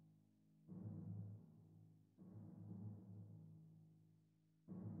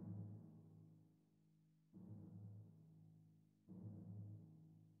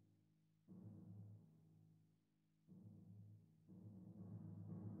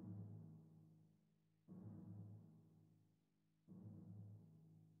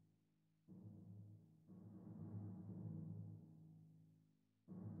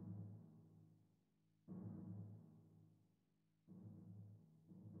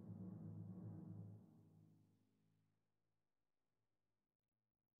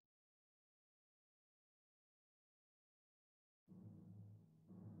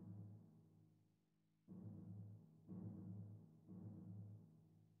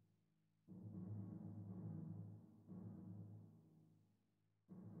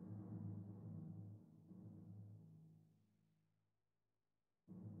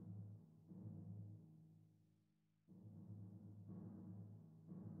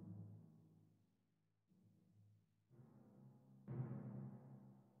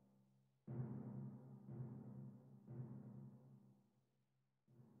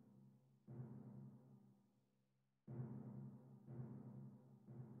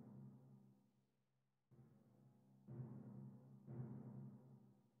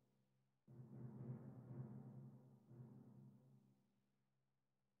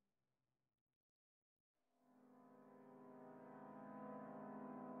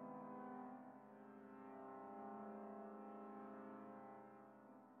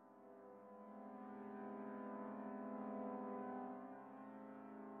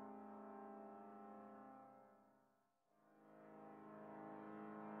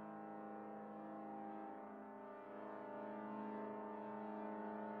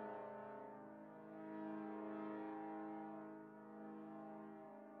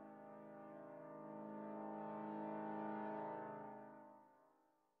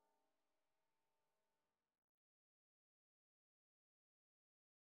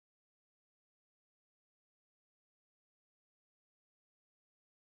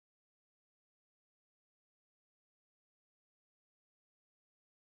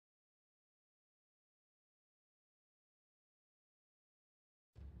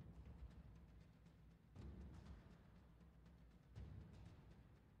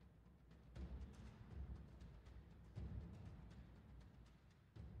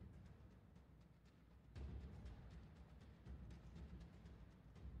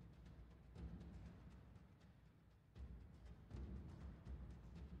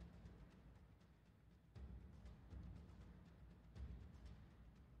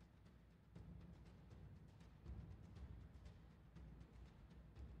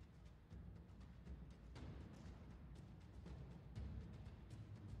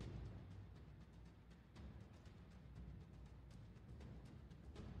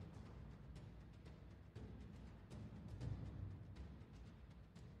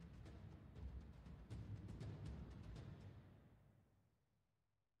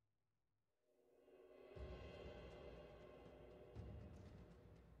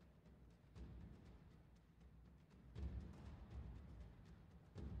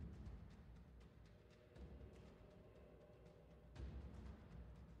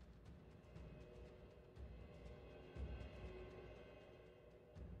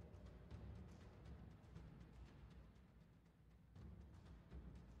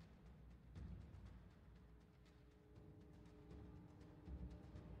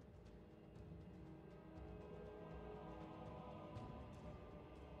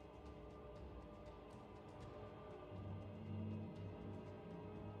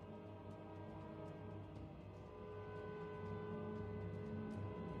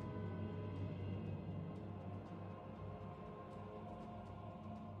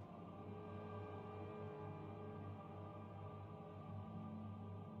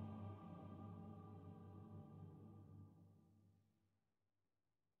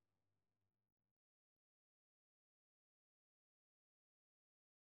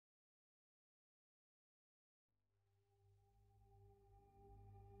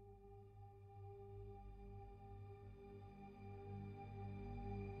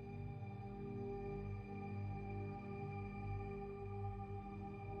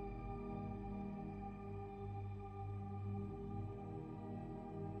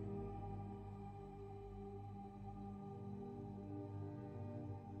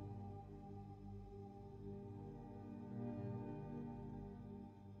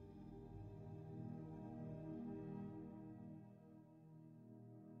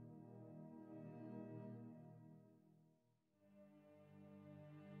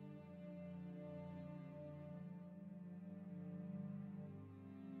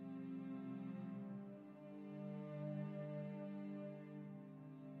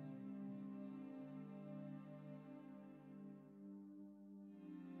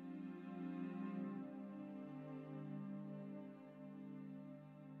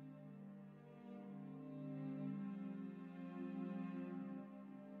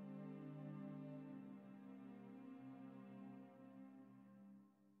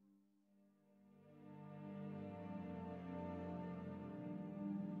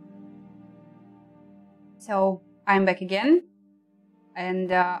 So I'm back again,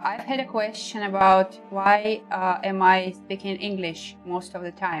 and I've had a question about why am I speaking English most of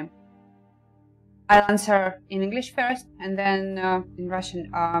the time. I'll answer in English first, and then in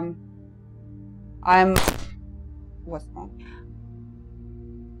Russian. What's wrong?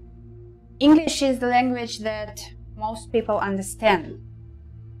 English is the language that most people understand,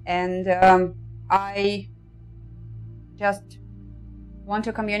 and I just want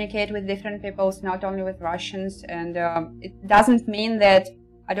to communicate with different peoples, not only with Russians, and it doesn't mean that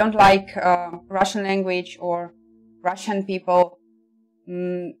I don't like Russian language or Russian people.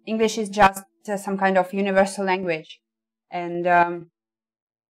 English is just some kind of universal language, and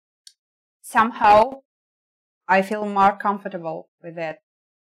somehow I feel more comfortable with it.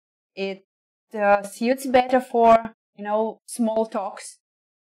 It suits better for, small talks.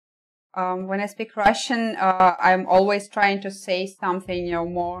 When I speak Russian, I'm always trying to say something,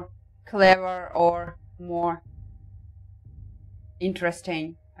 more clever or more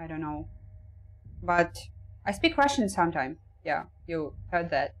interesting. I don't know. But I speak Russian sometimes. Yeah, you heard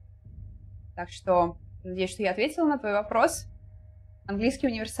that. Так что, надеюсь, что я ответила на твой вопрос. Английский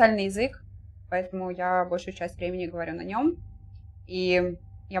универсальный язык, поэтому я большую часть времени говорю на нем. И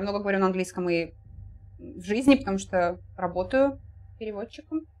я много говорю на английском и в жизни, потому что работаю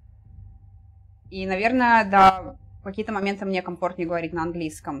переводчиком. И, наверное, да, в какие-то моменты мне комфортнее говорить на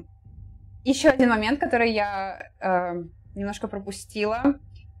английском. Еще один момент, который я немножко пропустила.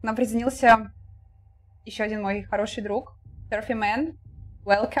 К нам присоединился еще один мой хороший друг, Surfy Man.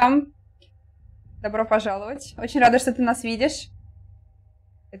 Welcome. Добро пожаловать. Очень рада, что ты нас видишь.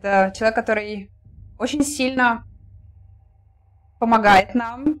 Это человек, который очень сильно помогает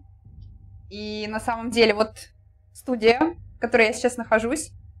нам. И на самом деле вот студия, в которой я сейчас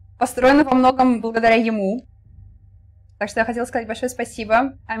нахожусь, построена во многом благодаря ему. Так что я хотела сказать большое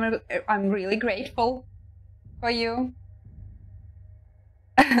спасибо. I'm really grateful for you.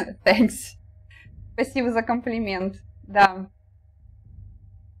 Thanks. Спасибо за комплимент. Да.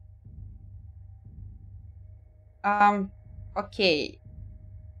 Окей.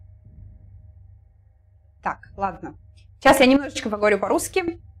 Так, ладно. Сейчас я немножечко поговорю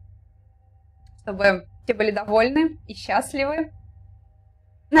по-русски, чтобы все были довольны и счастливы.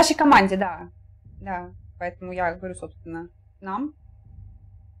 В нашей команде, да. Да, поэтому я говорю, собственно, нам.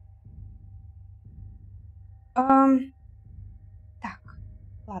 Так,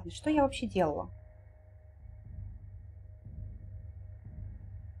 ладно, что я вообще делала?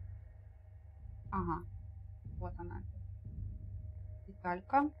 Ага, вот она.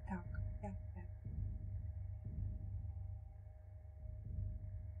 Деталька. Так, пятая.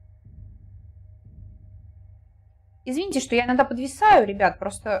 Извините, что я иногда подвисаю, ребят,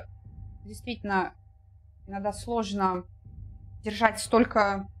 просто действительно иногда сложно держать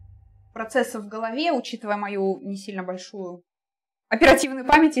столько процессов в голове, учитывая мою не сильно большую оперативную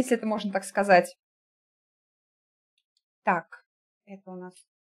память, если это можно так сказать. Так, это у нас...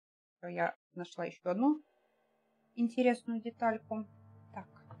 Я нашла еще одну интересную детальку. Так,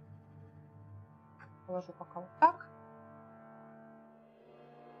 положу пока вот так.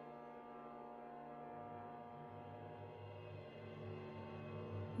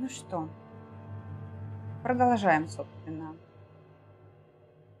 Ну что, продолжаем, собственно.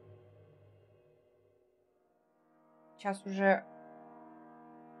 Сейчас уже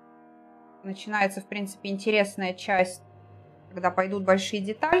начинается, в принципе, интересная часть, когда пойдут большие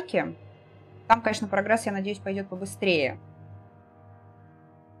детальки. Там, конечно, прогресс, я надеюсь, пойдет побыстрее.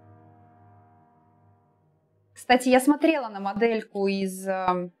 Кстати, я смотрела на модельку из...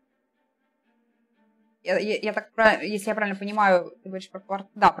 Я так, если я правильно понимаю, ты говоришь про,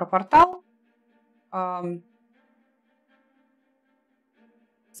 да, про портал.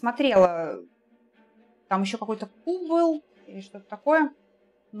 Смотрела, там еще какой-то куб был или что-то такое.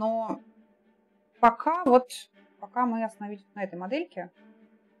 Но пока мы остановились на этой модельке.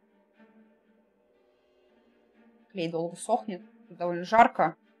 Клей долго сохнет, довольно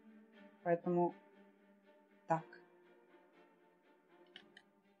жарко, поэтому так.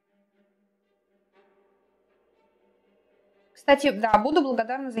 Кстати, да, буду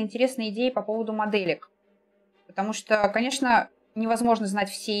благодарна за интересные идеи по поводу моделек, потому что, конечно, невозможно знать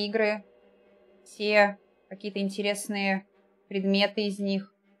все игры, все какие-то интересные предметы из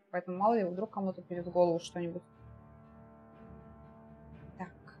них, поэтому мало ли, вдруг кому-то придет в голову что-нибудь. Так.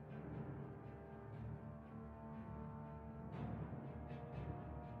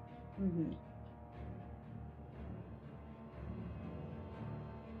 Угу.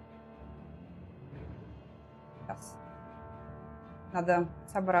 Сейчас. Надо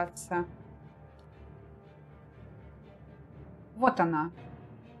собраться. Вот она.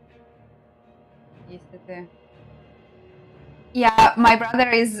 Если ты... Yeah, my brother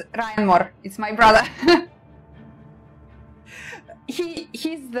is Einnar. It's my brother.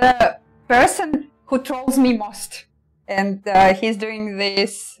 He's the person who trolls me most, and he's doing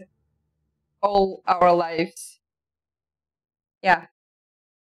this all our lives. Yeah,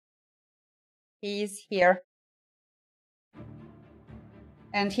 he's here,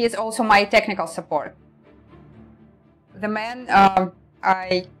 and he is also my technical support. The man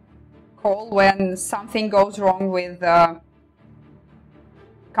I call when something goes wrong with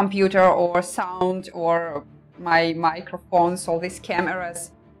computer or sound or my microphones, all these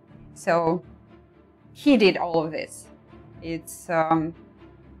cameras. So he did all of this. It's I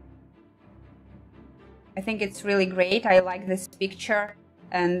think it's really great. I like this picture,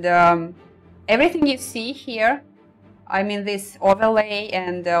 and everything you see here, I mean this overlay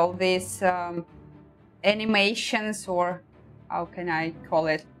and all these animations, or how can I call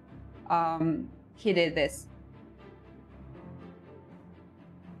it, he did this.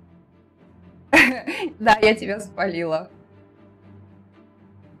 Да, я тебя спалила.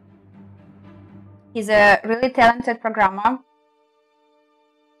 He's a really talented programmer,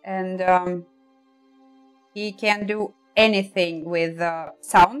 and he can do anything with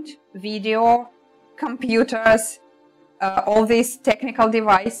sound, video, computers, all these technical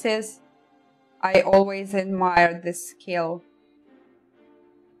devices. I always admired this skill.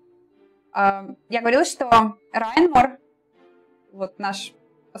 Я говорила, что Райнмор, вот наш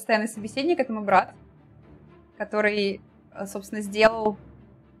постоянный собеседник, это мой брат, который, собственно, сделал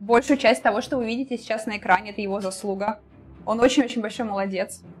большую часть того, что вы видите сейчас на экране. Это его заслуга. Он очень-очень большой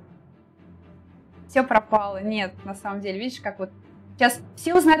молодец. Все пропало. Нет, на самом деле. Видишь, как вот сейчас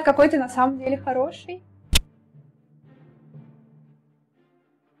все узнают, какой ты на самом деле хороший.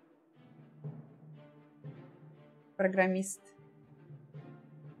 Программист.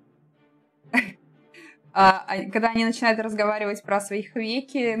 Когда они начинают разговаривать про своих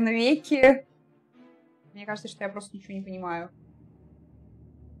навеки, мне кажется, что я просто ничего не понимаю.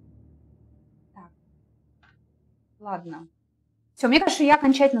 Так. Ладно. Все, мне кажется, я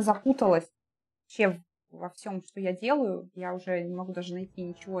окончательно запуталась вообще во всем, что я делаю. Я уже не могу даже найти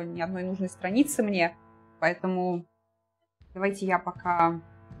ничего, ни одной нужной страницы мне. Поэтому давайте я пока...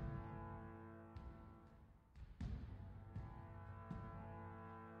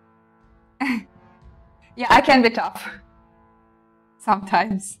 Yeah, I can be tough.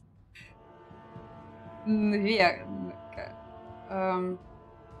 Sometimes.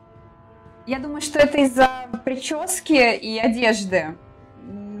 Я думаю, что это из-за прически и одежды.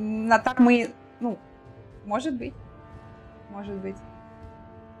 А так мы... Ну, может быть. Может быть.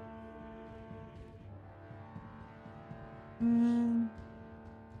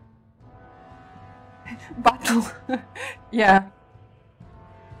 Battle. Yeah.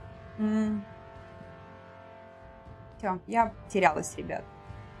 Все, я потерялась, ребят.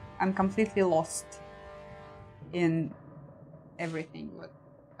 I'm completely lost in everything what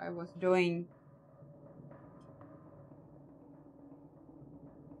I was doing.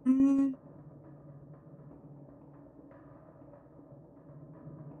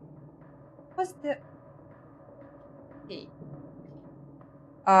 What's the... Okay.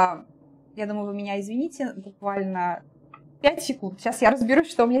 Я думаю, вы меня извините, буквально 5 секунд. Сейчас я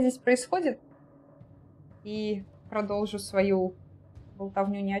разберусь, что у меня здесь происходит, и продолжу свою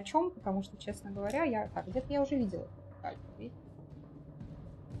болтовню ни о чем, потому что, честно говоря, я... Так, где-то я уже видела.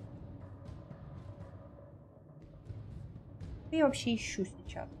 Что я вообще ищу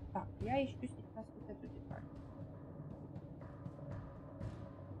сейчас? Так, я ищу сейчас вот эту деталь.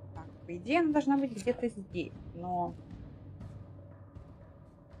 Так, по идее, она должна быть где-то здесь, но...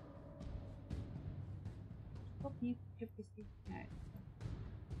 Что к ней присоединяется?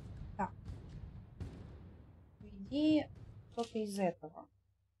 Так. По идее, что-то из этого,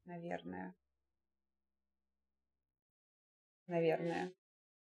 наверное. Наверное.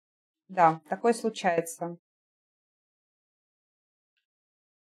 Да, такое случается.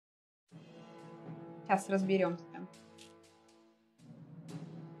 Сейчас разберемся.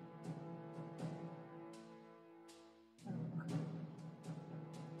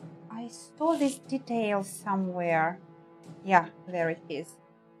 I saw this detail somewhere. Yeah, there it is.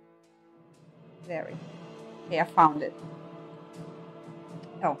 There it is. Okay, I found it.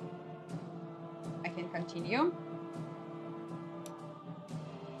 So, I can continue.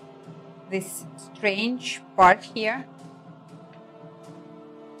 This strange part here.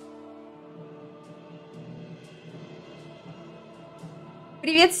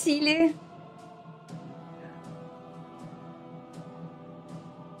 Привет, Сили!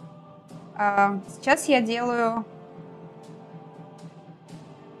 Сейчас я делаю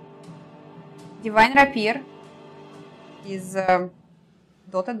Divine Rapier из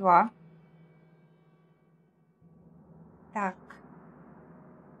Dota 2. Так.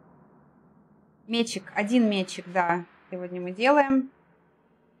 Мечик, один мечик, да, сегодня мы делаем.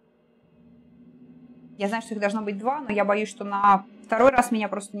 Я знаю, что их должно быть два, но я боюсь, что на второй раз меня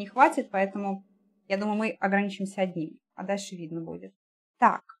просто не хватит, поэтому я думаю, мы ограничимся одним, а дальше видно будет.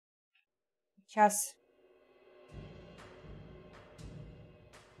 Так, сейчас...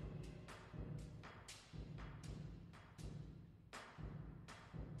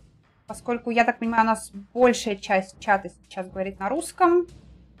 Поскольку, я так понимаю, у нас большая часть чата сейчас говорит на русском,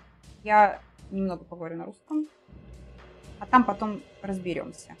 я немного поговорю на русском, а там потом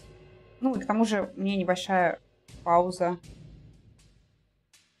разберемся. Ну и к тому же мне небольшая пауза.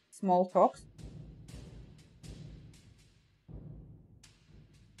 Small talks.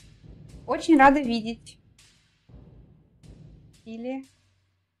 Очень рада видеть или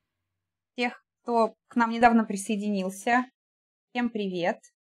тех, кто к нам недавно присоединился. Всем привет.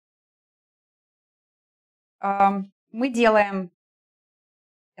 Мы делаем,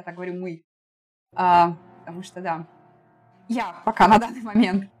 я так говорю мы, потому что да, я пока на данный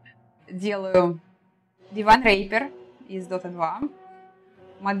момент делаю Divine Rapier из Dota 2.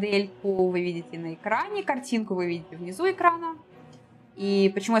 Модельку вы видите на экране, картинку вы видите внизу экрана.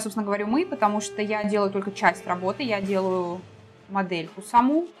 И почему я, собственно, говорю мы? Потому что я делаю только часть работы. Я делаю модельку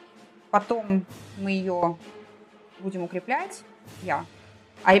саму. Потом мы ее будем укреплять.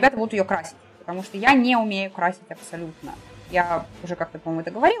 А ребята будут ее красить. Потому что я не умею красить абсолютно. Я уже как-то, по-моему, это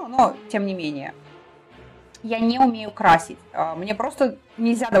говорила, но тем не менее. Я не умею красить. Мне просто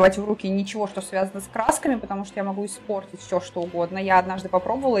нельзя давать в руки ничего, что связано с красками, потому что я могу испортить все, что угодно. Я однажды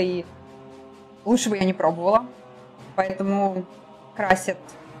попробовала, и лучше бы я не пробовала. Поэтому красят,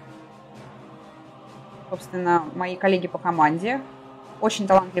 собственно, мои коллеги по команде. Очень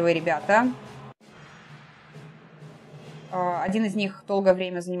талантливые ребята. Один из них долгое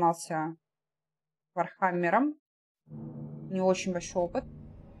время занимался Вархаммером. У него очень большой опыт.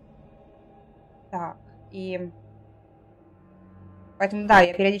 Так, и поэтому, да,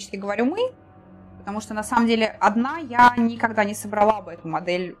 я периодически говорю «мы», потому что, на самом деле, одна я никогда не собрала бы эту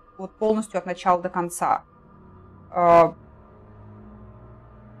модель вот полностью от начала до конца. В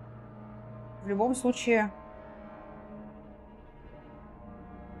любом случае,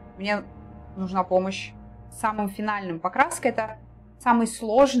 мне нужна помощь с самым финальным. Покраска — это самый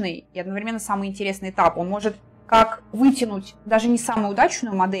сложный и одновременно самый интересный этап. Он может как вытянуть даже не самую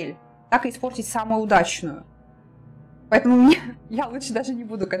удачную модель, так и испортить самую удачную. Поэтому я лучше даже не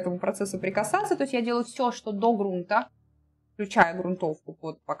буду к этому процессу прикасаться. То есть я делаю все, что до грунта, включая грунтовку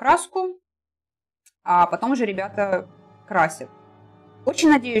под покраску, а потом уже ребята красят. Очень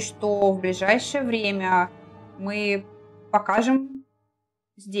надеюсь, что в ближайшее время мы покажем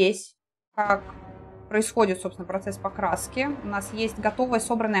здесь, как происходит, собственно, процесс покраски. У нас есть готовая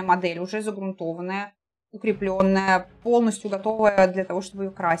собранная модель, уже загрунтованная, укрепленная, полностью готовая для того, чтобы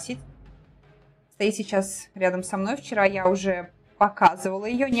ее красить. Стоит сейчас рядом со мной. Вчера я уже показывала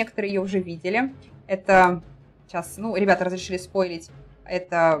ее, некоторые ее уже видели. Это сейчас, ну, ребята разрешили спойлить,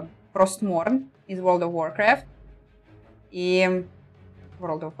 это Frostmourne из World of Warcraft. И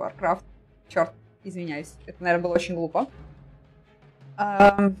World of Warcraft. Черт, извиняюсь, это, наверное, было очень глупо.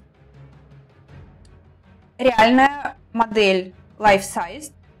 Реальная модель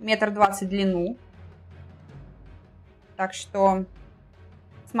life-size, 1,20 м в длину. Так что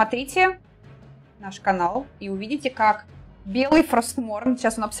смотрите наш канал и увидите, как белый Frostmourne,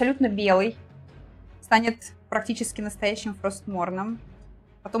 сейчас он абсолютно белый, станет практически настоящим Frostmourne'ом.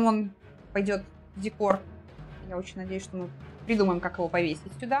 Потом он пойдет в декор. Я очень надеюсь, что мы придумаем, как его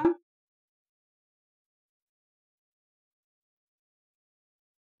повесить сюда.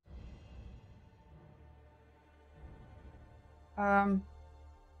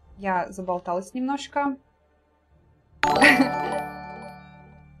 Я заболталась немножко.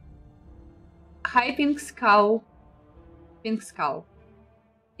 Hi, Pink Skull. Pink Skull.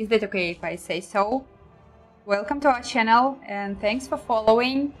 Is that okay if I say so? Welcome to our channel and thanks for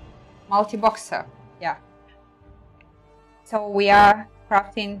following Multiboxer. Yeah. So we are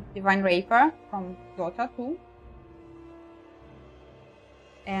crafting Divine Rapier from Dota 2.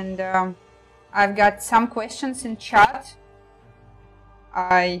 And I've got some questions in chat.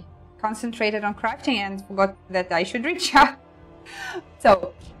 I concentrated on crafting and forgot that I should read chat.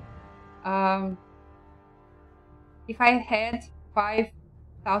 So, if I had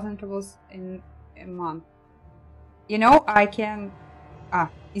 5,000 rubles in a month, you know, I can...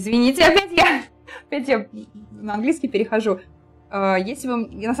 извините, опять я на английский перехожу. Если бы...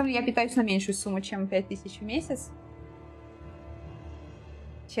 На самом деле, я питаюсь на меньшую сумму, чем 5000 в месяц.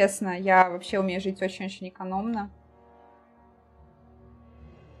 Честно, я вообще умею жить очень-очень экономно.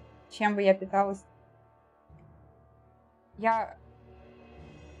 Чем бы я питалась? Я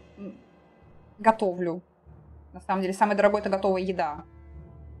готовлю. На самом деле, самое дорогое — это готовая еда.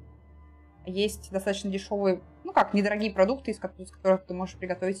 Есть достаточно дешевые, ну как, недорогие продукты, из которых ты можешь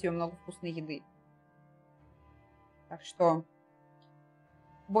приготовить себе много вкусной еды. Так что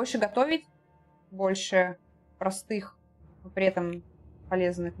больше готовить, больше простых, но при этом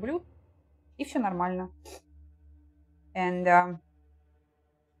полезных блюд, и все нормально.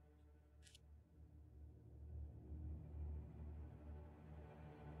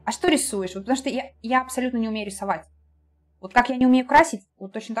 А что рисуешь? Вот потому что я абсолютно не умею рисовать. Вот как я не умею красить,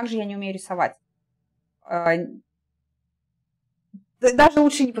 вот точно так же я не умею рисовать. Даже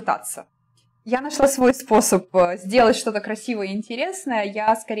лучше не пытаться. Я нашла свой способ сделать что-то красивое и интересное.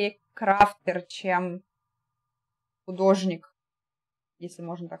 Я скорее крафтер, чем художник, если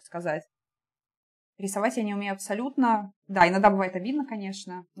можно так сказать. Рисовать я не умею абсолютно. Да, иногда бывает обидно,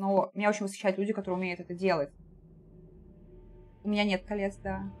 конечно, но меня очень восхищают люди, которые умеют это делать. У меня нет колец,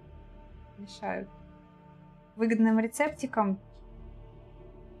 да. Мешают. Выгодным рецептиком.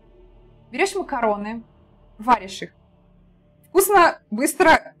 Берешь макароны, варишь их. Вкусно,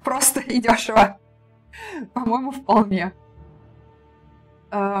 быстро, просто и дешево. По-моему, вполне.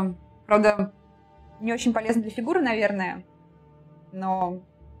 Правда, не очень полезно для фигуры, наверное, но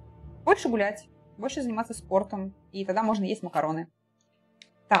больше гулять, больше заниматься спортом, и тогда можно есть макароны.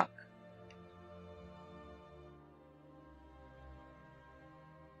 Так.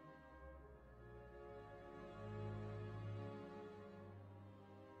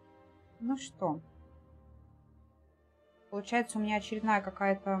 Ну что? Получается, у меня очередная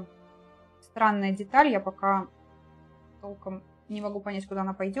какая-то странная деталь. Я пока толком не могу понять, куда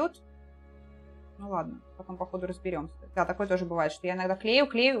она пойдет. Ну ладно, потом по ходу разберемся. Да, такое тоже бывает, что я иногда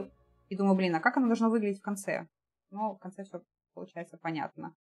клею и думаю, блин, а как оно должно выглядеть в конце? Ну, в конце все получается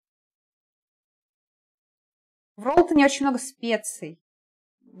понятно. В роллтоне очень много специй.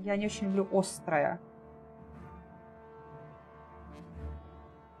 Я не очень люблю острое.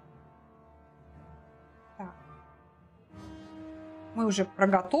 Так. Мы уже про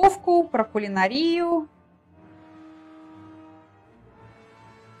готовку, про кулинарию.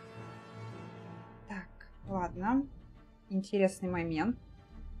 Так, ладно. Интересный момент.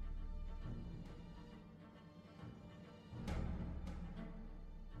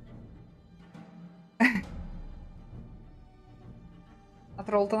 От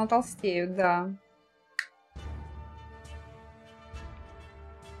роллтона толстеют, да.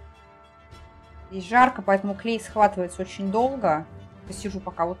 Здесь жарко, поэтому клей схватывается очень долго. Посижу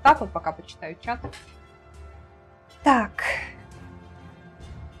пока вот так вот, пока почитаю чат. Так.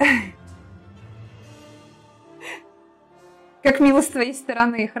 Как мило с твоей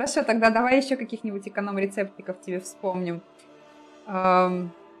стороны. Хорошо, тогда давай еще каких-нибудь эконом-рецептиков тебе вспомним.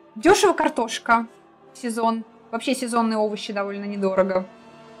 Дешево картошка. Сезон. Вообще сезонные овощи довольно недорого.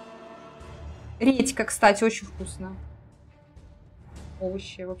 Редька, кстати, очень вкусно.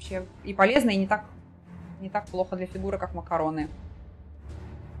 Овощи вообще и полезно, и не так плохо для фигуры, как макароны.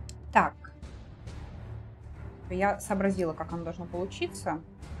 Так. Я сообразила, как оно должно получиться.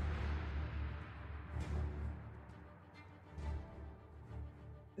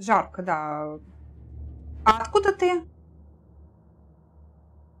 Жарко, да. А откуда ты?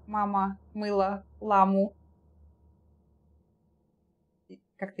 Мама мыла ламу.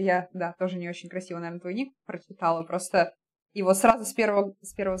 Как-то я, да, тоже не очень красиво, наверное, твой ник прочитала. Просто его сразу с первого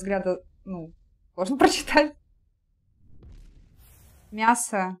взгляда, ну, сложно прочитать.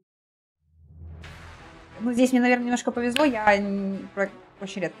 Мясо. Ну, здесь мне, наверное, немножко повезло. Я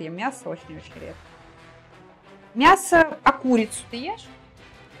очень редко ем мясо, очень-очень редко. Мясо, а курицу ты ешь?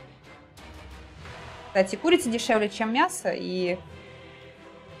 Кстати, курица дешевле, чем мясо, и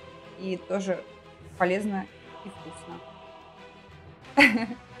тоже полезно и вкусно.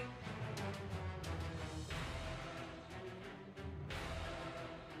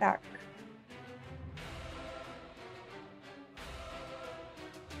 Так.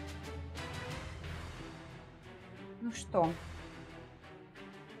 Ну что?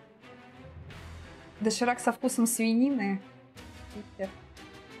 Доширак со вкусом свинины. Питер.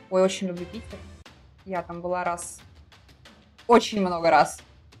 Ой, очень люблю Питер. Я там была раз. Очень много раз.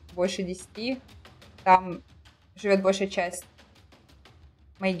 Больше 10. Там живет большая часть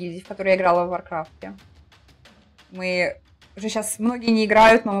моей гильдии, в которой я играла в Варкрафте. Мы уже сейчас многие не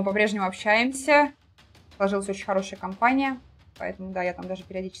играют, но мы по-прежнему общаемся. Сложилась очень хорошая компания. Поэтому, да, я там даже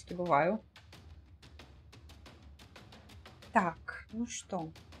периодически бываю. Так, ну что.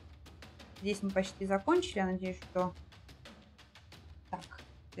 Здесь мы почти закончили. Я надеюсь, что... Так,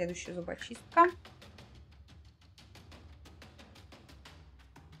 следующая зубочистка.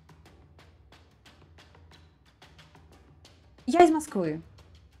 Я из Москвы.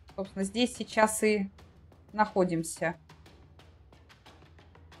 Собственно, здесь сейчас и находимся.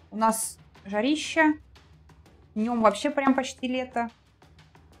 У нас жарища. Днем вообще прям почти лето.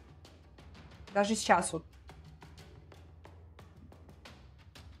 Даже сейчас вот.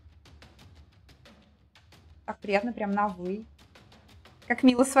 Так приятно, прям на «вы». Как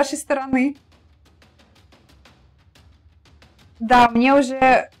мило с вашей стороны. Да, мне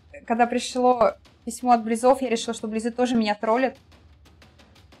уже, когда пришло письмо от Близов, я решила, что Близы тоже меня троллят.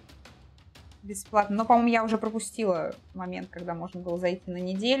 Бесплатно. Но, по-моему, я уже пропустила момент, когда можно было зайти на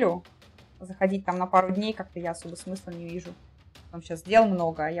неделю. Заходить там на пару дней как-то я особо смысла не вижу. Там сейчас дел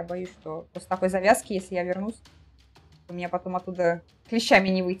много, а я боюсь, что после такой завязки, если я вернусь, то меня потом оттуда клещами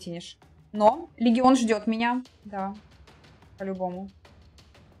не вытянешь. Но Легион ждет меня, да, по-любому.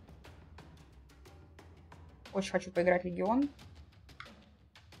 Очень хочу поиграть в Легион.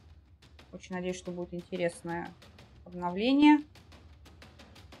 Очень надеюсь, что будет интересное обновление.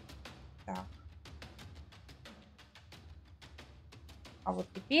 Так. А вот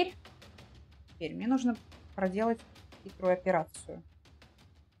теперь мне нужно проделать хитрую операцию.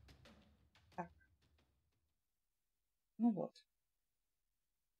 Так. Ну вот.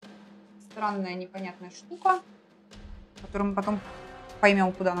 Странная, непонятная штука, которую мы потом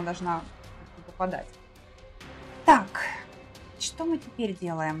поймем, куда она должна попадать. Так, что мы теперь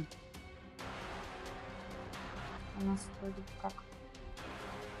делаем? У нас вроде как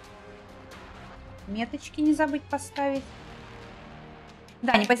меточки не забыть поставить.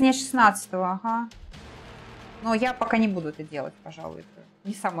 Да, не позднее 16-го, ага. Но я пока не буду это делать, пожалуй. Это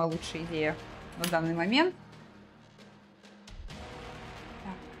не самая лучшая идея на данный момент.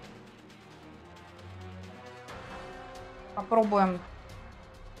 Так. Попробуем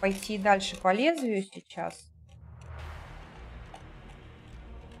пойти дальше по лезвию сейчас.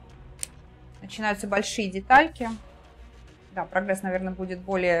 Начинаются большие детальки. Да, прогресс, наверное, будет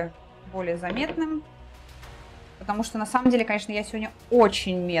более заметным. Потому что, на самом деле, конечно, я сегодня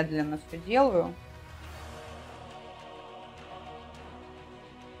очень медленно все делаю.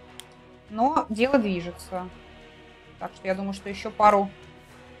 Но дело движется. Так что я думаю, что еще пару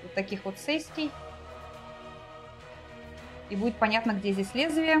вот таких вот сессий. И будет понятно, где здесь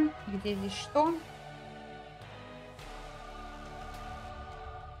лезвие, где здесь что.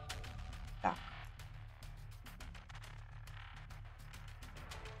 Так.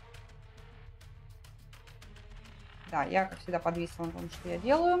 Да, я, как всегда, подвисла на том, что я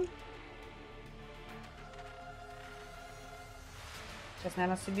делаю. Сейчас,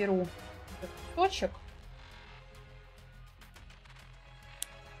 наверное, соберу этот кусочек.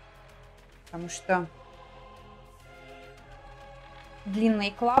 Потому что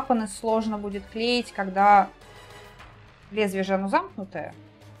длинные клапаны сложно будет клеить, когда лезвие же оно замкнутое.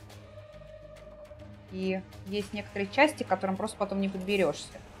 И есть некоторые части, к которым просто потом не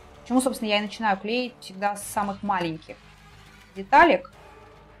подберешься. Почему, собственно, я и начинаю клеить всегда с самых маленьких деталек.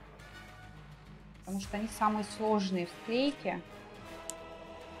 Потому что они самые сложные в склейке.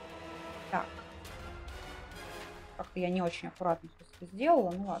 Так. Как-то я не очень аккуратно все это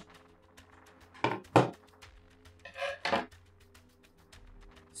сделала, ну ладно.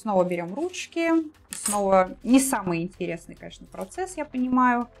 Снова берем ручки. Снова не самый интересный, конечно, процесс, я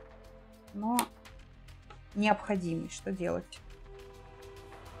понимаю. Но необходимый. Что делать?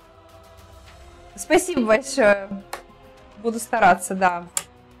 Спасибо большое. Буду стараться, да.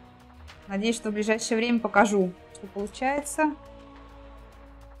 Надеюсь, что в ближайшее время покажу, что получается.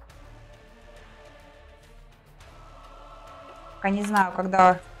 Пока не знаю,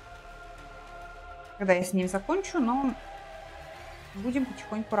 когда я с ним закончу, но будем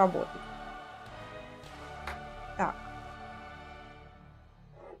потихоньку работать. Так.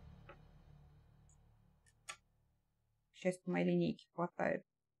 К счастью, моей линейки хватает.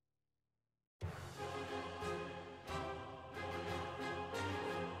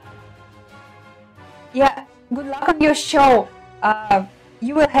 Yeah, good luck on your show.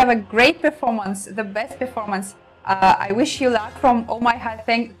 You will have a great performance, the best performance. I wish you luck from all my heart.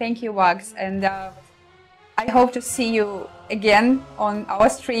 Thank you, Wags. And I hope to see you again on our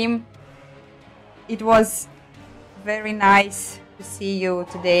stream. It was very nice to see you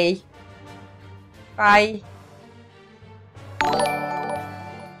today. Bye.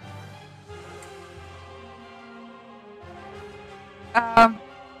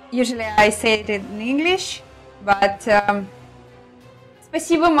 Usually I say it in English, but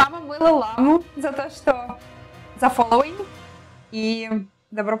спасибо, мама, мыла ламу за то, что за following. И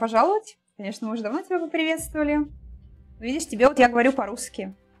добро пожаловать. Конечно, мы уже давно тебя поприветствовали. Видишь, тебе вот я говорю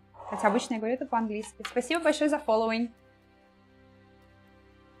по-русски. Хотя обычно я говорю это по-английски. Спасибо большое за following.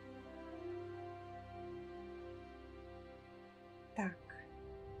 Так.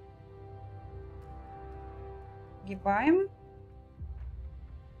 Гибаем.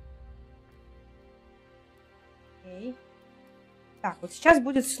 Окей. Так, вот сейчас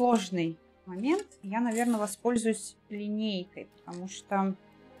будет сложный момент. Я, наверное, воспользуюсь линейкой, потому что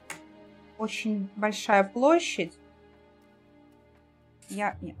очень большая площадь.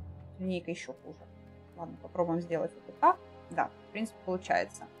 Нет, линейка еще хуже. Ладно, попробуем сделать это так. Да, в принципе,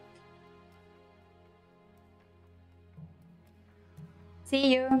 получается.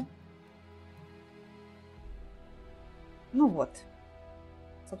 See you. Ну вот.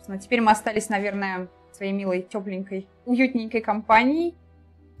 Собственно, теперь мы остались, наверное, своей милой, тепленькой, уютненькой компанией.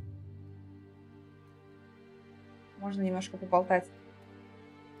 Можно немножко поболтать,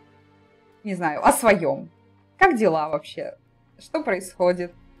 не знаю, о своем. Как дела вообще? Что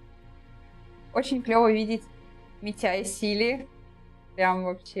происходит? Очень клево видеть Митя и Сили. Прям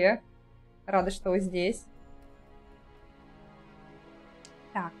вообще рада, что вы здесь.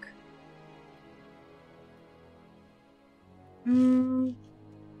 Так.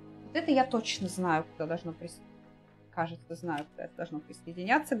 Вот это я точно знаю, куда должно кажется, знаю, куда это должно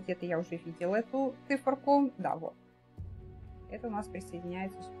присоединяться. Где-то я уже видела эту циферку. Да, вот. Это у нас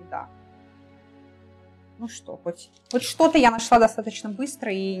присоединяется сюда. Ну что, хоть что-то я нашла достаточно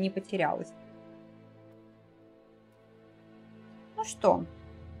быстро и не потерялась. Ну что.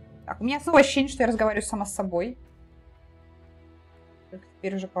 Так, у меня снова ощущение, что я разговариваю сама с собой. Только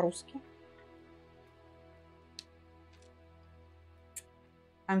теперь уже по-русски.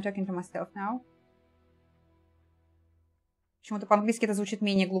 I'm talking to myself now. Почему-то по-английски это звучит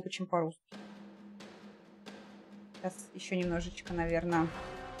менее глупо, чем по-русски. Сейчас еще немножечко, наверное,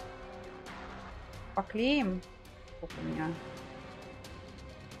 поклеим. Сколько у меня?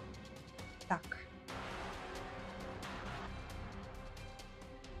 Так.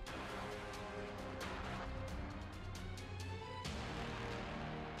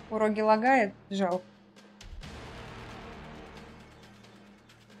 Уроги лагает? Жалко.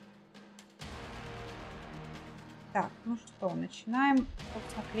 Так, ну что, начинаем,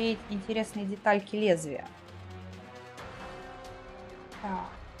 собственно, клеить интересные детальки лезвия. Так.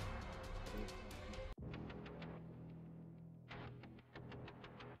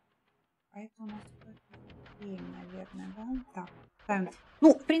 А это у нас клеим, наверное, да? Так, ставим.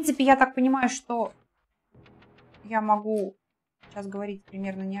 Ну, в принципе, я так понимаю, что я могу сейчас говорить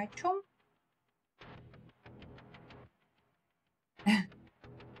примерно ни о чем.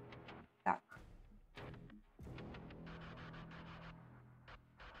 Так.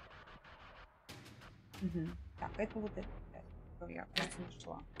 Угу. Так, это вот это, что я, кажется,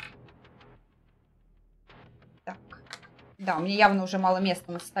 нашла. Так. Да, у меня явно уже мало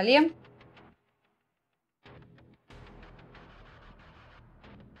места на столе.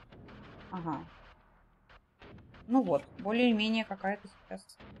 Ага. Ну вот, более-менее какая-то сейчас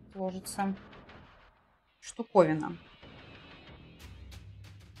сложится штуковина.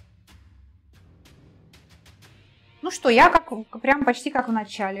 Ну что, я прям почти как в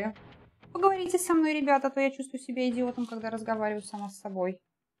начале. Поговорите со мной, ребята, а то я чувствую себя идиотом, когда разговариваю сама с собой.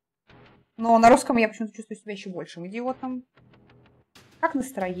 Но на русском я почему-то чувствую себя еще большим идиотом. Как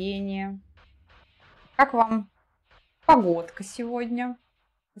настроение? Как вам погодка сегодня?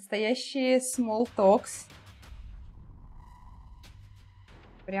 Настоящие small talks.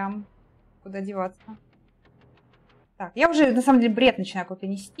 Прям куда деваться. Так, я уже, на самом деле, бред начинаю какой-то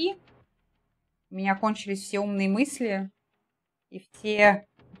нести. У меня кончились все умные мысли и все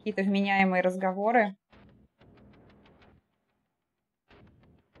какие-то вменяемые разговоры.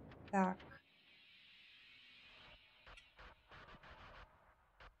 Так.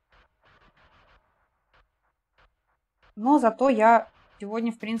 Но зато я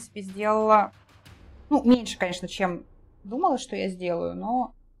сегодня, в принципе, сделала, ну, меньше, конечно, чем думала, что я сделаю,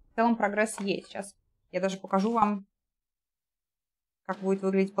 но в целом прогресс есть. Сейчас я даже покажу вам, как будет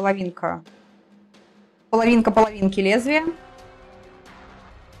выглядеть половинка половинки лезвия.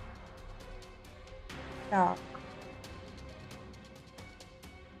 Так.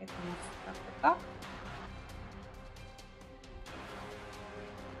 Это у нас как-то так.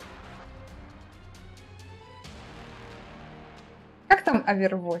 Как там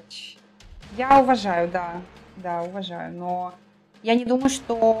Overwatch? Я уважаю, да. Да, уважаю. Но я не думаю,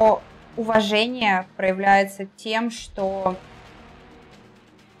 что уважение проявляется тем, что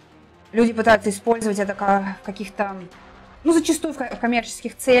люди пытаются использовать это в каких-то, ну, зачастую в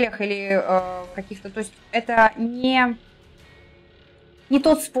коммерческих целях или в каких-то... То есть это не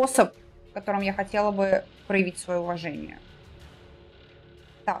тот способ, в котором я хотела бы проявить свое уважение.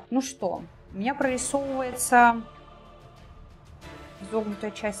 Так, ну что, у меня прорисовывается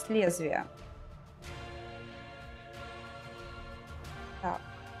изогнутая часть лезвия. Так.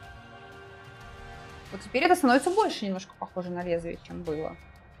 Вот теперь это становится больше немножко похоже на лезвие, чем было.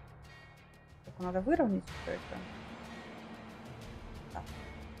 Только надо выровнять все это. Так.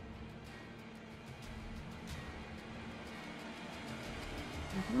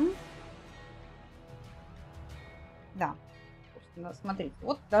 Угу. Да. Смотрите,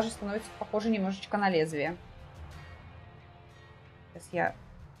 вот даже становится похоже немножечко на лезвие. Сейчас я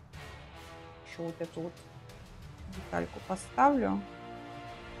еще вот эту вот детальку поставлю.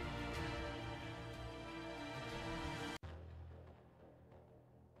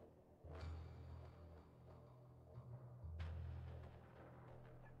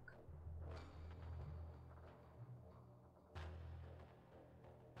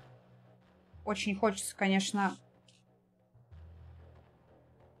 Очень хочется, конечно,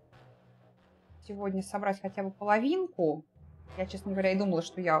 сегодня собрать хотя бы половинку. Я, честно говоря, и думала,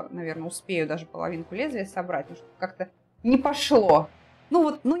 что я, наверное, успею даже половинку лезвия собрать, но что-то как-то не пошло. Ну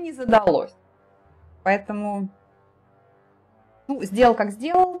вот, ну не задалось. Поэтому, ну, сделал как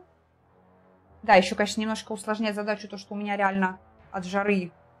сделал. Да, еще, конечно, немножко усложняет задачу то, что у меня реально от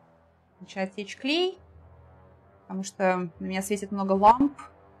жары начинает течь клей, потому что на меня светит много ламп.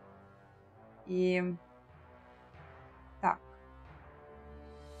 И так,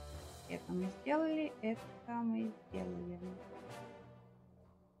 это мы сделали, это мы сделали.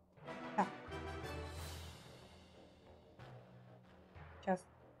 Так. Сейчас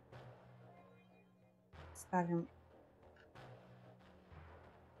ставим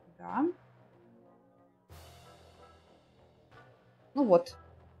сюда. Ну вот,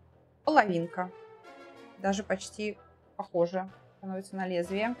 половинка. Даже почти похоже становится на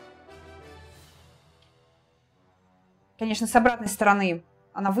лезвие. Конечно, с обратной стороны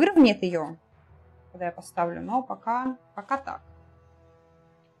она выровняет ее, когда я поставлю, но пока так.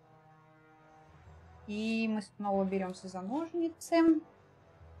 И мы снова беремся за ножницы.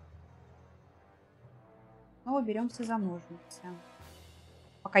 Снова беремся за ножницы.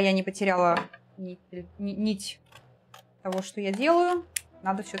 Пока я не потеряла нить того, что я делаю,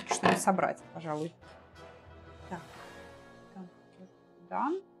 надо все-таки что-нибудь собрать, пожалуй. Так.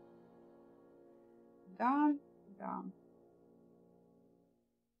 Да. Да. Да.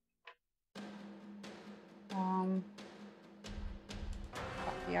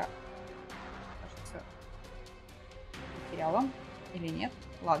 Так, я, кажется, потеряла или нет.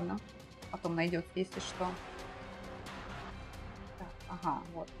 Ладно, потом найдется, если что. Так, ага,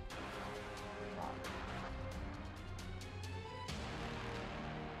 вот. Так.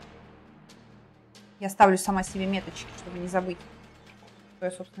 Я ставлю сама себе меточки, чтобы не забыть, что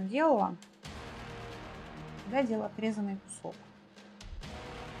я, собственно, делала. Я делала отрезанный кусок.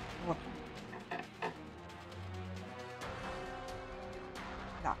 Вот он.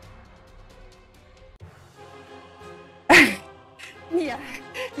 Да. Нет,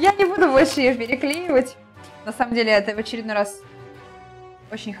 я не буду больше ее переклеивать. На самом деле, это в очередной раз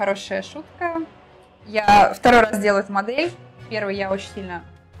очень хорошая шутка. Я второй раз делаю эту модель. Первый я очень сильно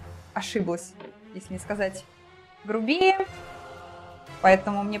ошиблась, если не сказать грубее.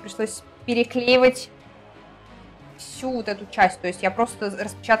 Поэтому мне пришлось переклеивать всю вот эту часть. То есть я просто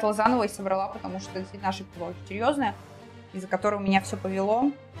распечатала заново и собрала, потому что действительно ошибка была очень серьезная, из-за которой у меня все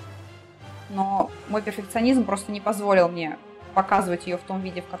повело. Но мой перфекционизм просто не позволил мне показывать ее в том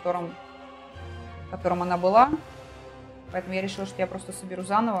виде, в котором она была. Поэтому я решила, что я просто соберу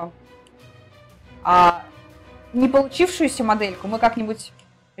заново. А не получившуюся модельку мы как-нибудь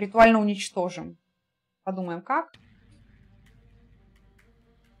ритуально уничтожим. Подумаем, как.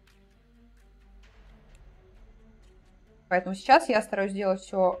 Поэтому сейчас я стараюсь сделать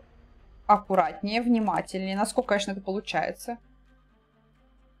все аккуратнее, внимательнее, насколько, конечно, это получается.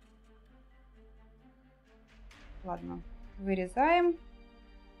 Ладно, вырезаем.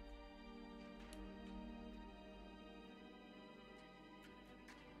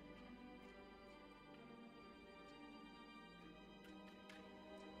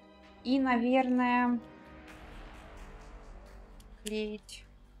 И, наверное, клеить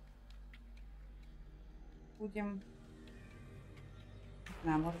будем. Не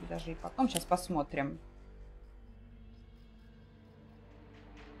знаю, может быть, даже и потом. Сейчас посмотрим.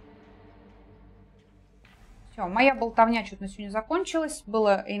 Все, моя болтовня что-то на сегодня закончилась.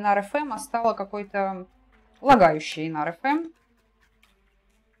 Было Einnar FM, а стало какой-то лагающий Einnar FM.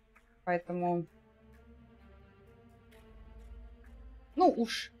 Поэтому... Ну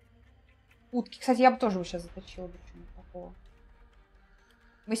уж. Утки. Кстати, я бы тоже сейчас заточила бы что-нибудь такого.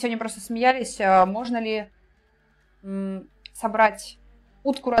 Мы сегодня просто смеялись, можно ли собрать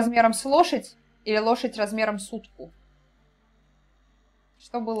Утку размером с лошадь или лошадь размером с утку?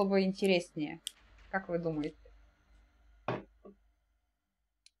 Что было бы интереснее? Как вы думаете?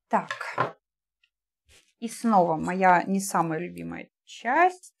 Так. И снова моя не самая любимая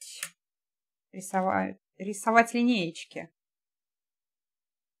часть. Рисовать линеечки.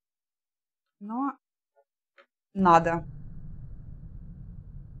 Но надо.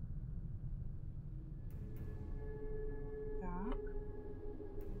 Так.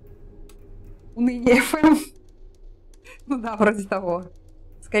 Уныние ФМ. Ну да, вроде того.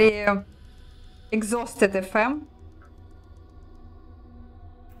 Скорее, Exhausted FM.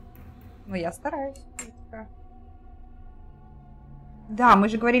 Но я стараюсь. Да, мы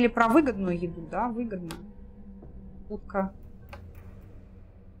же говорили про выгодную еду, да? Выгодную. Утка.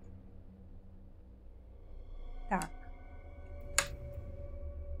 Так.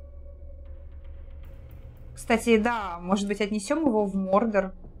 Кстати, да, может быть, отнесем его в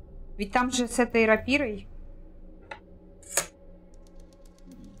Мордор. Ведь там же с этой рапирой.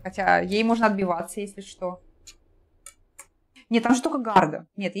 Хотя ей можно отбиваться, если что. Нет, там же только гарда.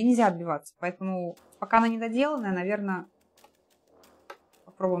 Нет, ей нельзя отбиваться. Поэтому, пока она недоделанная, наверное,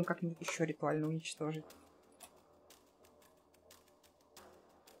 попробуем как-нибудь еще ритуально уничтожить.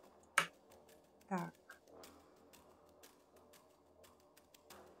 Так.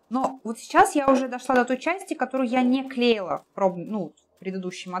 Но вот сейчас я уже дошла до той части, которую я не клеила в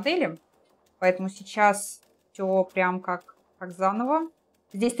предыдущей модели. Поэтому сейчас все прям как заново.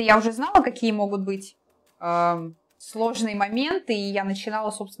 Здесь-то я уже знала, какие могут быть сложные моменты, и я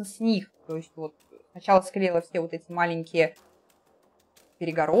начинала, собственно, с них. То есть вот сначала склеила все вот эти маленькие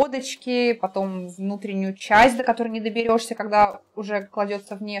перегородочки, потом внутреннюю часть, до которой не доберешься, когда уже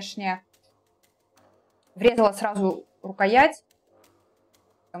кладется внешняя. Врезала сразу рукоять,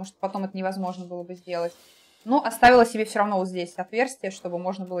 потому что потом это невозможно было бы сделать. Но оставила себе все равно вот здесь отверстие, чтобы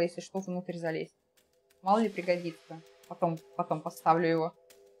можно было, если что, внутрь залезть. Мало ли пригодится. Потом поставлю его.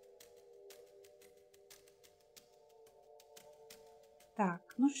 Так,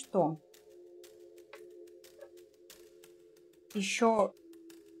 ну что. Еще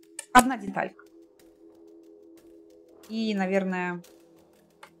одна деталька. И, наверное,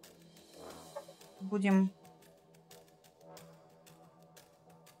 будем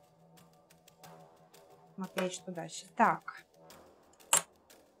смотреть, что дальше. Так.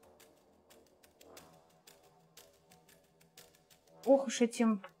 Ох уж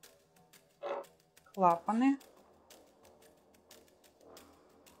этим клапаны.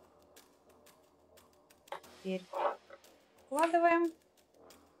 Теперь вкладываем.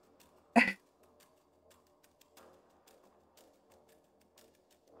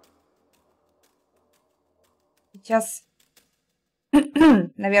 Сейчас,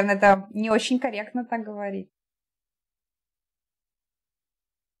 наверное, это не очень корректно так говорить.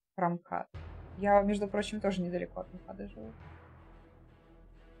 Про МКАД. Я, между прочим, тоже недалеко от МКАДа живу.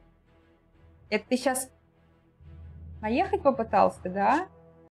 Это ты сейчас наехать попытался, да?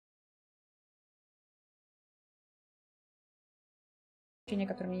 Сообщение,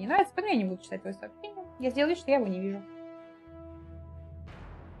 которое мне не нравится, поэтому я не буду читать твое сообщение. Я сделаю вид, что я его не вижу.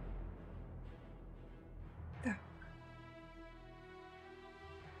 Так.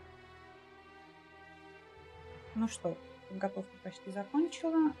 Ну что, подготовка почти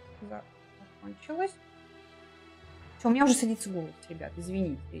закончилась. Что, у меня уже садится голос, ребят,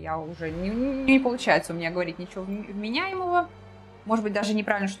 извините. Я уже не получается у меня говорить ничего вменяемого. Может быть, даже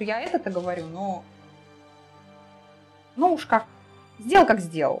неправильно, что я это говорю, но... Ну уж как. Сделал, как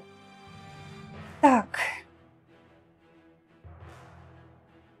сделал. Так.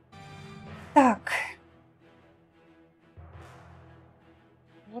 Так.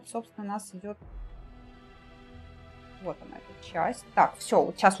 Вот, собственно, у нас идет... Вот она, эта часть. Так, все,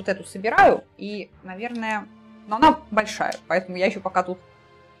 вот сейчас вот эту собираю. И, наверное... Но она большая, поэтому я еще пока тут...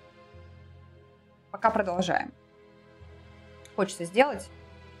 Пока продолжаем. Хочется сделать.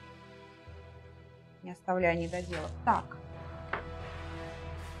 Не оставляя недоделок. Так.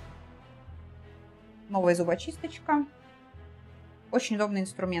 Новая зубочисточка. Очень удобный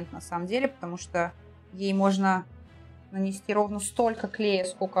инструмент на самом деле, потому что ей можно нанести ровно столько клея,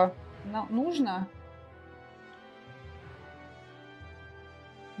 сколько нужно.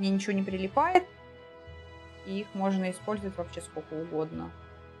 Мне ничего не прилипает. И их можно использовать вообще сколько угодно.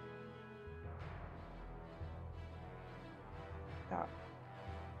 Так.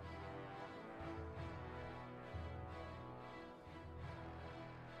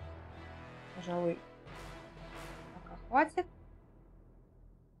 Пожалуй, пока хватит.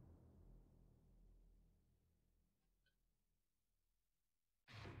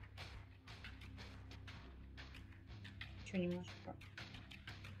 Еще немножко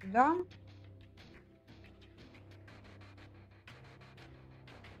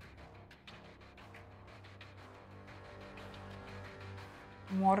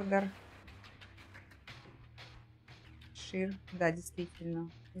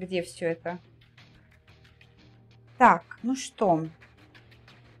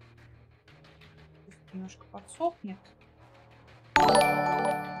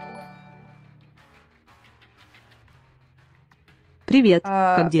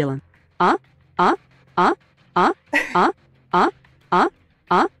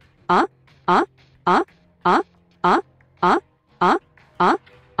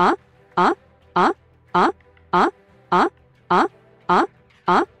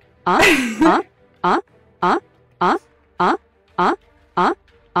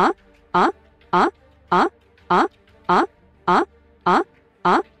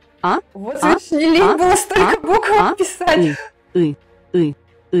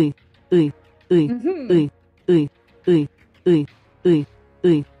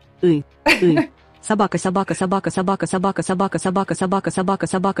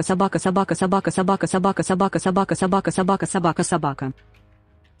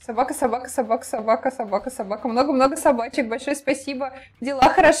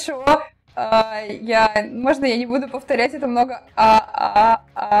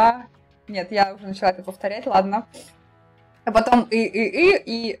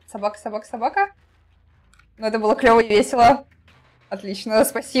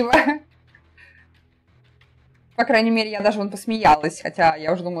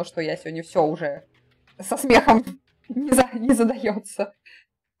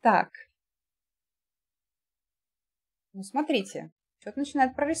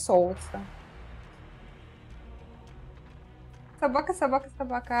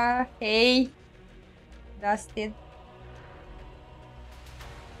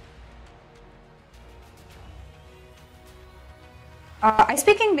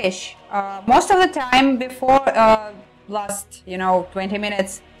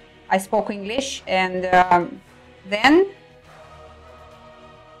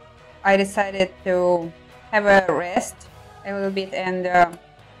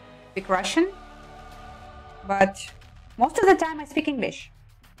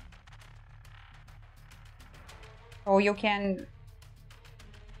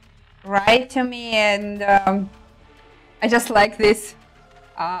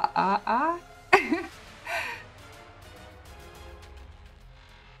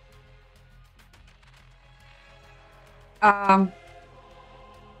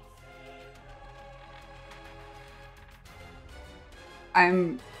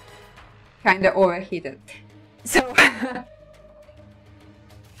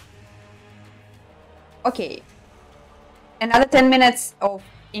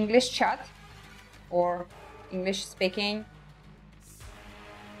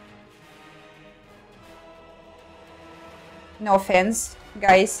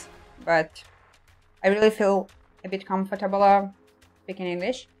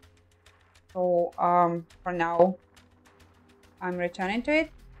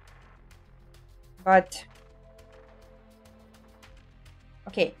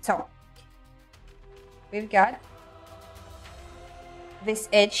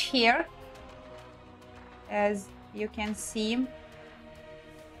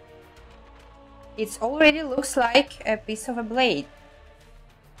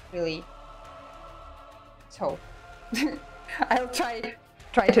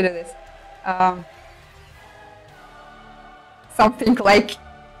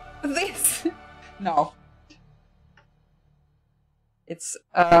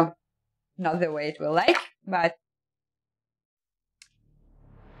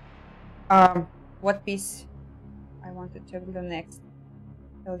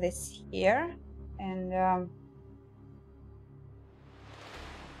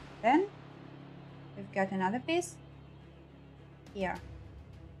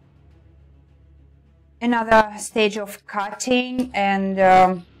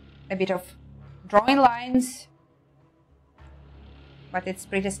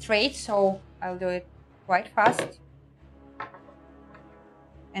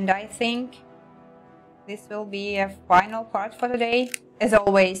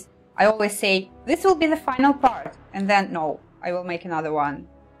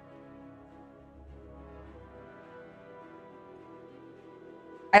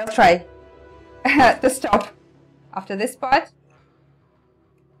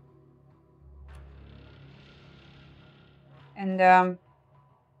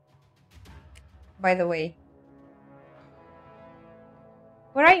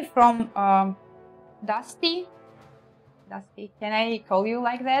Where are you from? Dusty? Dusty, can I call you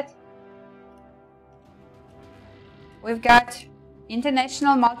like that? We've got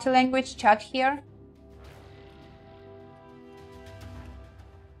international multi-language chat here.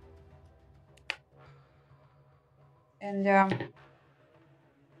 And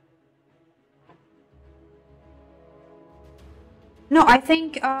no, I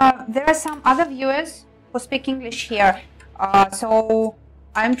think there are some other viewers who speak English here. So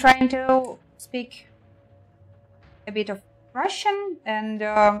I'm trying to speak a bit of Russian and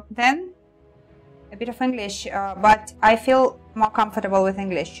then a bit of English, but I feel more comfortable with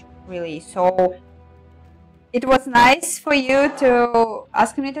English, really. So it was nice for you to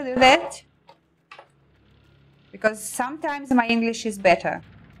ask me to do that, because sometimes my English is better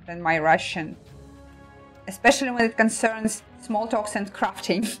than my Russian, especially when it concerns small talks and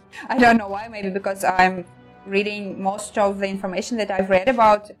crafting. I don't know why, maybe because I'm reading most of the information that I've read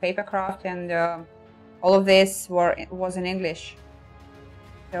about Papercraft, and all of this was in English.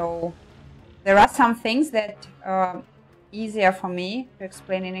 So there are some things that are easier for me to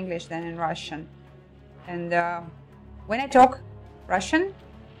explain in English than in Russian. And when I talk Russian,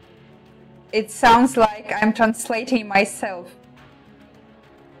 it sounds like I'm translating myself.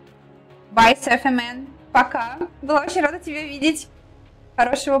 Bye, Surferman. Пока. Была очень рада тебя видеть.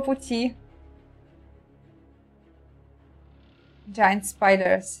 Хорошего пути. Giant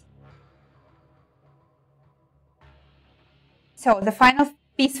spiders. So, the final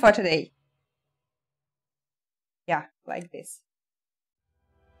piece for today. Yeah, like this.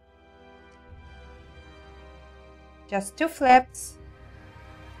 Just 2 flaps.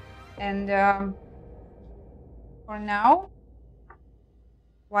 And for now,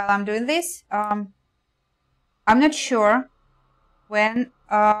 while I'm doing this, I'm not sure when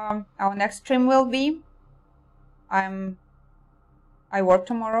our next stream will be. I work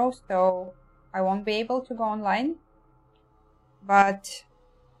tomorrow, so I won't be able to go online. But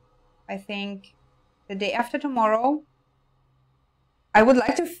I think the day after tomorrow, I would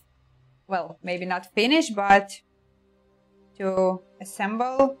like to, well, maybe not finish, but to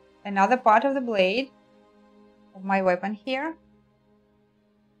assemble another part of the blade of my weapon here.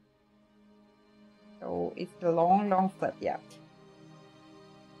 So it's the long flip, yeah.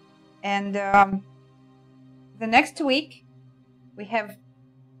 And the next week we have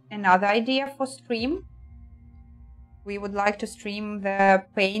another idea for stream. We would like to stream the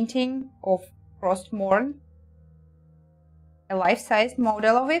painting of Frostmourne, a life-sized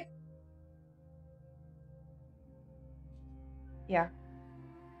model of it. Yeah,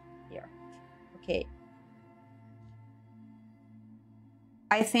 here. Okay.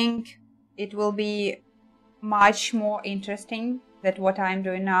 I think it will be much more interesting than what I'm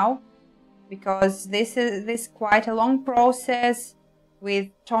doing now, because this is quite a long process with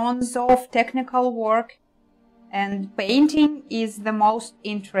tons of technical work, and painting is the most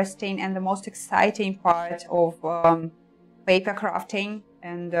interesting and the most exciting part of paper crafting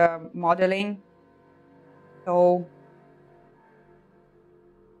and modeling. So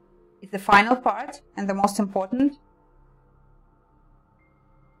it's the final part and the most important.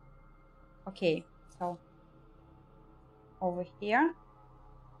 Okay, so over here,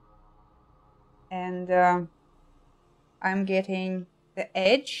 and I'm getting the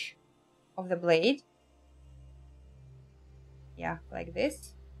edge of the blade, yeah, like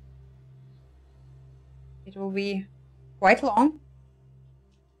this. It will be quite long.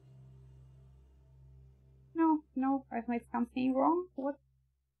 No, I've made something wrong. What?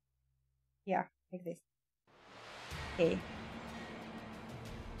 Yeah, like this. Okay.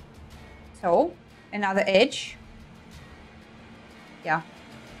 So, another edge. Yeah.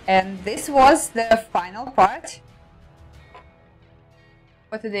 And this was the final part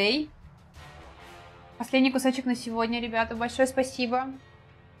for today. Последний кусочек на сегодня, ребята. Большое спасибо.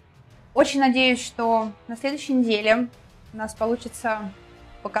 Очень надеюсь, что на следующей неделе у нас получится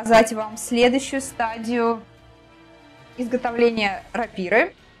показать вам следующую стадию изготовления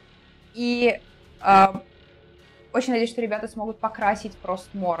рапиры. И очень надеюсь, что ребята смогут покрасить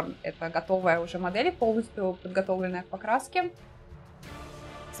Frostmourne. Это готовая уже модель, полностью подготовленная к покраске.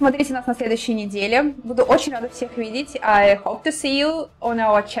 Смотрите нас на следующей неделе. Буду очень рада всех видеть. I hope to see you on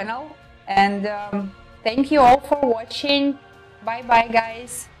our channel. And thank you all for watching. Bye bye,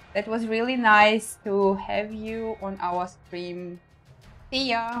 guys. That was really nice to have you on our stream. See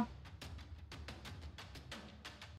ya.